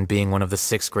interested in being one of the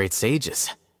 6 great sages.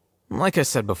 Like I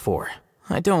said before,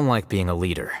 I don't like being a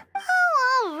leader.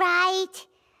 Oh, all right.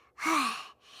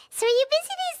 So are you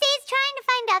busy these days trying to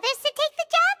find others to take the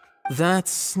job?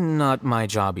 That's not my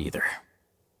job either.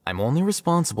 I'm only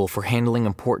responsible for handling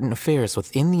important affairs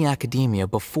within the Academia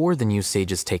before the new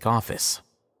sages take office.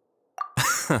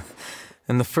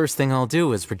 And the first thing I'll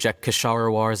do is reject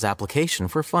Kasharawar's application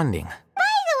for funding. By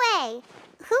the way,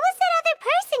 who was that other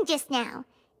person just now?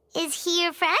 Is he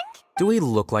your friend? Do we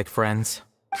look like friends?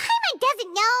 Paimon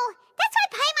doesn't know. That's why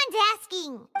Paimon's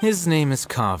asking. His name is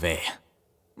Kaveh,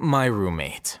 my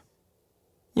roommate.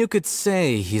 You could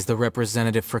say he's the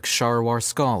representative for Ksharawar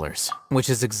scholars, which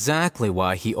is exactly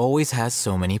why he always has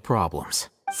so many problems.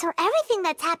 So everything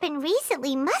that's happened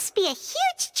recently must be a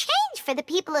huge change for the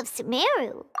people of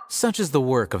Sumeru. Such is the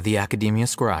work of the Academia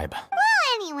Scribe.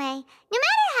 Well, anyway, no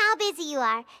matter how busy you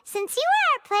are, since you are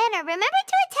our planner, remember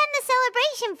to attend the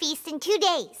celebration feast in 2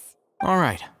 days. All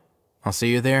right, I'll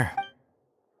see you there.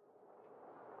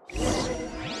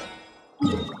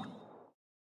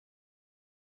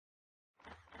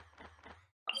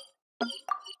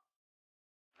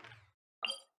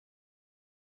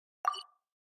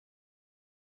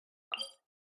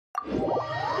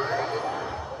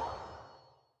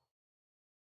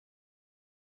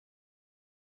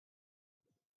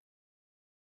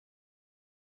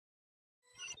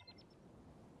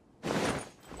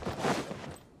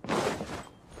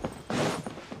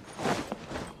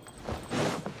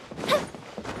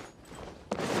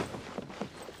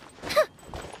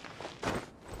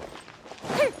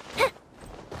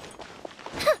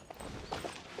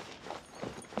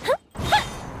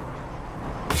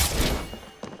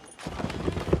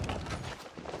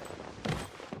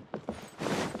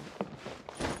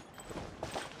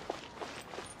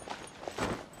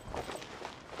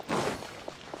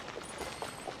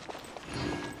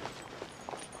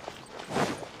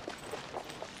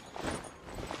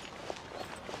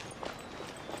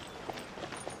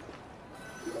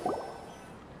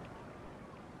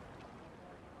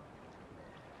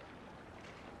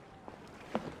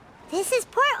 This is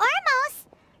Port Ormos.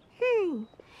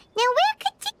 Now where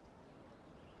could you...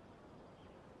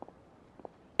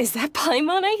 Is that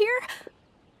Paimon I hear?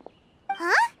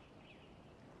 Huh?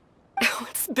 Oh,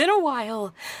 it's been a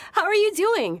while. How are you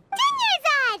doing?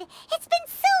 Dinyarzad! It's been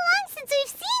so long since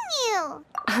we've seen you!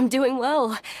 I'm doing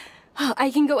well. I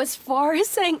can go as far as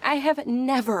saying I have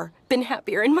never been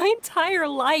happier in my entire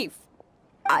life.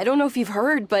 I don't know if you've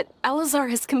heard, but Alazar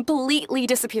has completely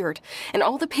disappeared, and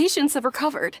all the patients have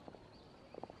recovered.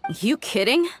 You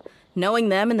kidding? Knowing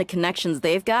them and the connections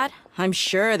they've got, I'm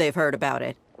sure they've heard about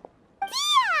it.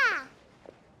 Yeah!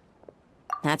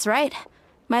 That's right.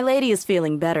 My lady is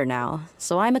feeling better now,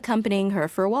 so I'm accompanying her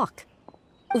for a walk.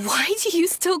 Why do you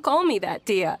still call me that,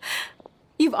 Dehya?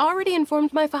 You've already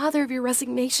informed my father of your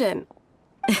resignation.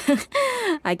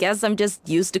 I guess I'm just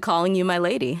used to calling you my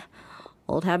lady.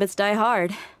 Old habits die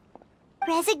hard.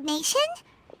 Resignation?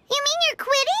 You mean you're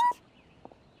quitting?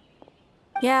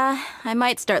 Yeah, I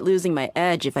might start losing my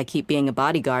edge if I keep being a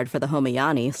bodyguard for the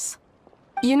Homayanis.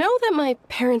 You know that my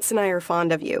parents and I are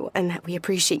fond of you, and that we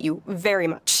appreciate you very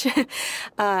much.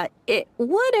 It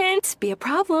wouldn't be a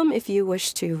problem if you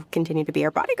wish to continue to be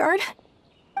our bodyguard.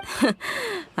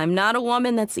 I'm not a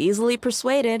woman that's easily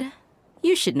persuaded.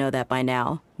 You should know that by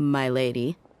now, my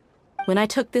lady. When I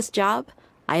took this job,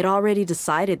 I had already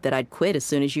decided that I'd quit as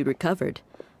soon as you recovered.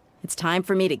 It's time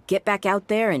for me to get back out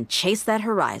there and chase that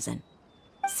horizon.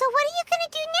 So what are you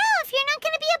gonna do now if you're not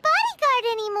gonna be a bodyguard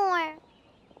anymore?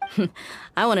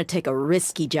 I want to take a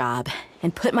risky job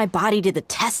and put my body to the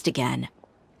test again.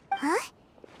 Huh?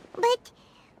 But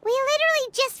we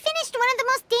literally just finished one of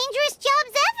the most dangerous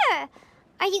jobs ever!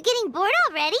 Are you getting bored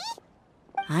already?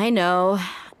 I know.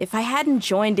 If I hadn't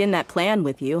joined in that plan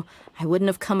with you, I wouldn't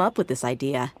have come up with this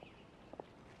idea.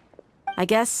 I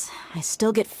guess I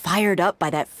still get fired up by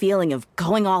that feeling of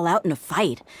going all out in a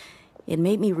fight. It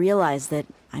made me realize that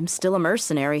I'm still a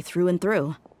mercenary through and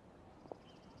through.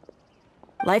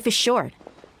 Life is short,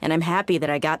 and I'm happy that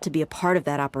I got to be a part of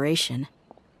that operation.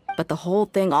 But the whole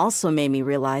thing also made me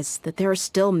realize that there are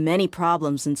still many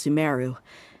problems in Sumeru.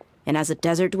 And as a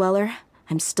desert dweller,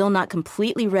 I'm still not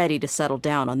completely ready to settle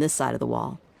down on this side of the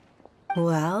wall.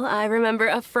 Well, I remember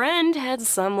a friend had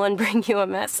someone bring you a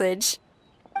message.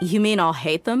 You mean I'll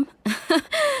hate them?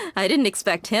 I didn't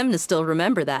expect him to still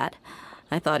remember that.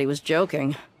 I thought he was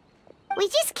joking. We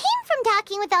just came from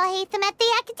talking with Al-Haytham at the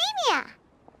Academia.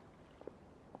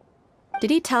 Did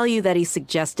he tell you that he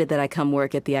suggested that I come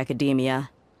work at the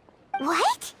Academia?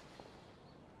 What?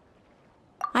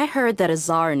 I heard that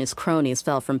Azar and his cronies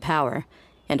fell from power,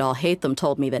 and Al-Haytham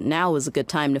told me that now was a good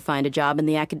time to find a job in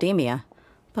the Academia,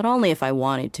 but only if I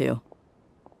wanted to.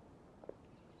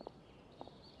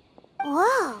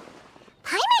 Whoa.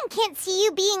 Paimon can't see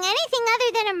you being anything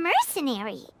other than a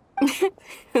mercenary.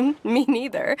 Me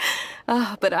neither.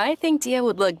 But I think Dehya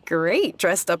would look great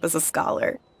dressed up as a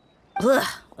scholar.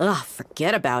 Ugh,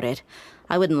 forget about it.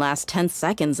 I wouldn't last 10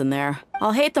 seconds in there.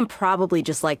 Al-Haytham probably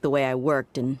just liked the way I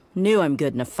worked and knew I'm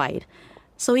good in a fight.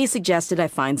 So he suggested I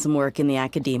find some work in the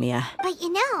Academia. But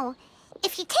you know,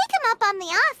 if you take him up on the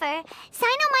offer,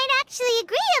 Sino might actually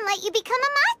agree and let you become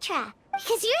a Matra.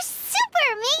 Because you're super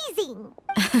amazing!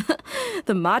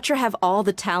 The Matra have all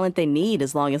the talent they need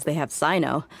as long as they have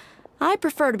Sino. I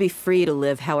prefer to be free to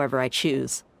live however I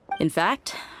choose. In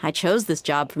fact, I chose this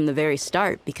job from the very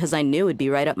start because I knew it'd be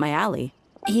right up my alley.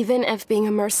 Even if being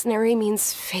a mercenary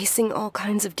means facing all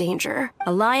kinds of danger.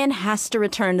 A lion has to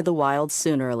return to the wild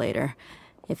sooner or later.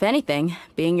 If anything,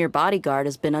 being your bodyguard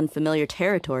has been unfamiliar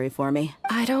territory for me.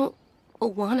 I don't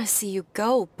want to see you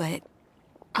go, but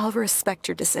I'll respect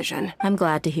your decision. I'm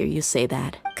glad to hear you say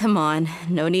that. Come on,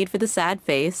 no need for the sad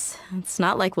face. It's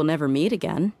not like we'll never meet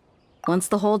again. Once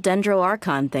the whole Dendro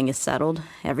Archon thing is settled,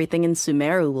 everything in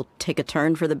Sumeru will take a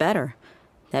turn for the better.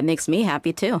 That makes me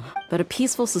happy too. But a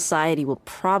peaceful society will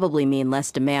probably mean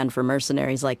less demand for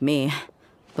mercenaries like me.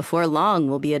 Before long,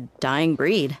 we'll be a dying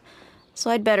breed.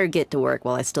 So I'd better get to work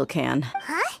while I still can.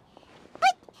 Huh?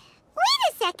 But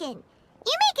wait a second!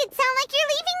 You make it sound like you're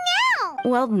leaving now!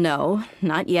 Well, no.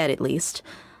 Not yet, at least.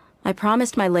 I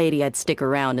promised my lady I'd stick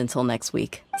around until next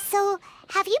week. So,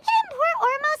 have you been in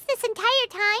Port Ormos this entire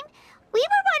time? We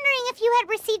were wondering if you had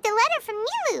received a letter from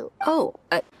Nilou. Oh,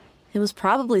 it was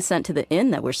probably sent to the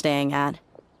inn that we're staying at.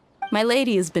 My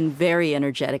lady has been very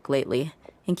energetic lately,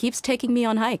 and keeps taking me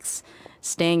on hikes,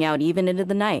 staying out even into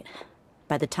the night.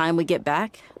 By the time we get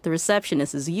back, the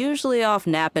receptionist is usually off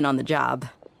napping on the job.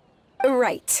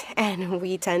 Right, and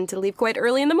we tend to leave quite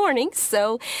early in the morning,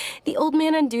 so the old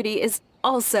man on duty is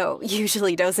also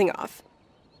usually dozing off.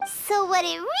 So what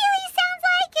it really sounds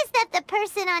like is that the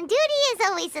person on duty is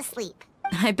always asleep.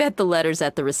 I bet the letter's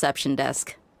at the reception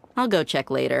desk. I'll go check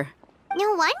later. No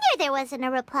wonder there wasn't a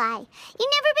reply.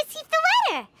 You never received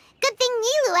the letter. Good thing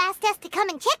Nilou asked us to come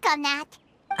and check on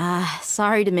that.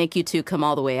 Sorry to make you two come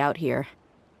all the way out here.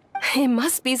 It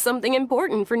must be something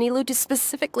important for Nilou to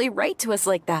specifically write to us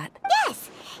like that. Yes!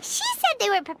 She said they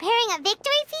were preparing a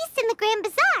victory feast in the Grand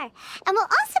Bazaar, and will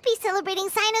also be celebrating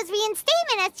Sino's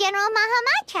reinstatement as General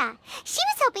Mahamatra. She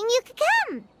was hoping you could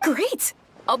come. Great!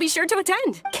 I'll be sure to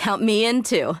attend. Count me in,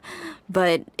 too.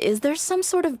 But is there some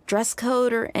sort of dress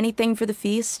code or anything for the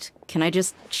feast? Can I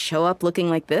just show up looking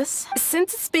like this?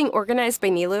 Since it's being organized by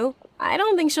Nilou, I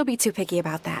don't think she'll be too picky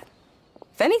about that.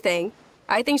 If anything,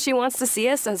 I think she wants to see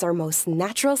us as our most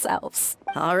natural selves.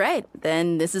 All right,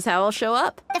 then this is how I'll show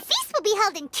up. The feast will be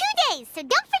held in 2 days, so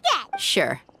don't forget.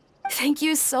 Sure. Thank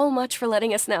you so much for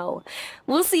letting us know.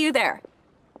 We'll see you there.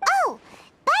 Oh,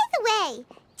 by the way,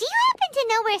 do you happen to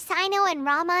know where Sino and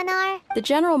Raman are? The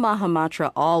General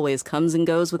Mahamatra always comes and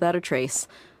goes without a trace.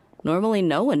 Normally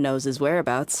no one knows his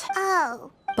whereabouts.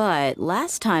 Oh. But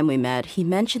last time we met, he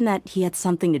mentioned that he had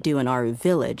something to do in Aru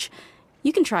village.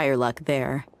 You can try your luck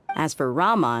there. As for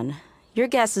Raman, your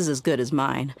guess is as good as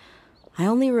mine. I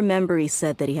only remember he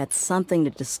said that he had something to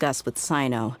discuss with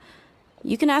Sino.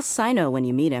 You can ask Sino when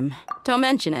you meet him. Don't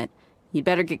mention it. You'd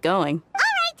better get going. All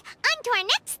right, on to our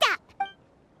next stop.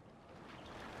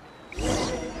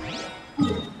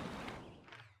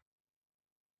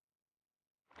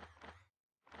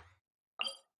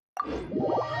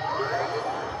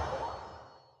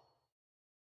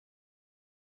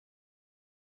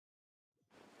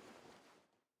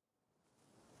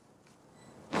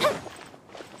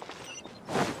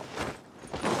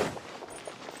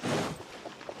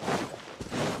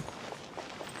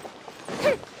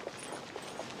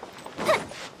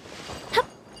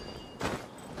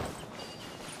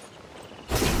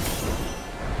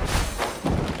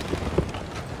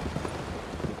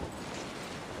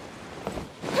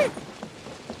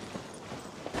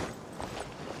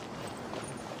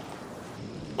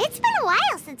 It's been a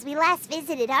while since we last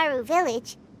visited Aru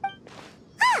village.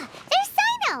 Ah, there's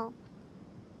Sino!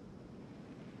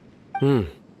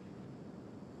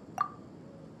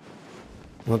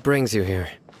 What brings you here?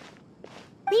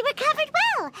 We recovered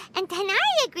well, and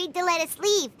Tanari agreed to let us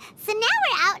leave, so now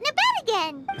we're out and about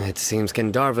again. It seems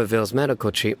Gandharvaville's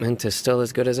medical treatment is still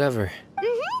as good as ever.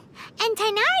 Mm-hmm, and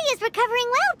Tanari is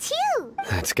recovering well, too.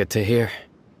 That's good to hear.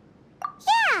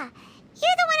 Yeah,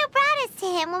 you're the one who brought us to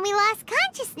him when we lost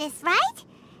consciousness, right?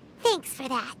 Thanks for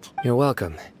that. You're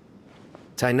welcome.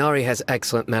 Tainari has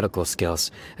excellent medical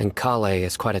skills, and Kale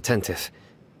is quite attentive.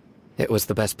 It was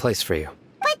the best place for you.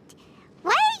 But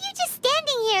why are you just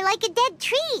standing here like a dead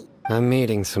tree? I'm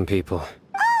meeting some people.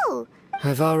 Oh!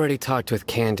 I've already talked with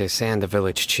Candace and the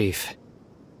village chief.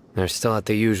 They're still at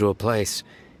the usual place.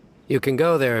 You can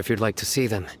go there if you'd like to see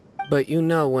them. But you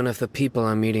know one of the people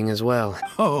I'm meeting as well.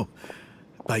 Oh,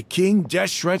 by King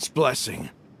Deshret's blessing,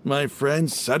 my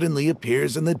friend suddenly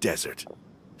appears in the desert.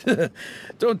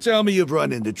 Don't tell me you've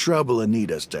run into trouble and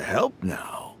need us to help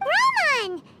now.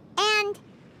 Raman! And...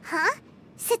 huh?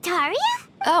 Sataria?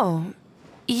 Oh,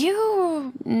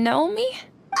 you know me?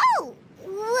 Oh,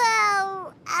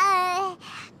 well,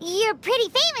 you're pretty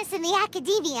famous in the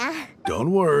academia.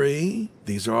 Don't worry,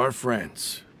 these are our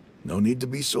friends. No need to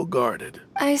be so guarded.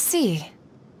 I see.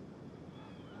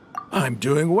 I'm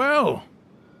doing well.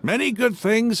 Many good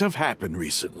things have happened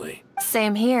recently.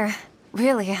 Same here.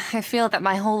 Really, I feel that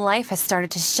my whole life has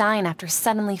started to shine after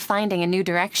suddenly finding a new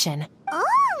direction.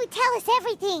 Oh, tell us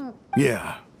everything.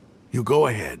 Yeah, you go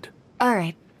ahead.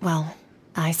 Alright, well,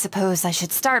 I suppose I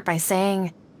should start by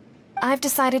saying I've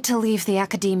decided to leave the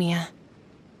academia.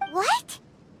 What?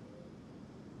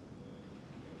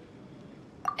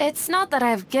 It's not that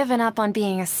I've given up on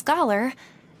being a scholar.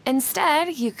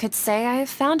 Instead, you could say I've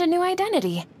found a new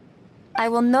identity. I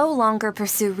will no longer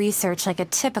pursue research like a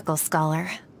typical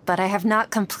scholar, but I have not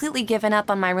completely given up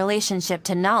on my relationship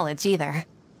to knowledge either.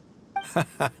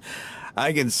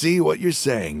 I can see what you're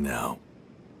saying now.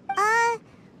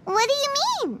 What do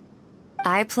you mean?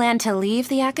 I plan to leave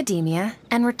the academia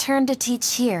and return to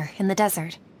teach here in the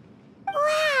desert.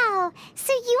 Wow,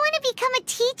 so you want to become a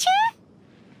teacher?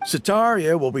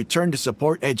 Sataria will return to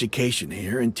support education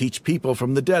here and teach people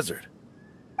from the desert.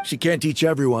 She can't teach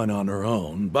everyone on her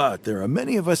own, but there are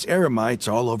many of us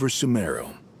Eremites all over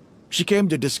Sumeru. She came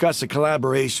to discuss a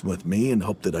collaboration with me and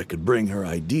hoped that I could bring her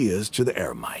ideas to the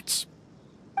Eremites.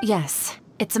 Yes,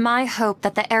 it's my hope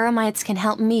that the Eremites can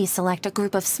help me select a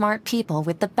group of smart people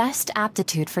with the best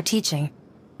aptitude for teaching.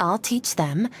 I'll teach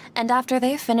them, and after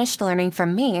they've finished learning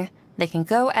from me, they can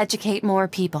go educate more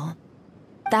people.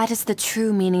 That is the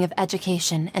true meaning of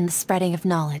education and the spreading of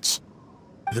knowledge.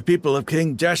 The people of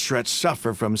King Deshret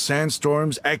suffer from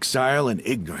sandstorms, exile, and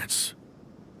ignorance.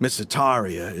 Miss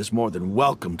Sataria is more than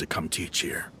welcome to come teach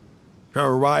here. Her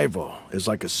arrival is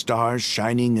like a star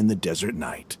shining in the desert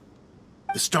night.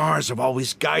 The stars have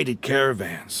always guided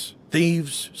caravans,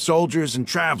 thieves, soldiers, and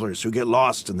travelers who get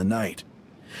lost in the night.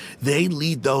 They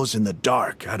lead those in the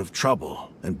dark out of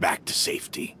trouble and back to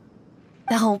safety.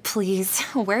 Oh, please.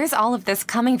 Where's all of this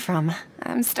coming from?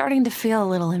 I'm starting to feel a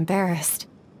little embarrassed.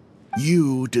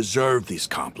 You deserve these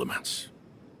compliments.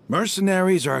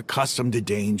 Mercenaries are accustomed to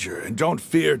danger and don't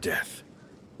fear death,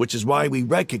 which is why we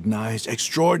recognize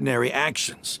extraordinary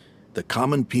actions that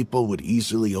common people would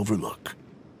easily overlook.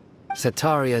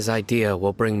 Sataria's idea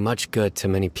will bring much good to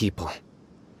many people.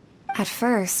 At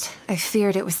first, I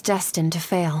feared it was destined to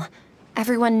fail.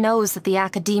 Everyone knows that the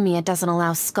academia doesn't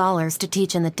allow scholars to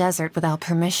teach in the desert without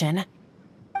permission.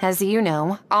 As you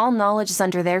know, all knowledge is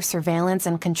under their surveillance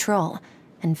and control,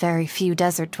 and very few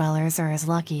desert dwellers are as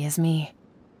lucky as me.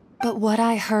 But what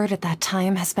I heard at that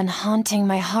time has been haunting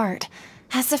my heart,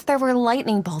 as if there were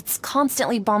lightning bolts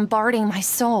constantly bombarding my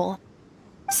soul.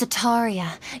 Sataria,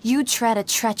 you tread a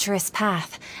treacherous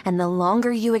path, and the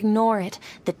longer you ignore it,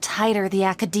 the tighter the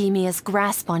Academia's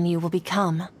grasp on you will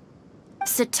become.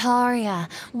 Sataria,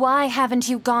 why haven't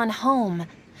you gone home?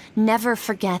 Never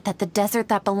forget that the desert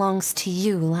that belongs to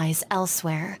you lies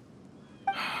elsewhere.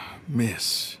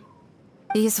 Miss.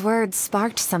 These words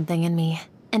sparked something in me,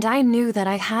 and I knew that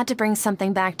I had to bring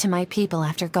something back to my people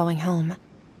after going home.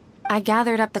 I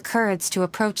gathered up the courage to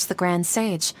approach the Grand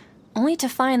Sage, only to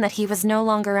find that he was no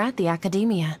longer at the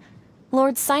Academia.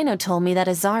 Lord Sino told me that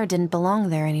Azar didn't belong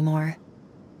there anymore.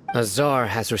 Azar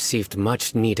has received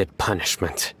much-needed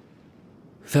punishment.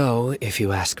 Though, if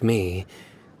you ask me,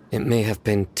 it may have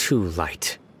been too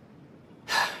light.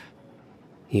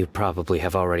 You probably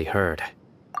have already heard.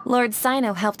 Lord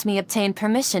Sino helped me obtain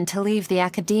permission to leave the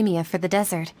Academia for the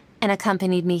desert, and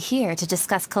accompanied me here to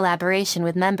discuss collaboration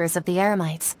with members of the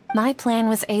Eremites. My plan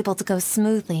was able to go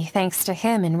smoothly thanks to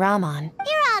him and Rahman.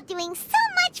 You're all doing so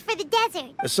much for the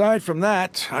desert. Aside from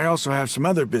that, I also have some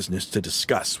other business to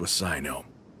discuss with Sino.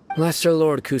 Lesser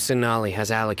Lord Kusanali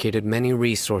has allocated many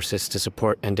resources to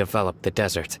support and develop the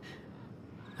desert.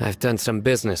 I've done some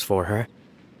business for her,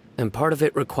 and part of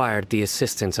it required the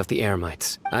assistance of the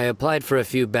Eremites. I applied for a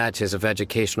few batches of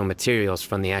educational materials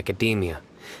from the Academia,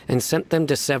 and sent them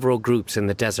to several groups in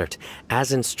the desert,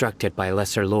 as instructed by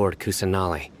Lesser Lord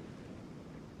Kusanali.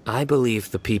 I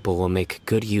believe the people will make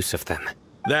good use of them.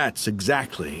 That's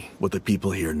exactly what the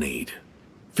people here need.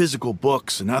 Physical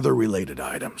books and other related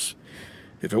items.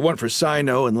 If it weren't for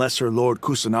Sino and Lesser Lord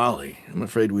Kusanali, I'm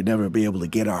afraid we'd never be able to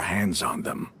get our hands on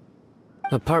them.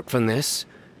 Apart from this,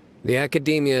 the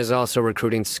Academia is also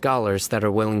recruiting scholars that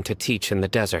are willing to teach in the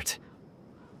desert.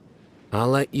 I'll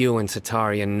let you and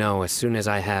Sataria know as soon as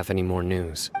I have any more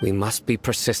news. We must be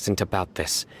persistent about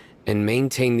this, and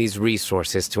maintain these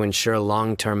resources to ensure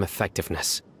long-term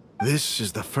effectiveness. This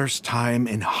is the first time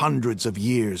in hundreds of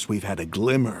years we've had a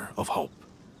glimmer of hope.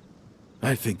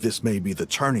 I think this may be the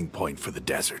turning point for the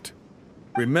desert.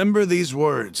 Remember these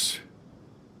words.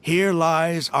 Here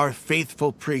lies our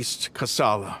faithful priest,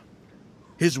 Kasala.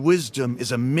 His wisdom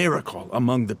is a miracle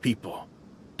among the people,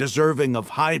 deserving of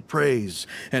high praise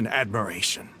and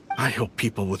admiration. I hope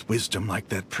people with wisdom like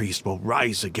that priest will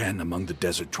rise again among the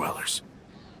desert dwellers.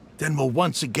 Then we'll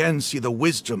once again see the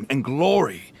wisdom and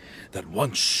glory that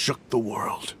once shook the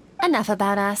world. Enough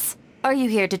about us. Are you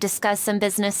here to discuss some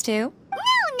business too?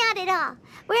 No, not at all.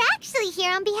 We're actually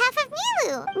here on behalf of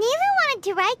Nilou. Nilou wanted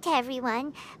to write to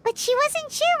everyone, but she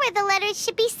wasn't sure where the letters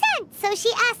should be sent, so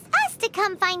she asked us to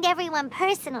come find everyone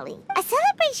personally. A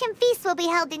celebration feast will be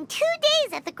held in 2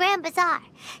 days at the Grand Bazaar.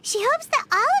 She hopes that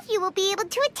all of you will be able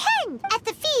to attend. At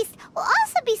the feast, we'll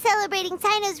also be celebrating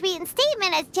Sino's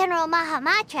reinstatement as General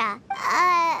Mahamatra.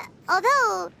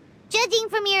 Although, judging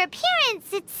from your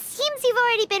appearance, it seems you've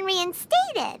already been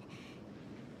reinstated.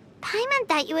 Paimon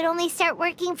thought you would only start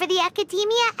working for the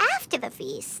Academia after the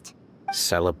feast.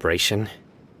 Celebration?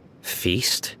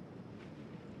 Feast?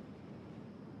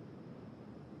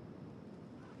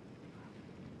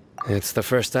 It's the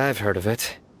first I've heard of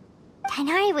it.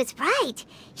 Tighnari was right.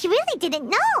 He really didn't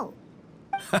know.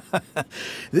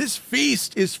 This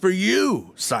feast is for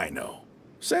you, Sino.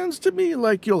 Sounds to me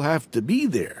like you'll have to be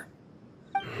there.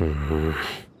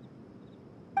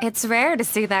 It's rare to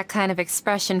see that kind of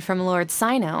expression from Lord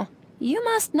Sino. You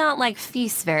must not like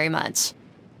feasts very much.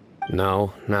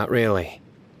 No, not really.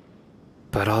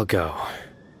 But I'll go.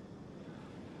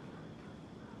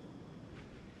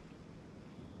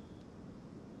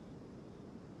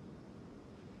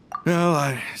 Well,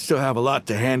 I still have a lot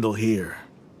to handle here.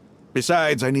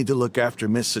 Besides, I need to look after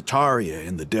Miss Sataria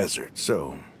in the desert,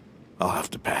 so I'll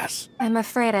have to pass. I'm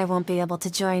afraid I won't be able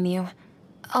to join you.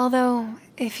 Although,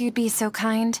 if you'd be so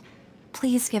kind,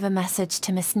 please give a message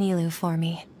to Miss Nilou for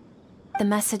me. The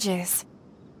message is,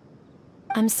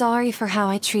 I'm sorry for how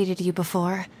I treated you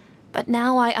before, but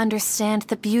now I understand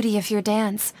the beauty of your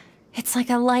dance. It's like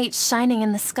a light shining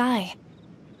in the sky.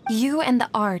 You and the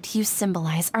art you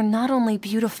symbolize are not only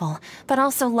beautiful, but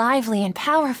also lively and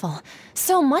powerful,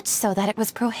 so much so that it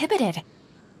was prohibited.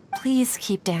 Please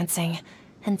keep dancing,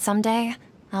 and someday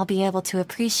I'll be able to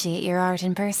appreciate your art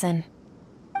in person.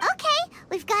 Okay,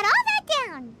 we've got all that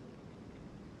down.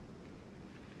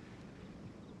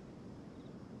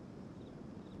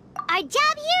 Our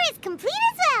job here is complete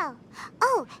as well.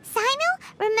 Oh,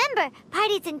 Sino, remember,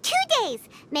 party's in 2 days.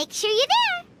 Make sure you're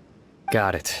there.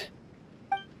 Got it.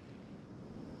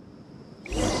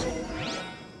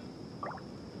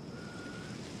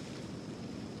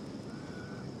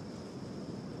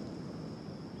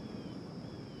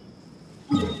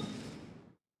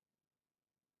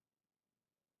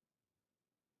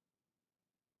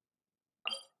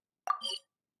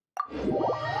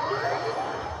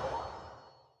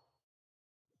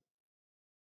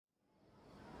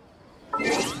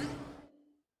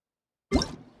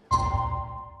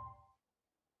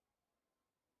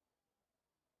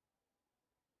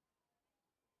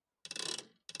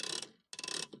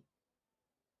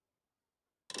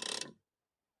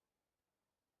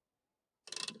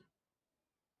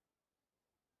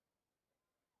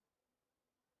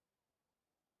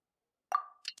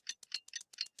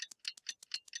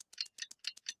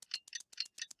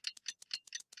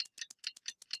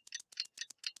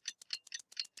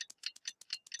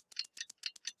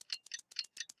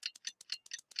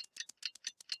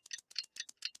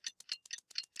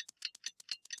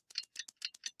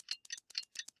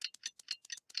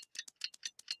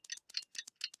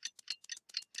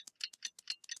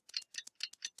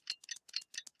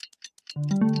 Today's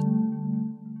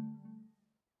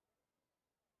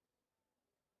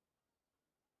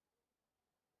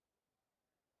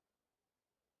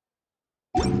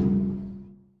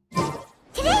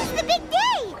the big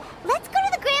day! Let's go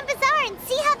to the Grand Bazaar and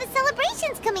see how the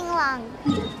celebration's coming along.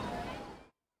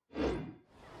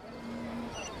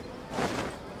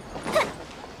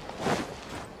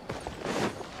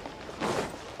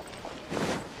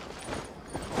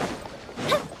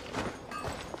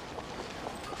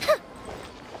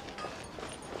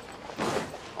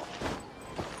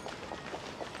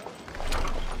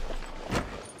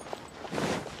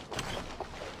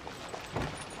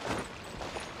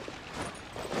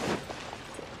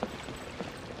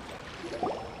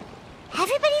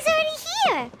 Everybody's already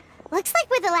here. Looks like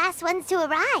we're the last ones to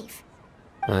arrive.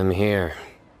 I'm here.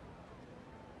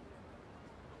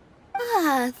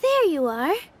 Ah, there you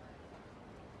are.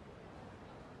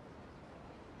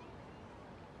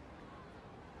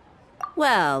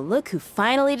 Well, look who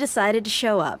finally decided to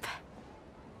show up.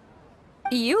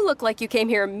 You look like you came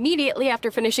here immediately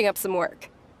after finishing up some work.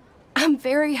 I'm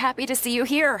very happy to see you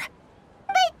here.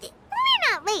 But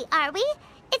we're not late, are we?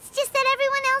 It's just that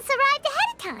everyone else arrived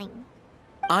ahead of time.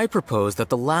 I propose that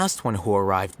the last one who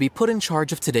arrived be put in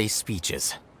charge of today's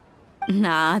speeches.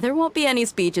 Nah, there won't be any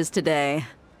speeches today.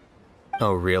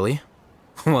 Oh, really?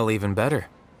 Well, even better.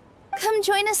 Come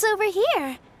join us over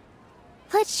here.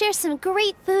 Let's share some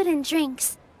great food and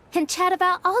drinks, and chat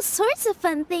about all sorts of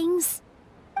fun things.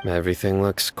 Everything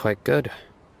looks quite good.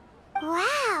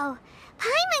 Wow!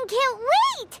 Paimon can't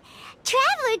wait!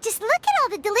 Traveler, just look at all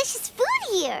the delicious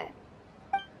food here!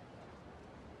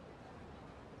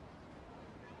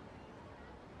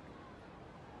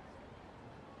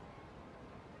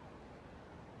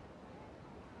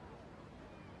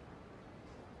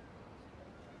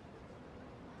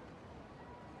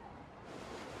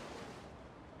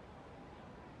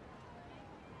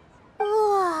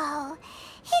 Whoa!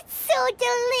 It's so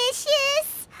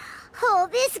delicious! Oh,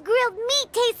 this grilled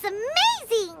meat tastes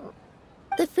amazing!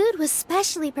 The food was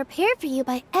specially prepared for you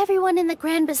by everyone in the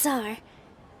Grand Bazaar.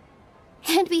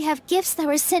 And we have gifts that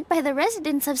were sent by the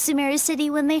residents of Sumeru City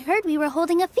when they heard we were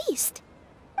holding a feast.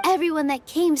 Everyone that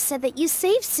came said that you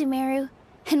saved Sumeru,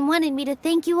 and wanted me to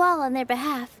thank you all on their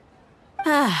behalf.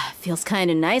 Ah, feels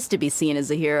kinda nice to be seen as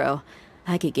a hero.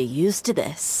 I could get used to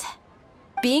this.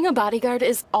 Being a bodyguard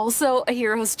is also a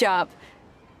hero's job.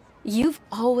 You've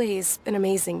always been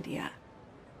amazing, Dehya.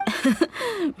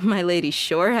 My lady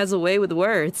sure has a way with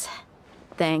words.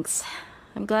 Thanks.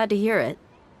 I'm glad to hear it.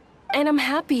 And I'm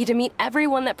happy to meet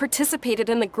everyone that participated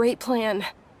in the great plan.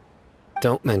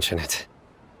 Don't mention it.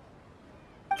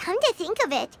 Come to think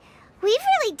of it, we've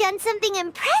really done something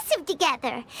impressive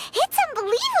together. It's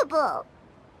unbelievable!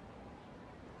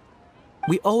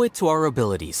 We owe it to our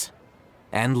abilities.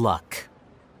 And luck.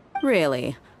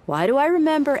 Really? Why do I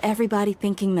remember everybody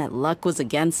thinking that luck was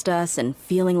against us and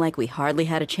feeling like we hardly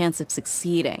had a chance of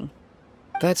succeeding?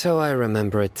 That's how I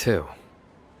remember it too.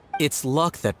 It's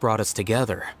luck that brought us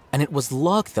together, and it was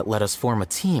luck that let us form a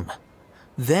team.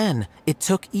 Then, it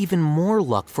took even more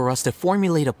luck for us to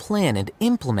formulate a plan and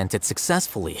implement it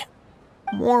successfully.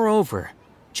 Moreover,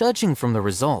 judging from the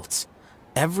results,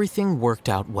 everything worked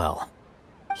out well.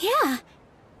 Yeah,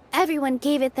 everyone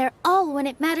gave it their all when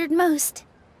it mattered most.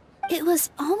 It was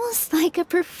almost like a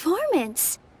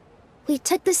performance. We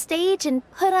took the stage and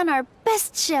put on our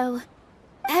best show.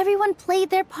 Everyone played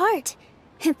their part,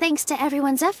 and thanks to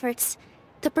everyone's efforts,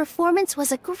 the performance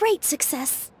was a great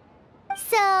success.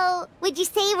 So, would you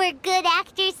say we're good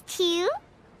actors too?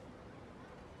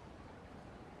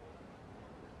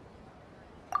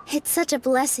 It's such a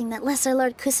blessing that Lesser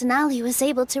Lord Kusanali was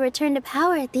able to return to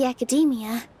power at the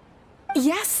Academia.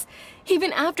 Yes!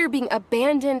 Even after being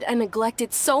abandoned and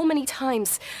neglected so many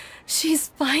times, she's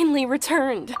finally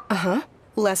returned. Uh-huh.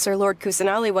 Lesser Lord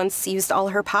Kusanali once used all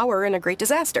her power in a great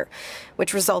disaster,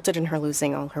 which resulted in her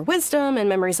losing all her wisdom and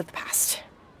memories of the past.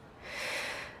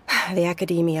 The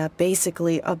Academia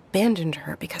basically abandoned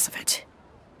her because of it.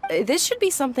 This should be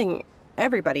something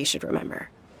everybody should remember.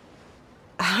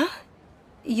 Huh?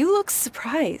 You look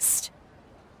surprised.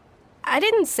 I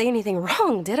didn't say anything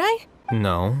wrong, did I?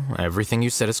 No, everything you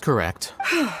said is correct.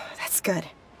 That's good.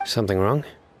 Something wrong?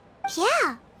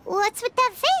 Yeah, what's with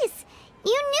that face?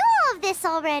 You knew all of this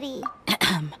already.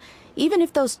 Even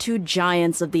if those two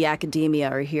giants of the Academia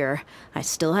are here, I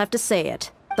still have to say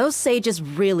it. Those sages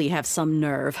really have some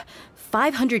nerve.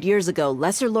 500 years ago,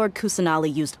 Lesser Lord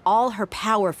Kusanali used all her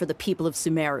power for the people of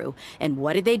Sumeru. And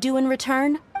what did they do in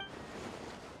return?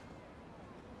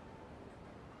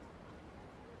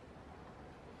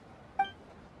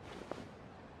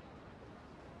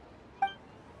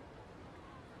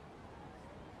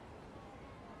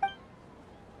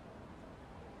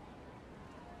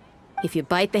 If you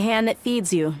bite the hand that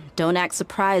feeds you, don't act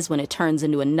surprised when it turns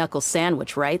into a knuckle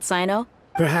sandwich, right, Sino?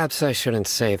 Perhaps I shouldn't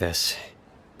say this,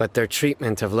 but their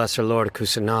treatment of Lesser Lord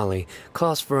Kusanali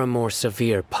calls for a more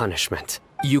severe punishment.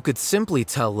 You could simply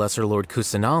tell Lesser Lord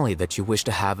Kusanali that you wish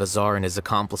to have Azar and his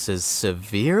accomplices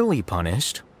severely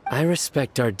punished. I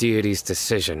respect our deity's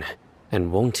decision,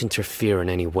 and won't interfere in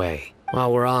any way.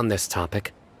 While we're on this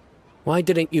topic, why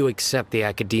didn't you accept the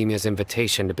Academia's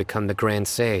invitation to become the Grand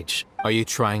Sage? Are you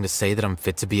trying to say that I'm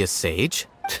fit to be a sage?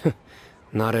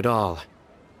 Not at all.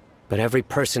 But every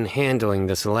person handling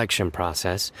the selection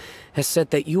process has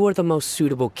said that you are the most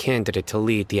suitable candidate to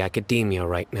lead the Academia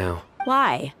right now.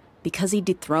 Why? Because he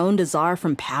dethroned Azar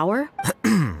from power?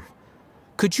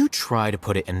 Could you try to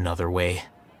put it another way?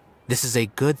 This is a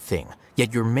good thing,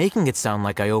 yet you're making it sound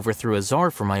like I overthrew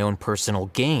Azar for my own personal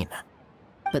gain.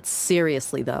 But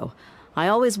seriously, though, I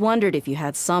always wondered if you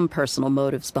had some personal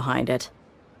motives behind it.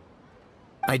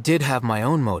 I did have my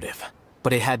own motive,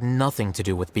 but it had nothing to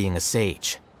do with being a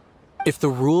sage. If the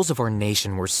rules of our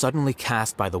nation were suddenly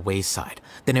cast by the wayside,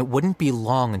 then it wouldn't be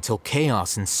long until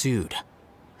chaos ensued.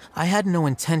 I had no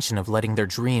intention of letting their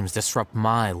dreams disrupt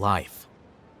my life.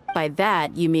 By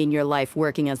that, you mean your life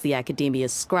working as the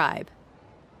Academia's scribe?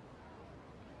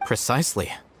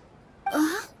 Precisely.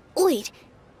 Wait,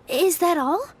 is that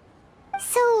all?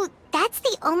 So, that's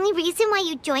the only reason why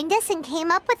you joined us and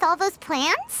came up with all those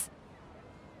plans?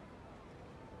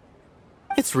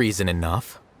 It's reason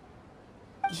enough.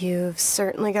 You've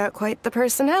certainly got quite the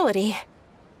personality.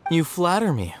 You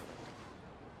flatter me.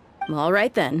 All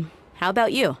right then. How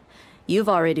about you? You've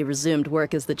already resumed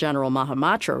work as the General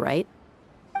Mahamatra, right?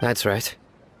 That's right.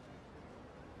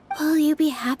 Will you be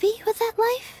happy with that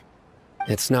life?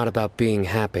 It's not about being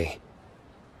happy.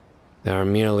 There are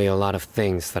merely a lot of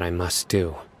things that I must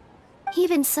do.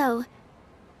 Even so,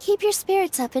 keep your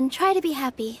spirits up and try to be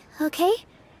happy, okay?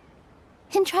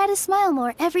 And try to smile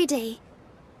more every day,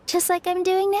 just like I'm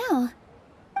doing now.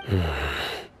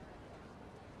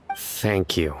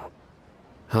 Thank you.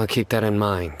 I'll keep that in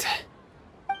mind.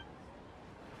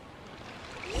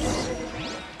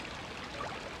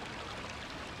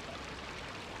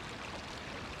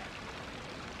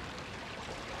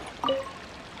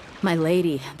 My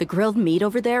lady, the grilled meat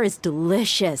over there is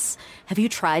delicious. Have you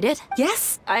tried it?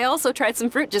 Yes, I also tried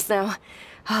some fruit just now.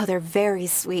 Oh, they're very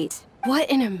sweet. What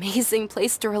an amazing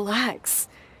place to relax.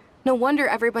 No wonder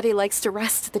everybody likes to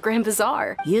rest at the Grand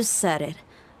Bazaar. You said it.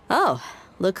 Oh,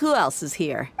 look who else is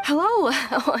here. Hello.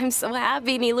 Oh, I'm so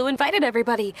happy Nilou invited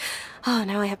everybody. Oh,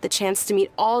 now I have the chance to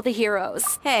meet all the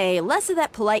heroes. Hey, less of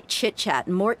that polite chit-chat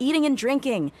and more eating and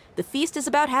drinking. The feast is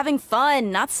about having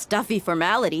fun, not stuffy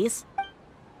formalities.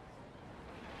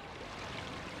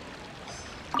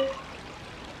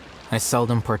 I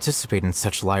seldom participate in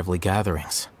such lively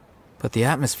gatherings, but the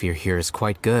atmosphere here is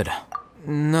quite good.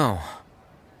 No.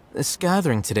 This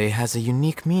gathering today has a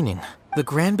unique meaning. The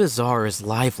Grand Bazaar is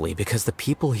lively because the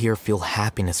people here feel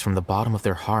happiness from the bottom of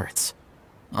their hearts.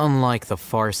 Unlike the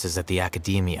farces at the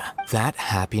Academia, that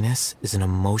happiness is an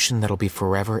emotion that'll be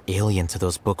forever alien to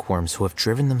those bookworms who have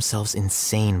driven themselves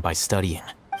insane by studying.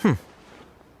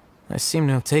 I seem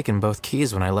to have taken both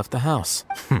keys when I left the house.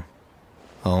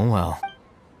 Oh well.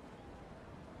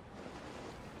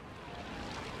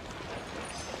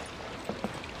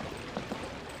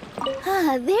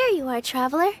 Ah, there you are,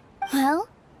 traveler. Well,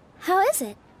 how is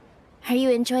it? Are you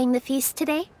enjoying the feast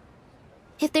today?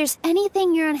 If there's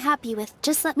anything you're unhappy with,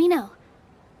 just let me know.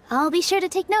 I'll be sure to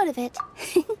take note of it.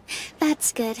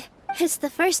 That's good. It's the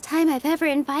first time I've ever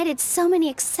invited so many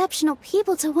exceptional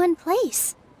people to one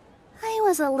place. I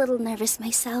was a little nervous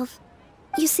myself.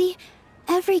 You see,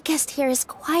 every guest here is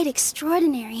quite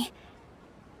extraordinary.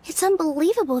 It's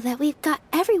unbelievable that we've got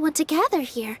everyone together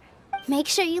here. Make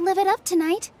sure you live it up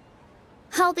tonight.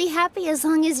 I'll be happy as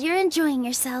long as you're enjoying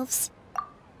yourselves.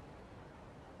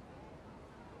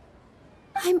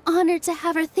 I'm honored to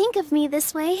have her think of me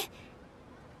this way.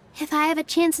 If I have a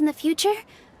chance in the future,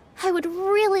 I would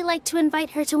really like to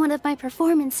invite her to one of my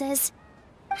performances.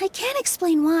 I can't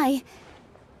explain why,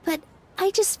 but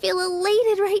I just feel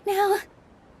elated right now.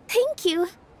 Thank you.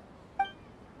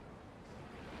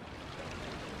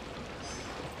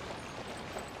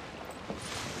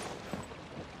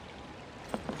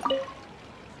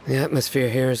 The atmosphere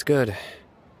here is good,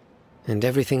 and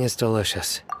everything is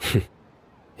delicious.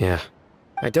 Yeah,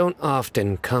 I don't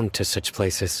often come to such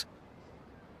places,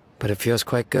 but it feels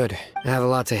quite good. I have a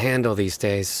lot to handle these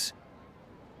days.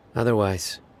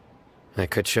 Otherwise, I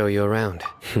could show you around.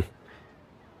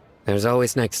 There's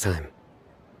always next time.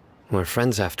 We're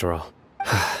friends after all.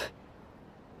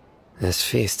 This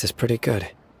feast is pretty good.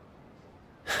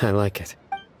 I like it.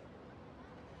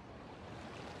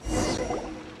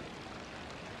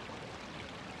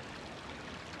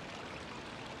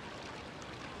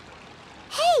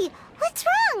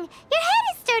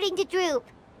 starting to droop.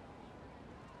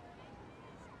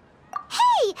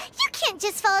 Hey, you can't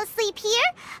just fall asleep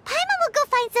here. Paimon will go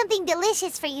find something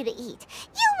delicious for you to eat.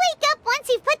 You'll wake up once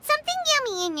you've put something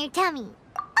yummy in your tummy.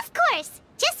 Of course,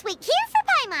 just wait here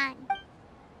for Paimon.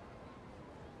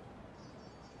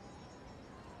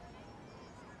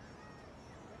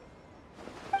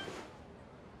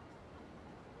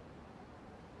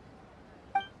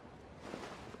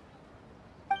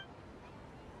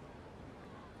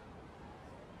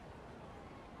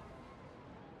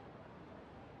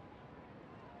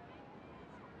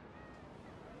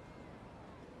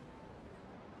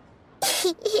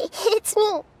 It's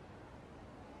me.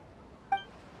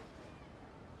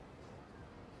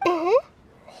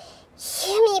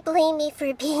 You may blame me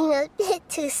for being a bit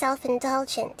too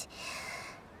self-indulgent.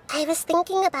 I was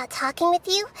thinking about talking with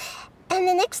you, and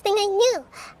the next thing I knew,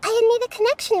 I had made a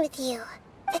connection with you.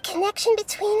 The connection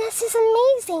between us is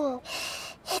amazing.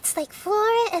 It's like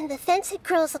flora and the fence it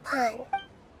grows upon.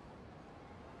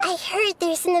 I heard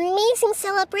there's an amazing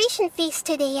celebration feast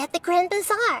today at the Grand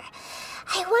Bazaar.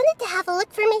 I wanted to have a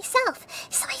look for myself,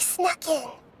 so I snuck in.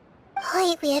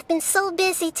 Lately, I've been so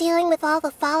busy dealing with all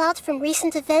the fallout from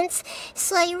recent events,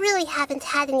 so I really haven't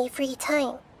had any free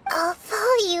time.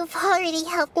 Although you've already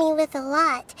helped me with a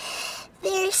lot,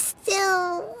 there's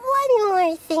still one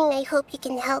more thing I hope you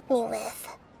can help me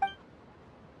with.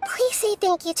 Please say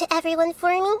thank you to everyone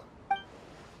for me.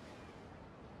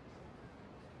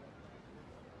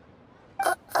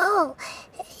 Oh,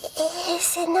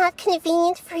 is it not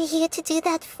convenient for you to do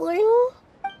that for me?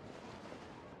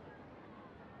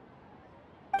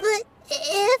 But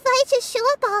if I just show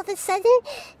up all of a sudden,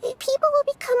 people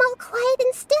will become all quiet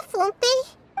and stiff, won't they?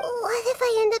 What if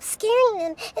I end up scaring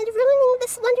them and ruining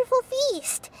this wonderful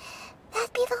feast?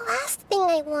 That'd be the last thing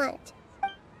I want.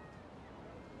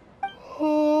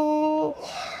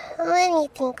 Let me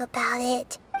think about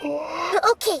it.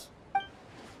 Okay.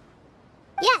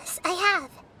 Yes, I have.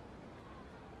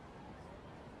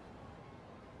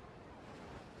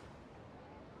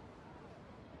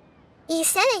 You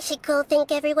said I should go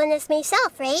thank everyone as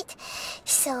myself, right?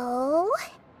 So,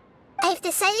 I've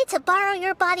decided to borrow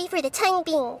your body for the time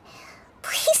being.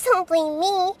 Please don't blame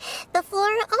me. The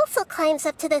flora also climbs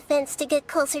up to the fence to get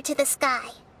closer to the sky.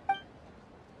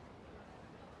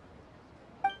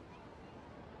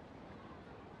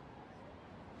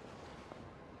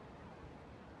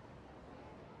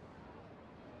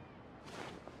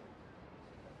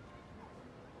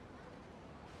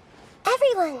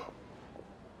 Everyone!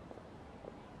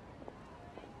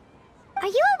 Are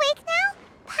you awake now?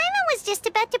 Paimon was just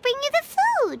about to bring you the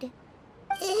food.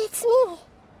 It's me.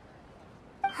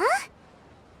 Huh?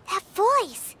 That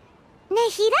voice.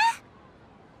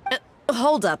 Nahida?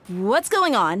 Hold up. What's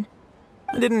going on?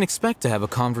 I didn't expect to have a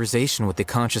conversation with the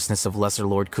consciousness of Lesser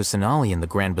Lord Kusanali in the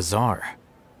Grand Bazaar.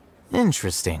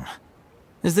 Interesting.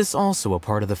 Is this also a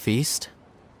part of the feast?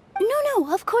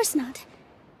 No, of course not.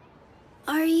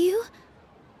 Are you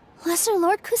Lesser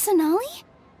Lord Kusanali?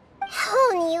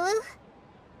 Hello, Nilou.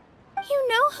 You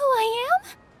know who I am?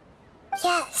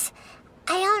 Yes,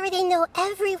 I already know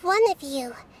every one of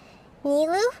you.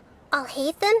 Nilou,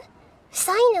 Alhaitham,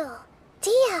 Sino,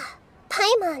 Dehya,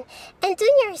 Paimon, and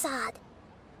Dunyarzad.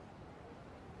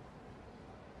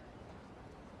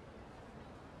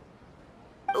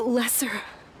 Lesser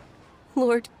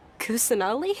Lord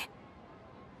Kusanali?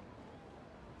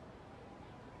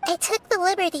 I took the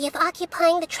liberty of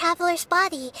occupying the Traveler's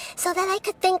body so that I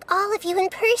could thank all of you in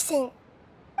person.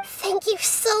 Thank you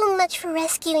so much for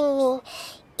rescuing me,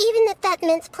 even if that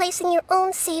meant placing your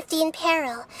own safety in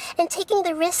peril and taking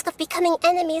the risk of becoming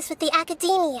enemies with the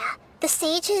Academia, the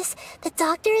sages, the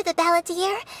doctor, the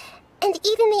balladeer, and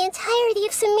even the entirety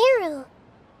of Sumeru.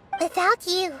 Without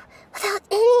you, without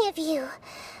any of you,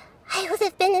 I would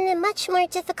have been in a much more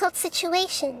difficult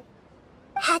situation.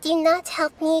 Had you not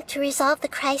helped me to resolve the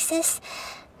crisis,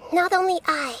 not only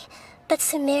I, but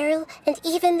Sumeru and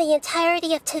even the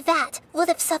entirety of Teyvat would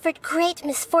have suffered great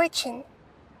misfortune.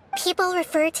 People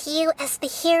refer to you as the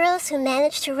heroes who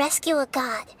managed to rescue a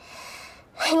god.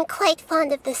 I'm quite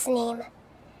fond of this name.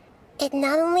 It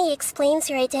not only explains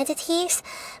your identities,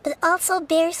 but also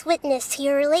bears witness to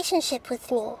your relationship with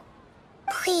me.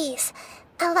 Please,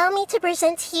 allow me to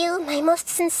present to you my most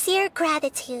sincere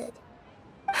gratitude.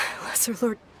 Lesser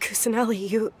Lord Kusanali,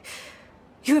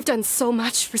 you have done so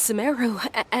much for Sumeru,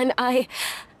 and I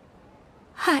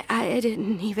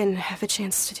didn't even have a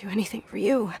chance to do anything for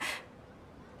you.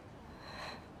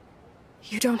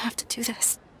 You don't have to do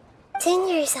this.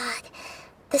 Dunyarzad,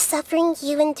 the suffering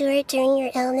you endured during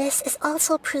your illness is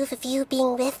also proof of you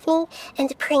being with me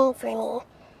and praying for me.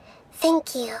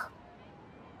 Thank you.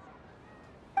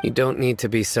 You don't need to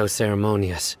be so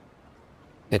ceremonious.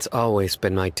 It's always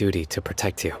been my duty to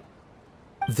protect you.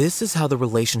 This is how the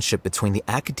relationship between the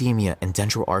Academia and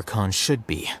Dendro Archon should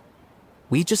be.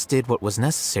 We just did what was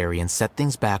necessary and set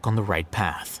things back on the right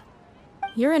path.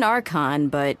 You're an Archon,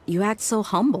 but you act so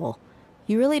humble.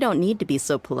 You really don't need to be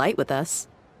so polite with us.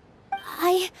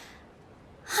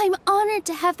 I'm honored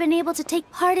to have been able to take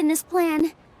part in this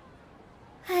plan.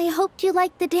 I hoped you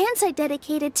liked the dance I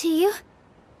dedicated to you.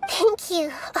 Thank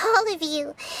you, all of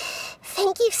you.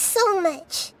 Thank you so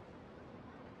much.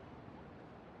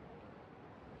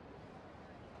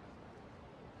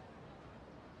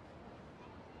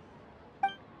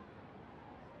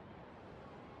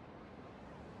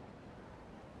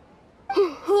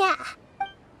 Yeah.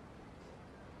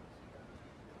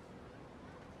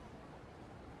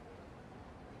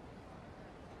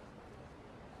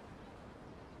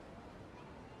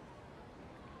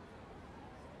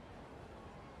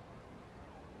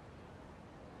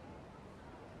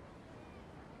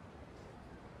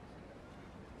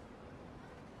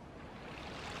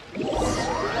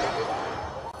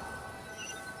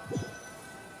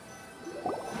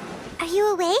 Are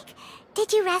you awake?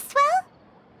 Did you rest well?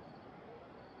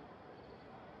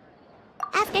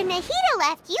 After Nahida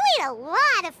left, you ate a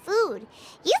lot of food.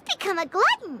 You've become a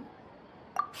glutton.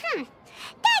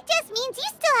 That just means you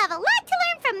still have a lot to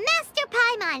learn from Master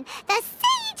Paimon, the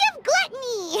Sage of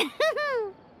Gluttony!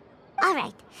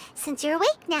 Alright, since you're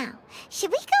awake now,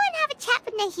 should we go and have a chat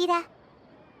with Nahida?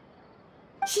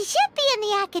 She should be in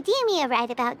the Academia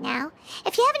right about now.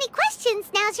 If you have any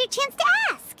questions, now's your chance to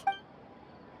ask.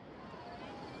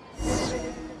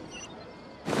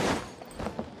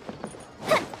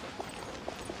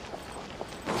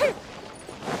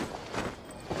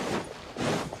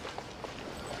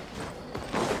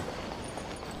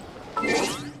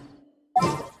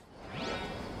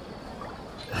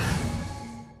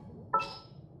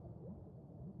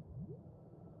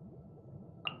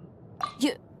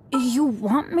 You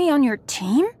want me on your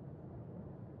team?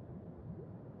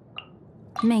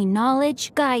 May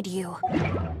knowledge guide you.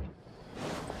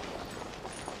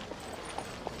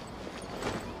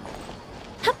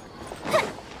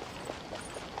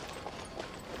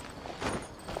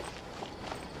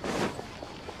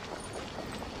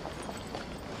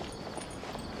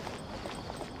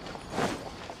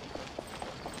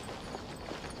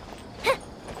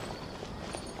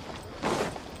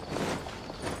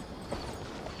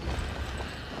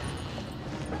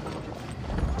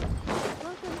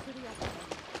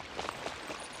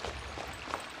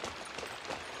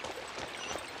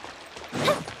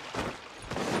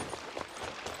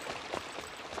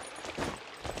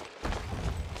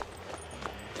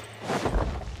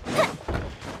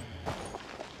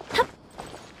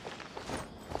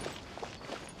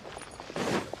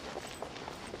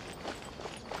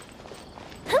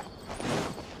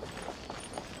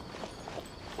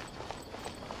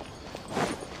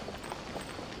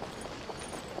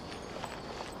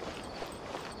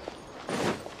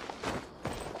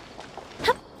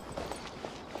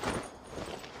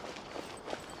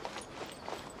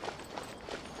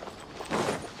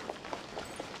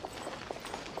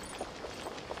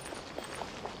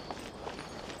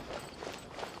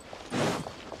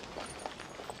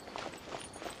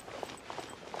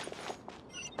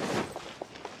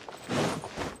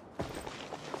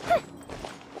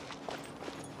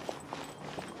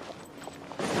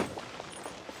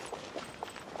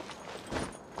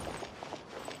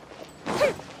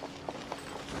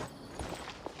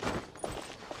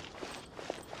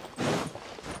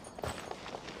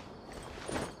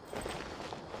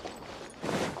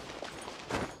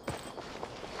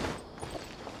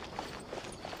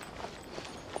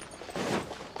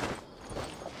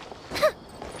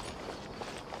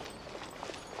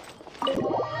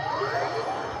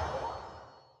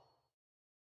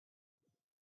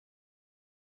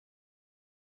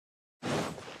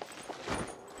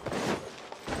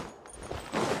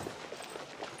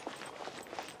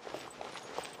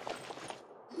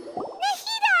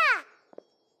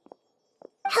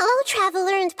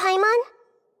 Traveler and Paimon?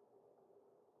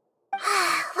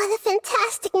 What a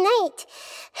fantastic night!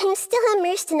 I'm still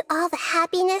immersed in all the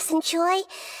happiness and joy,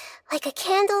 like a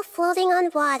candle floating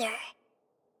on water.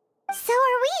 So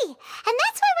are we, and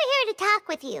that's why we're here to talk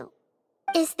with you.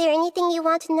 Is there anything you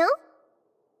want to know?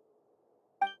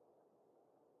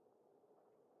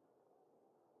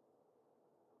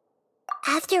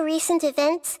 After recent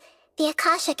events, the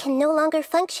Akasha can no longer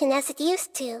function as it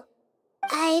used to.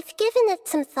 I've given it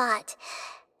some thought,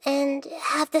 and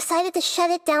have decided to shut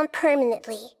it down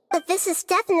permanently. But this is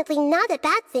definitely not a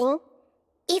bad thing.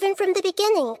 Even from the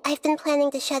beginning, I've been planning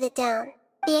to shut it down.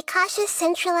 The Akasha's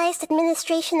centralized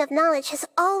administration of knowledge has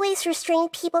always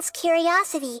restrained people's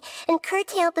curiosity and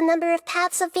curtailed the number of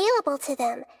paths available to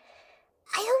them.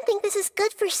 I don't think this is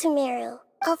good for Sumeru.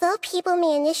 Although people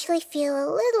may initially feel a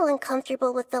little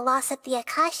uncomfortable with the loss of the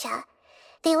Akasha,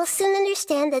 they will soon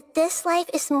understand that this life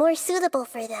is more suitable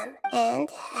for them. And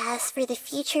as for the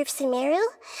future of Sumeru,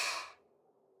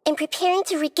 I'm preparing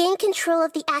to regain control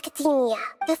of the academia.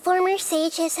 The former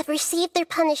sages have received their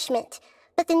punishment,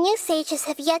 but the new sages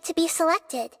have yet to be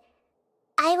selected.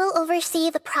 I will oversee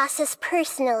the process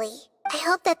personally. I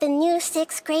hope that the new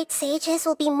 6th grade sages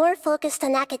will be more focused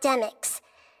on academics.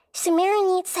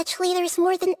 Sumeru needs such leaders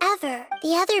more than ever.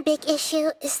 The other big issue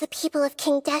is the people of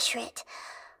King Deshret.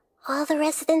 All the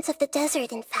residents of the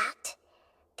desert, in fact.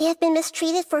 They have been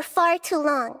mistreated for far too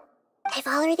long. I've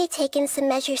already taken some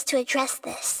measures to address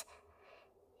this.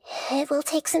 It will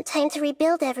take some time to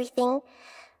rebuild everything,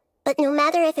 but no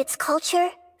matter if it's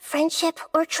culture, friendship,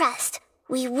 or trust,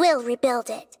 we will rebuild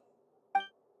it.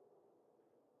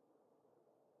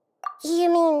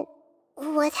 You mean,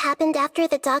 what happened after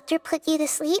the doctor put you to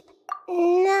sleep?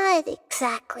 Not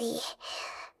exactly.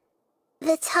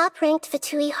 The top-ranked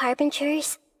Fatui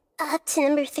Harbingers, up to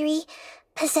number 3,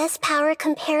 possess power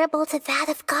comparable to that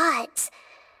of gods.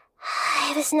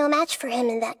 I was no match for him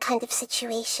in that kind of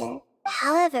situation.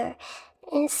 However,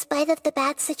 in spite of the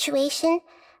bad situation,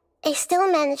 I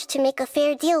still managed to make a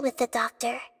fair deal with the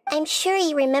doctor. I'm sure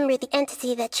you remember the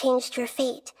entity that changed your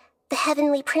fate, the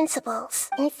Heavenly Principles.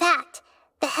 In fact,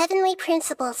 the Heavenly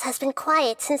Principles has been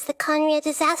quiet since the Conria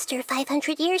disaster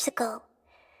 500 years ago.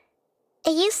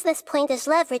 I used this point as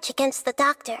leverage against the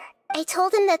doctor. I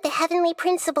told him that the Heavenly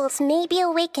Principles may be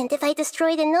awakened if I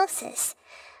destroy the Gnosis.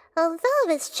 Although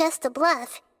it's just a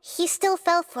bluff, he still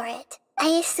fell for it. I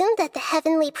assumed that the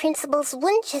Heavenly Principles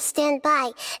wouldn't just stand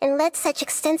by and let such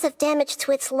extensive damage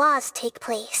to its laws take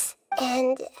place.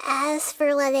 And as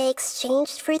for what I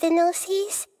exchanged for the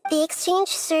Gnosis, the exchange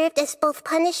served as both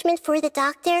punishment for the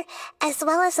doctor, as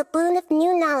well as a boon of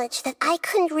new knowledge that I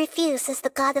couldn't refuse as the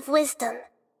God of Wisdom.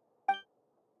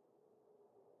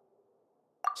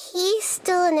 He's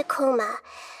still in a coma.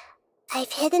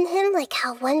 I've hidden him like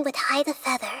how one would hide a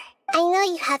feather. I know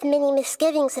you have many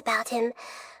misgivings about him,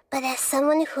 but as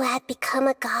someone who had become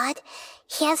a god,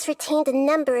 he has retained a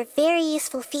number of very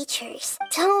useful features.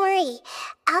 Don't worry,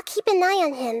 I'll keep an eye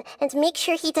on him and make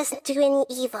sure he doesn't do any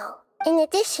evil. In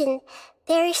addition,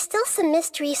 there are still some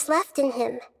mysteries left in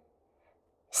him.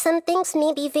 Some things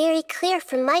may be very clear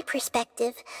from my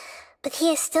perspective, but he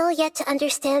has still yet to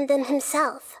understand them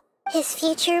himself. His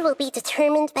future will be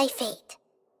determined by fate.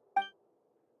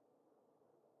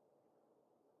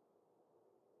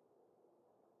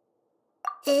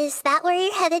 Is that where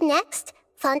you're headed next?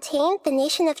 Fontaine, the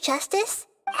Nation of Justice?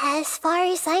 As far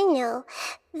as I know,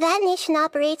 that nation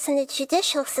operates in the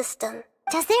judicial system.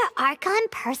 Does their Archon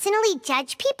personally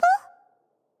judge people?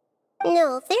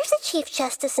 No, there's a Chief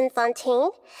Justice in Fontaine.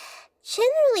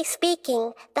 Generally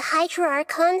speaking, the Hydra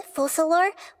Archon, Focalor,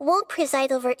 won't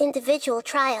preside over individual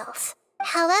trials.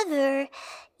 However,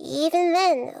 even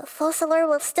then, Focalor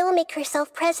will still make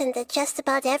herself present at just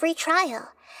about every trial.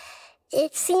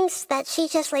 It seems that she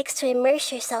just likes to immerse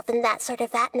herself in that sort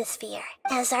of atmosphere.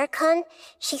 As Archon,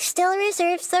 she still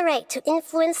reserves the right to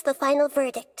influence the final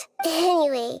verdict.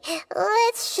 Anyway,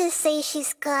 let's just say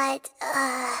she's got,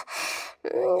 a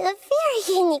very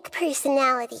unique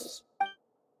personality.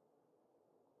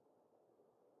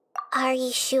 Are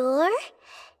you sure?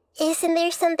 Isn't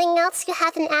there something else you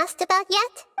haven't asked about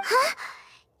yet? Huh?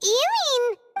 You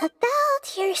mean...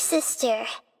 About your sister.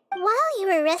 While you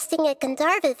were resting at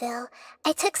Gandharvaville,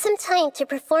 I took some time to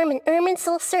perform an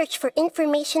Irminsul search for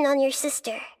information on your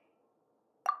sister.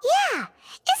 Yeah!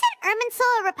 Isn't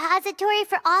Irminsul a repository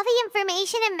for all the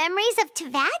information and memories of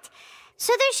Teyvat?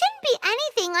 So there shouldn't be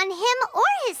anything on him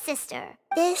or his sister.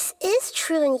 This is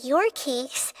true in your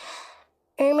case.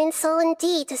 Irminsul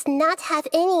indeed does not have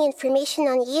any information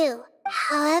on you.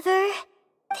 However,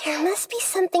 there must be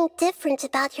something different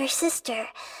about your sister.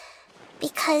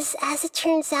 Because, as it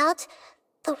turns out,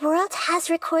 the world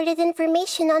has recorded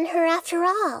information on her after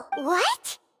all.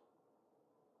 What?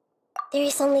 There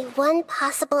is only one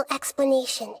possible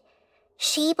explanation.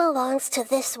 She belongs to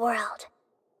this world.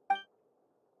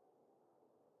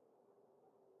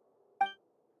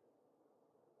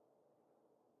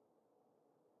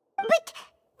 But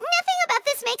nothing about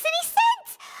this makes any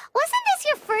sense! Wasn't this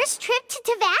your first trip to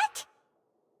Teyvat?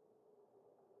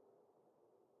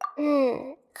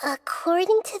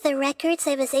 According to the records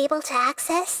I was able to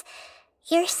access,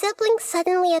 your sibling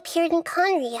suddenly appeared in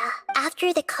Conria.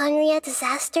 After the Conria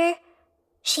disaster,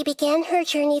 She began her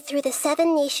journey through the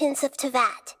 7 nations of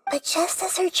Teyvat, but just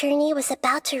as her journey was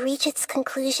about to reach its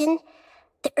conclusion,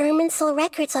 the Irminsul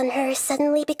records on her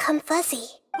suddenly become fuzzy.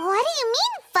 What do you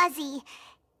mean, fuzzy?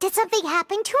 Did something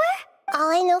happen to her?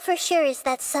 All I know for sure is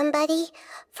that somebody,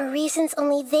 for reasons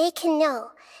only they can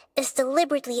know, is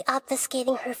deliberately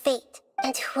obfuscating her fate.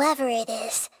 And whoever it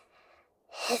is,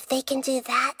 if they can do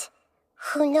that,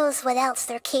 who knows what else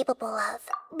they're capable of.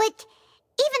 But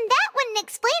even that wouldn't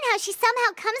explain how she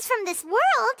somehow comes from this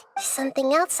world.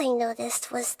 Something else I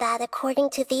noticed was that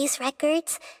according to these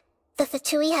records, the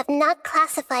Fatui have not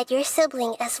classified your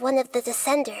sibling as one of the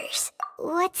Descenders.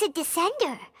 What's a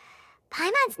Descender?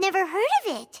 Paimon's never heard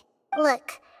of it.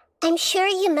 Look, I'm sure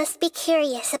you must be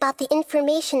curious about the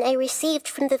information I received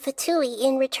from the Fatui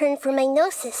in return for my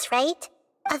gnosis, right?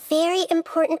 A very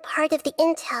important part of the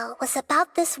intel was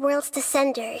about this world's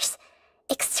Descenders.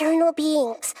 External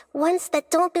beings, ones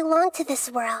that don't belong to this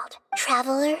world.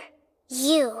 Traveler,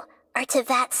 you are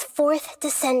Teyvat's 4th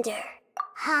Descender.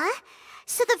 Huh?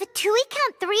 So the Fatui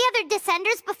count 3 other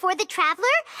Descenders before the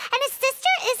Traveler? And his sister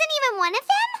isn't even one of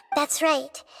them? That's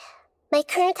right. My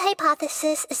current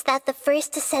hypothesis is that the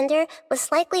first Descender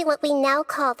was likely what we now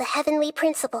call the Heavenly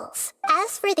Principles.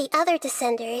 As for the other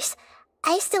Descenders,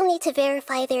 I still need to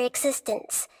verify their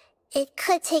existence. It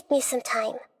could take me some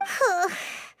time.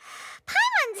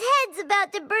 Paimon's head's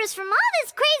about to burst from all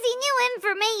this crazy new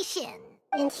information.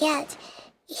 And yet,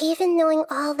 even knowing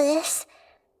all this,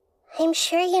 I'm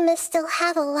sure you must still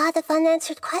have a lot of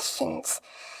unanswered questions.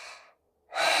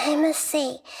 I must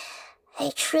say,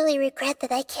 I truly regret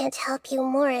that I can't help you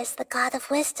more as the God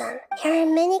of Wisdom. There are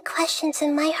many questions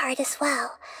in my heart as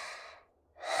well.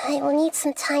 I will need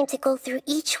some time to go through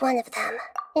each one of them.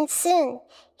 And soon,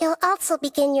 you'll also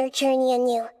begin your journey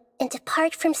anew and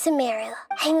depart from Sumeru.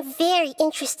 I'm very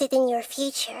interested in your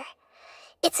future.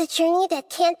 It's a journey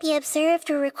that can't be observed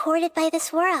or recorded by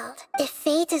this world. If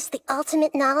fate is the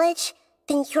ultimate knowledge,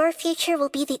 then your future will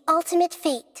be the ultimate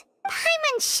fate.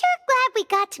 Paimon's sure glad we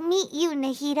got to meet you,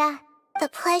 Nahida. The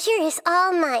pleasure is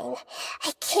all mine.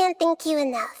 I can't thank you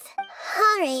enough.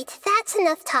 Alright, that's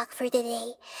enough talk for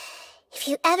today. If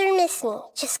you ever miss me,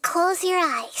 just close your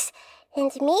eyes,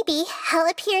 and maybe I'll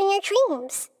appear in your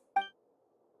dreams.